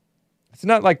 It's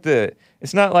not like the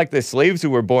slaves who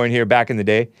were born here back in the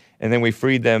day, and then we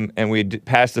freed them and we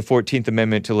passed the 14th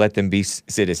Amendment to let them be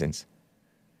citizens.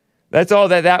 That's all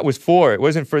that was for. It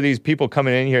wasn't for these people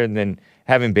coming in here and then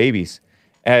having babies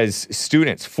as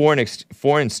students,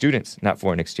 foreign students, not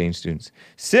foreign exchange students.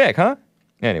 Sick, huh?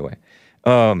 Anyway,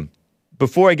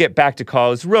 before I get back to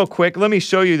calls, real quick, let me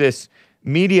show you this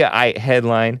Mediaite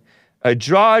headline. A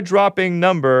jaw-dropping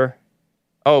number.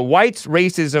 Oh, White's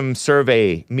Racism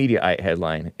Survey Mediaite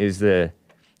headline is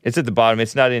it's at the bottom.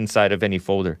 It's not inside of any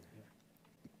folder.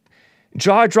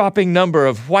 Jaw-dropping number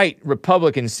of white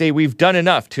Republicans say we've done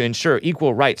enough to ensure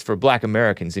equal rights for black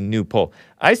Americans in new poll.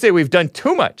 I say we've done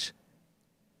too much.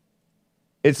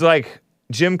 It's like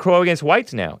Jim Crow against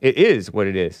whites now. It is what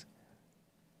it is.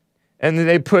 And then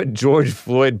they put George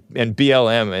Floyd and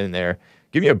BLM in there.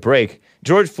 Give me a break.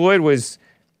 George Floyd race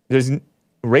doesn't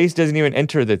even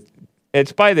enter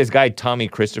it's by this guy, Tommy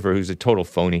Christopher, who's a total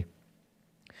phony.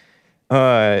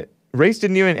 Race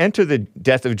didn't even enter the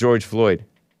death of George Floyd.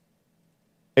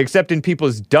 Except in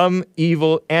people's dumb,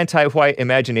 evil, anti-white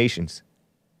imaginations.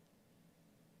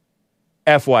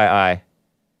 FYI.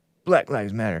 Black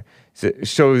Lives Matter. So it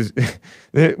shows,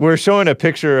 we're showing a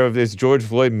picture of this George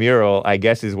Floyd mural, I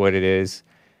guess is what it is,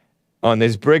 on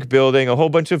this brick building, a whole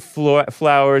bunch of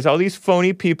flowers, all these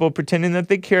phony people pretending that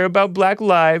they care about black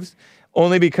lives,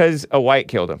 only because a white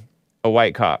killed him, a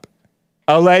white cop.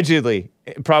 Allegedly.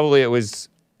 Probably it was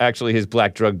actually his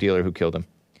black drug dealer who killed him.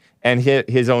 And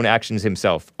his own actions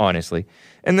himself, honestly.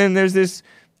 And then there's this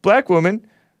black woman,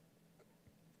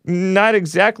 not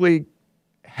exactly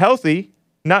healthy,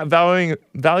 not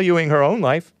valuing her own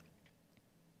life,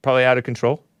 probably out of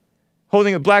control,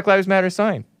 holding a Black Lives Matter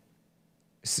sign.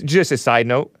 Just a side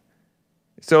note.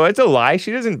 So it's a lie.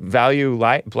 She doesn't value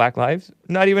black lives,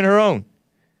 not even her own.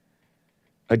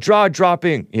 A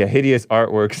jaw-dropping, hideous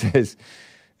artwork,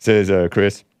 says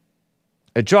Chris.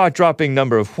 A jaw-dropping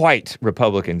number of white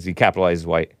Republicans, he capitalizes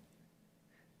white,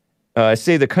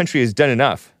 say the country has done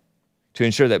enough to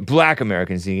ensure that black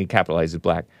Americans, he capitalizes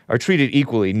black, are treated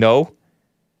equally. No.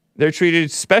 They're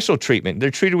treated special treatment. They're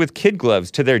treated with kid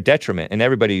gloves to their detriment and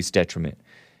everybody's detriment.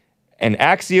 An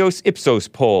Axios Ipsos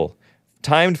poll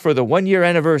timed for the 1-year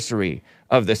anniversary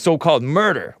of the so-called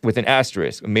murder with an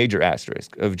asterisk, a major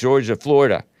asterisk, of Georgia,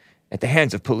 Florida, at the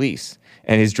hands of police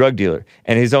and his drug dealer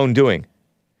and his own doing.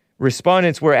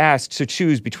 Respondents were asked to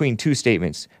choose between two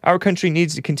statements. Our country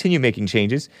needs to continue making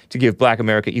changes to give black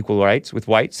America equal rights with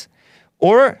whites,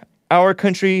 or our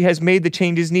country has made the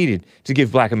changes needed to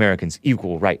give black Americans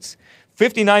equal rights.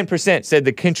 59% said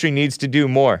the country needs to do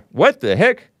more. What the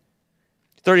heck?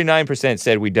 39%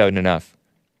 said we've done enough.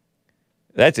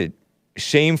 That's a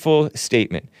shameful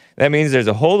statement. That means there's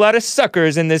a whole lot of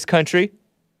suckers in this country.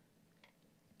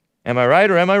 Am I right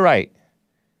or am I right?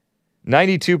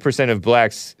 92% of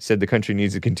blacks said the country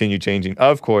needs to continue changing.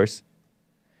 Of course.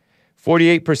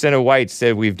 48% of whites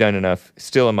said we've done enough.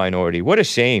 Still a minority. What a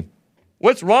shame.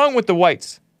 What's wrong with the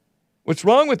whites? What's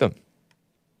wrong with them?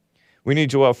 We need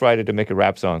Joel Friday to make a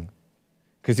rap song.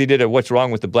 Because he did a What's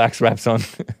Wrong with the Blacks rap song.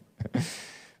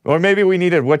 Or maybe we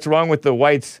needed What's Wrong with the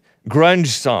Whites grunge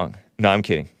song. No, I'm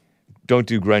kidding. Don't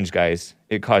do grunge, guys.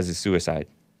 It causes suicide.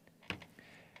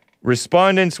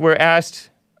 Respondents were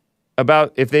asked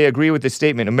about if they agree with the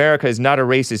statement, America is not a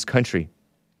racist country.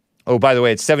 Oh, by the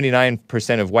way, it's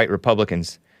 79% of white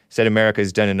Republicans said America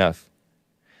has done enough.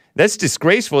 That's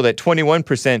disgraceful that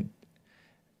 21%,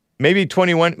 maybe the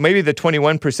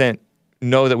 21%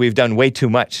 know that we've done way too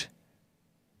much,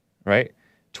 right?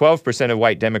 12% of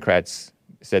white Democrats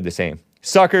said the same.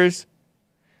 Suckers.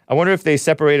 I wonder if they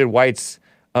separated whites,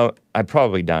 I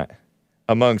probably not,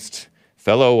 amongst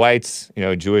fellow whites,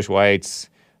 Jewish whites,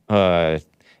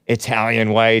 Italian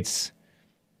whites,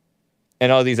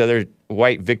 and all these other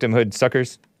white victimhood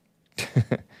suckers,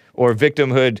 or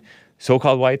victimhood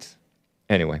so-called whites.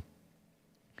 Anyway.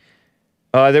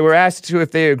 They were asked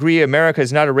if they agree America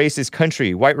is not a racist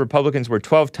country. White Republicans were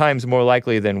 12 times more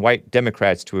likely than white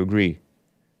Democrats to agree.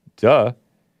 Duh.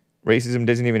 Racism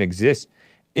doesn't even exist.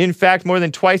 In fact, more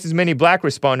than twice as many black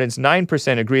respondents,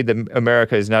 9%, agreed that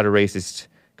America is not a racist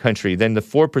country than the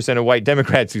 4% of white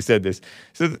Democrats who said this.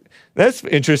 So that's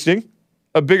interesting.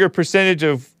 A bigger percentage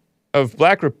of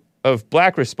black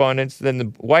respondents than the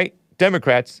white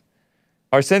Democrats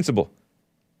are sensible.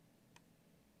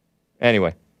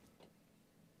 Anyway.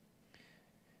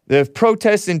 The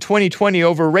protests in 2020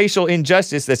 over racial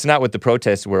injustice, that's not what the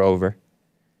protests were over.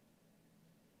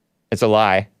 It's a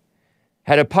lie.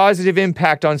 Had a positive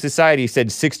impact on society, said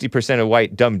 60% of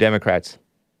white dumb Democrats.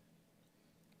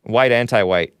 White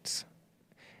anti-whites.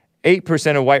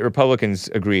 8% of white Republicans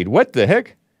agreed. What the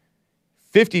heck?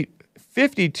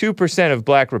 52% of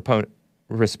black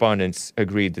respondents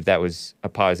agreed that that was a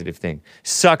positive thing.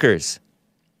 Suckers.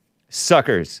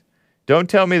 Suckers. Don't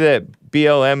tell me that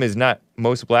BLM is not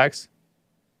most blacks.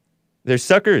 They're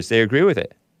suckers. They agree with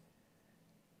it.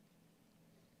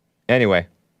 Anyway.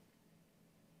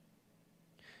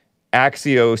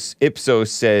 Axios Ipsos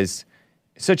says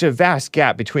Such a vast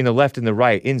gap between the left and the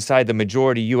right inside the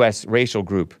majority U.S. racial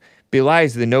group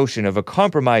belies the notion of a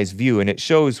compromised view, and it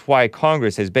shows why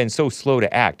Congress has been so slow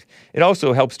to act. It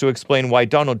also helps to explain why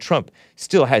Donald Trump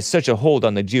still has such a hold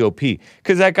on the GOP,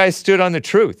 because that guy stood on the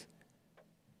truth.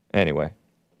 Anyway,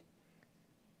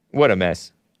 what a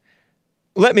mess.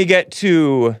 Let me get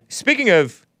to, speaking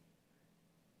of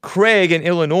Craig in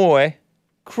Illinois,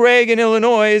 Craig in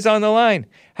Illinois is on the line.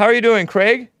 How are you doing,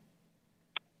 Craig?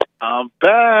 I'm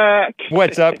back.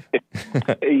 What's up?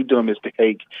 How you doing, Mr.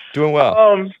 Hake? Doing well.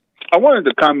 I wanted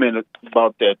to comment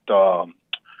about that.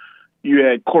 You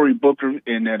had Cory Booker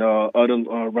and that other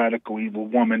radical evil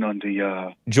woman on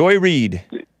the... Joy Reid.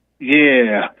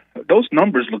 Yeah. Those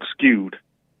numbers look skewed.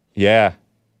 Yeah.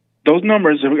 Those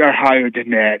numbers are higher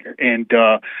than that, and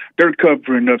they're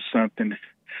covering up something.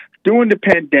 During the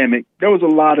pandemic, there was a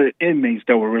lot of inmates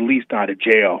that were released out of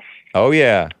jail. Oh,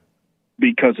 yeah.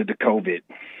 Because of the COVID.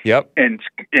 Yep. And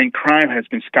crime has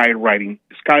been skyrocketing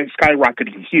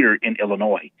here in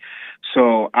Illinois.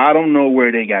 So I don't know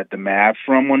where they got the math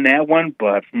from on that one,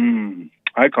 but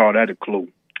I call that a clue.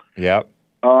 Yep.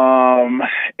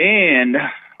 And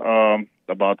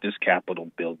about this Capitol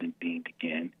building thing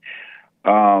again.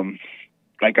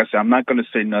 Like I said, I'm not going to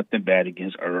say nothing bad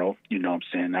against Earl. You know what I'm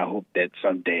saying? I hope that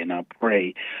someday, and I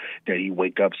pray that he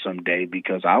wake up someday,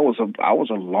 because I was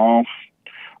a long,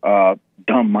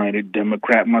 dumb-minded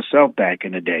Democrat myself back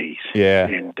in the days. Yeah.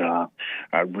 And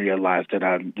I realized that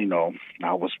I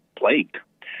was plagued.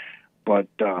 But,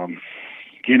 the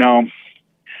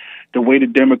way the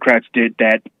Democrats did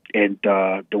that, and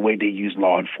the way they used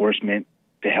law enforcement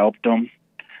to help them,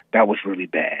 that was really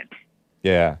bad.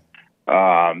 Yeah.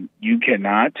 You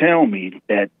cannot tell me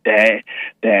that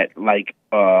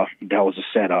was a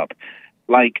setup.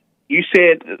 Like you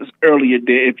said earlier,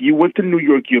 that if you went to New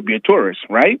York, you'll be a tourist,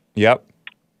 right? Yep.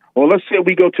 Well, let's say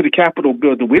we go to the Capitol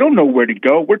building. We don't know where to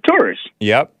go. We're tourists.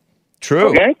 Yep.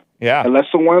 True. Okay. Yeah.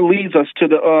 Unless someone leads us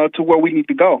to where we need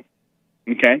to go.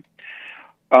 Okay.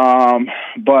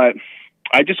 But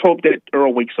I just hope that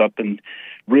Earl wakes up and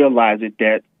realizes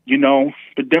that,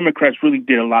 the Democrats really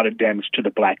did a lot of damage to the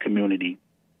black community,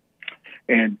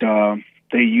 and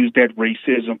they used that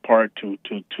racism part to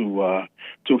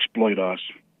exploit us.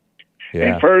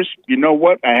 Yeah. And first, you know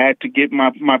what? I had to get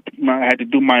I had to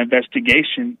do my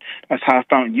investigation. That's how I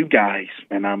found you guys,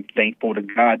 and I'm thankful to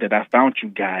God that I found you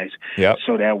guys. Yep.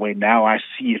 So that way now I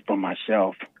see it for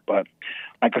myself. But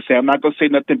like I said, I'm not going to say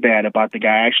nothing bad about the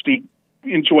guy. I actually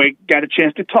got a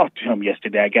chance to talk to him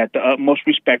yesterday. I got the utmost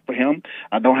respect for him.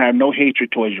 I don't have no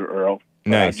hatred towards you, Earl.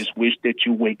 Nice. I just wish that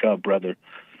you wake up, brother,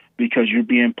 because you're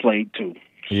being played too.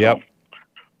 So. Yep.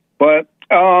 But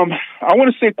I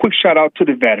want to say a quick shout out to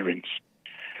the veterans.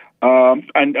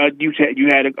 And you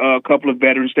had a couple of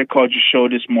veterans that called your show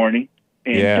this morning,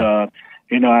 and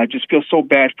I just feel so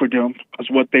bad for them because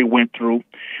what they went through.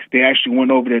 They actually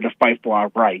went over there to fight for our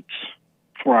rights,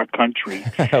 for our country.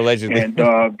 Allegedly. And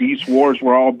these wars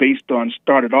were all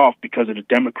started off because of the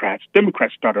Democrats.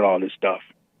 Democrats started all this stuff.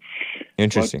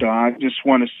 Interesting. But I just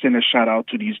want to send a shout out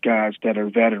to these guys that are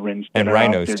veterans. And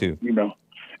rhinos too.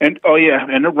 And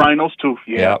and the rhinos too.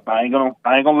 Yeah. Yep. I ain't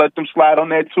gonna let them slide on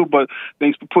that too. But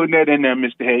thanks for putting that in there,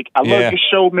 Mr. Hake. I love your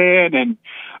show, man, and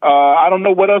I don't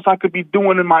know what else I could be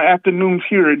doing in my afternoons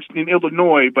here in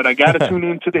Illinois, but I gotta tune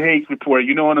into the Hake Report.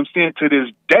 You know what I'm saying? To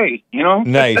this day,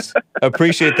 Nice.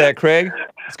 Appreciate that, Craig.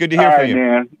 It's good to hear from you,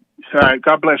 man. All right.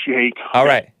 God bless you, Hake. All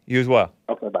right. You as well.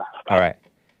 Okay. Bye. All right.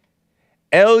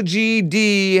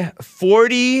 LGD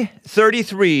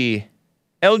 4033.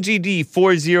 LGD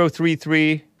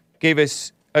 4033 gave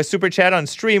us a super chat on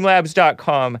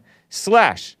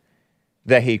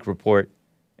streamlabs.com/The Hake Report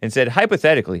and said,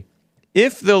 hypothetically,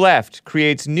 if the left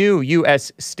creates new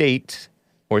U.S. states,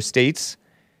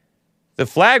 the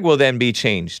flag will then be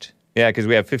changed. Yeah, because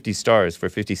we have 50 stars for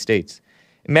 50 states.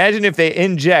 Imagine if they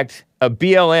inject a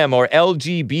BLM or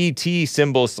LGBT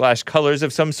symbol/colors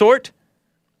of some sort.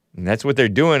 And that's what they're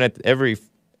doing at every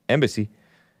embassy.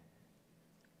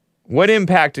 What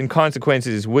impact and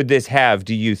consequences would this have,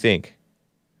 do you think?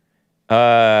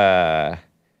 America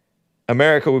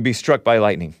would be struck by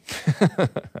lightning.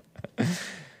 It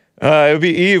would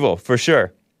be evil, for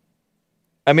sure.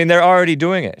 I mean, they're already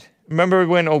doing it. Remember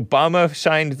when Obama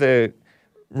shined the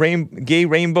gay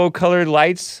rainbow-colored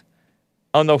lights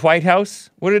on the White House?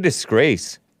 What a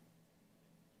disgrace.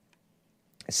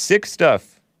 Sick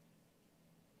stuff.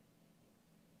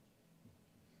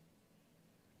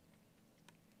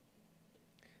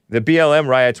 The BLM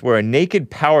riots were a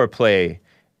naked power play,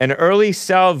 an early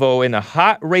salvo in the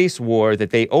hot race war that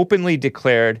they openly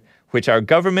declared, which our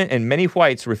government and many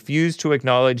whites refuse to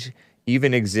acknowledge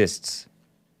even exists.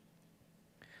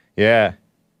 Yeah.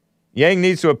 Yang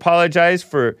needs to apologize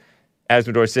for,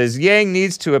 Asmodor says, Yang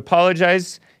needs to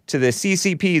apologize to the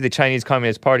CCP, the Chinese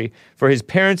Communist Party, for his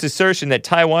parents' assertion that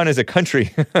Taiwan is a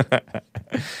country.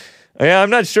 Yeah, I'm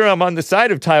not sure I'm on the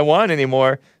side of Taiwan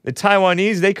anymore. The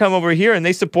Taiwanese, they come over here and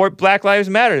they support Black Lives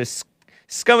Matter, the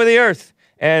scum of the earth.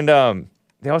 And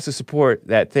they also support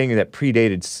that thing that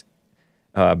predated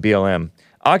BLM.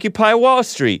 Occupy Wall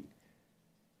Street.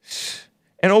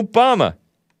 And Obama.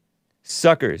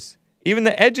 Suckers. Even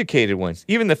the educated ones.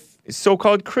 Even the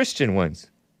so-called Christian ones.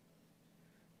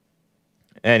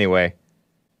 Anyway.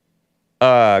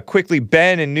 Quickly,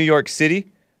 Ben in New York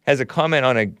City has a comment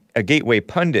on a Gateway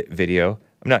Pundit video.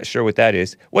 I'm not sure what that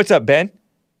is. What's up, Ben?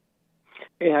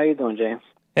 Hey, how you doing, James?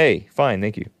 Hey, fine,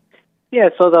 thank you. Yeah,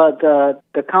 so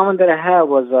the comment that I had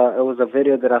was it was a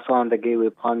video that I saw on the Gateway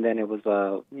Pundit. It was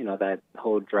that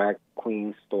whole drag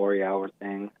queen story hour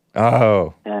thing.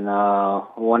 Oh. And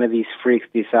one of these freaks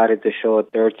decided to show a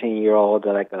 13-year-old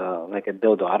like a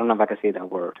dildo. I don't know if I can say that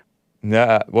word.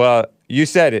 Nah, well, you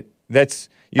said it.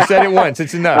 You said it once.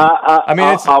 It's enough. I mean,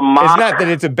 it's not that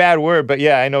it's a bad word, but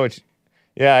yeah, I know it's.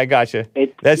 Yeah, I gotcha.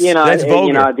 That's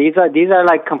vulgar. These are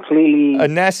like completely a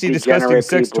nasty, disgusting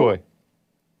sex toy.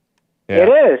 Yeah. It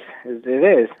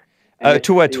is.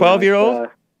 To a 12-year-old?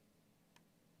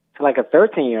 To like a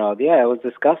 13-year-old. Yeah, it was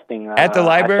disgusting. At the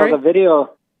library? I saw the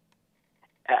video.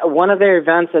 One of their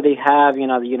events that they have,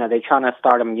 they trying to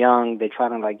start them young. They try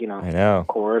to I know.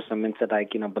 coerce them into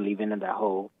believing in that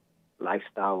whole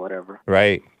lifestyle, whatever.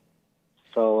 Right.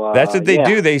 So that's what they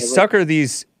do. They sucker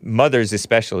these mothers,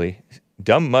 especially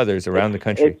dumb mothers around the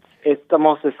country. It's the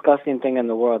most disgusting thing in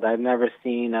the world. I've never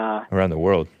seen around the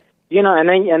world. And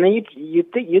then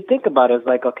you think about it. It's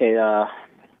like, okay,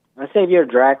 let's say if you're a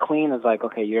drag queen, it's like,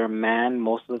 okay, you're a man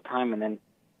most of the time, and then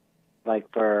like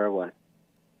for what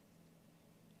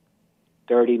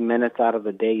 30 minutes out of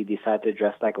the day you decide to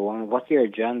dress like a woman. What's your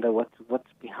agenda? What's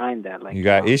behind that? Like you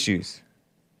got issues.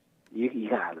 You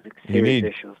got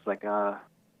serious issues. Like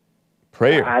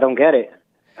prayer. I don't get it.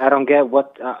 I don't get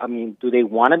what. I mean, do they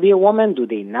want to be a woman? Do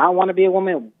they not want to be a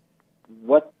woman?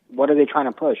 What are they trying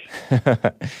to push?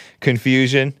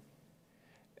 Confusion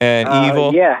and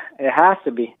evil. Yeah, it has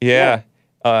to be. Yeah,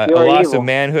 a loss of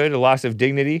manhood, a loss of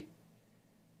dignity.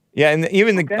 Yeah, and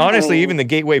even even the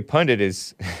Gateway Pundit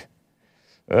is.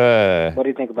 What do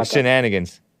you think about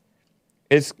Shenanigans?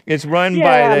 It's run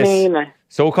by this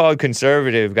so-called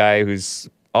conservative guy who's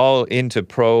all into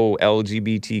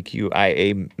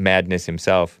pro-LGBTQIA madness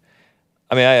himself.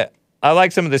 I mean, I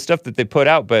like some of the stuff that they put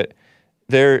out, but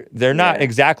they're not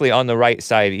exactly on the right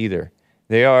side either.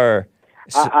 They are.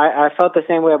 I felt the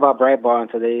same way about Breitbart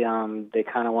until they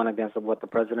kind of went against what the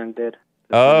president did.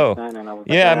 Oh, and I was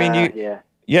yeah. Like, I mean,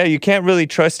 you can't really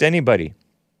trust anybody.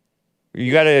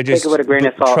 You gotta just take it with a grain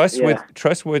of salt.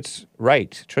 Trust what's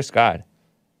right. Trust God.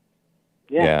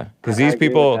 Yeah, because these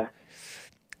people.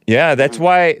 Yeah, that's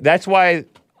why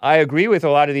I agree with a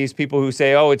lot of these people who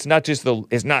say, "Oh, it's not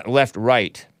left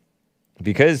right,"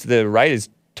 because the right is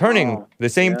turning the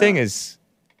same thing as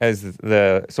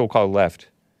the so-called left.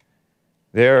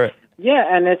 They're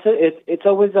and it's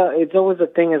always a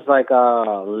thing. It's like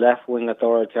left-wing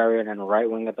authoritarian and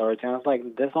right-wing authoritarian. It's like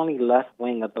there's only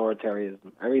left-wing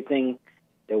authoritarianism. Everything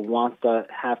that wants to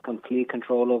have complete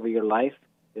control over your life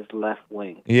is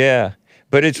left-wing. Yeah,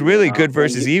 but it's really good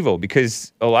versus evil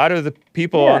because a lot of the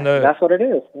people on the that's what it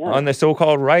is. Yeah. On the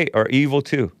so-called right are evil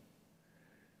too.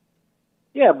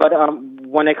 Yeah, but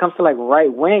when it comes to like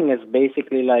right-wing, it's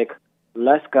basically like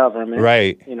less government.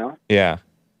 Right. Yeah.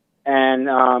 And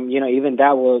even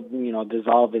that will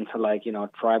dissolve into like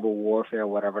tribal warfare or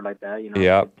whatever like that.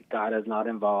 God is not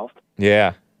involved.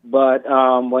 Yeah. But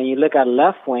when you look at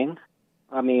left wing,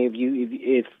 I mean,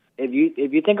 if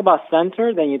you think about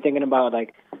center, then you're thinking about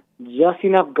like just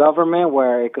enough government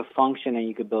where it could function and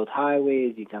you could build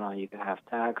highways. You can have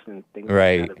tax and things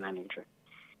like that of that nature.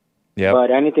 Yeah. But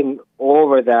anything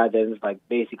over that is like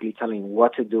basically telling you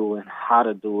what to do and how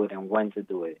to do it and when to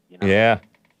do it. Yeah.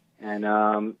 And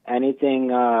anything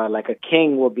like a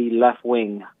king will be left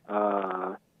wing.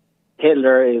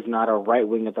 Hitler is not a right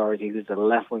wing authority; he's a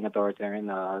left wing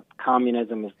authoritarian.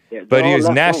 Communism is, but he is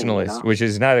nationalist, which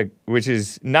is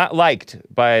not liked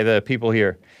by the people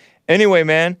here. Anyway,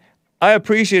 man, I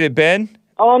appreciate it, Ben.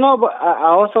 Oh no, but I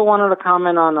also wanted to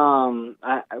comment on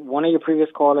one of your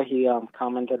previous callers. He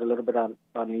commented a little bit on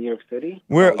New York City.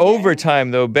 We're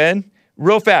overtime though, Ben.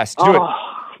 Real fast, do it.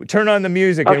 Turn on the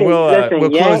music and we'll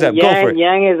close up. Go for it.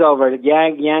 Yang is over.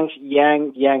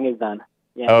 Yang is done.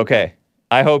 Okay.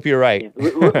 I hope you're right.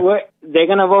 They're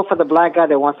gonna vote for the black guy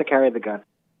that wants to carry the gun.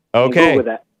 Okay. With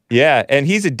that. Yeah, and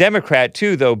he's a Democrat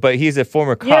too, though, but he's a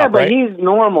former cop, Yeah, but right? he's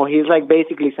normal. He's like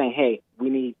basically saying, hey, we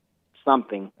need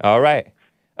something. All right.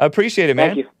 Appreciate it, man.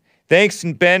 Thank you. Thanks,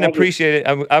 Ben. Thank Appreciate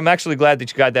it. I'm actually glad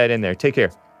that you got that in there. Take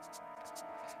care.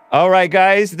 All right,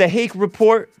 guys.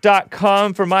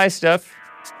 TheHakeReport.com for my stuff.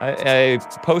 I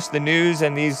post the news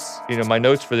and these, my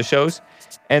notes for the shows.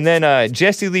 And then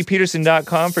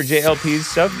JesseLeePeterson.com for JLP's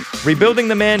stuff.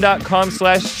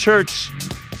 RebuildingTheMan.com/church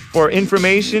for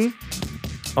information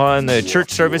on the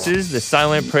church services, the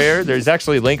silent prayer. There's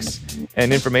actually links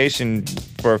and information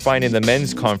for finding the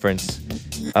men's conference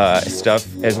stuff,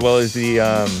 as well as the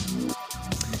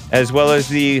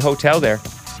hotel there.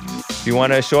 If you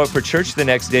want to show up for church the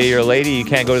next day, you're a lady, you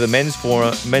can't go to the men's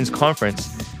conference,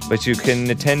 but you can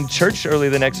attend church early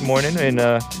the next morning in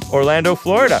Orlando,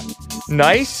 Florida.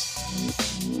 Nice.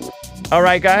 All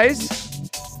right, guys.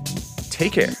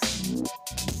 Take care.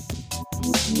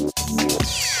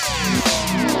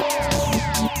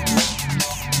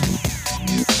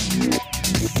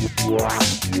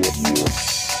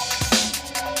 Wow.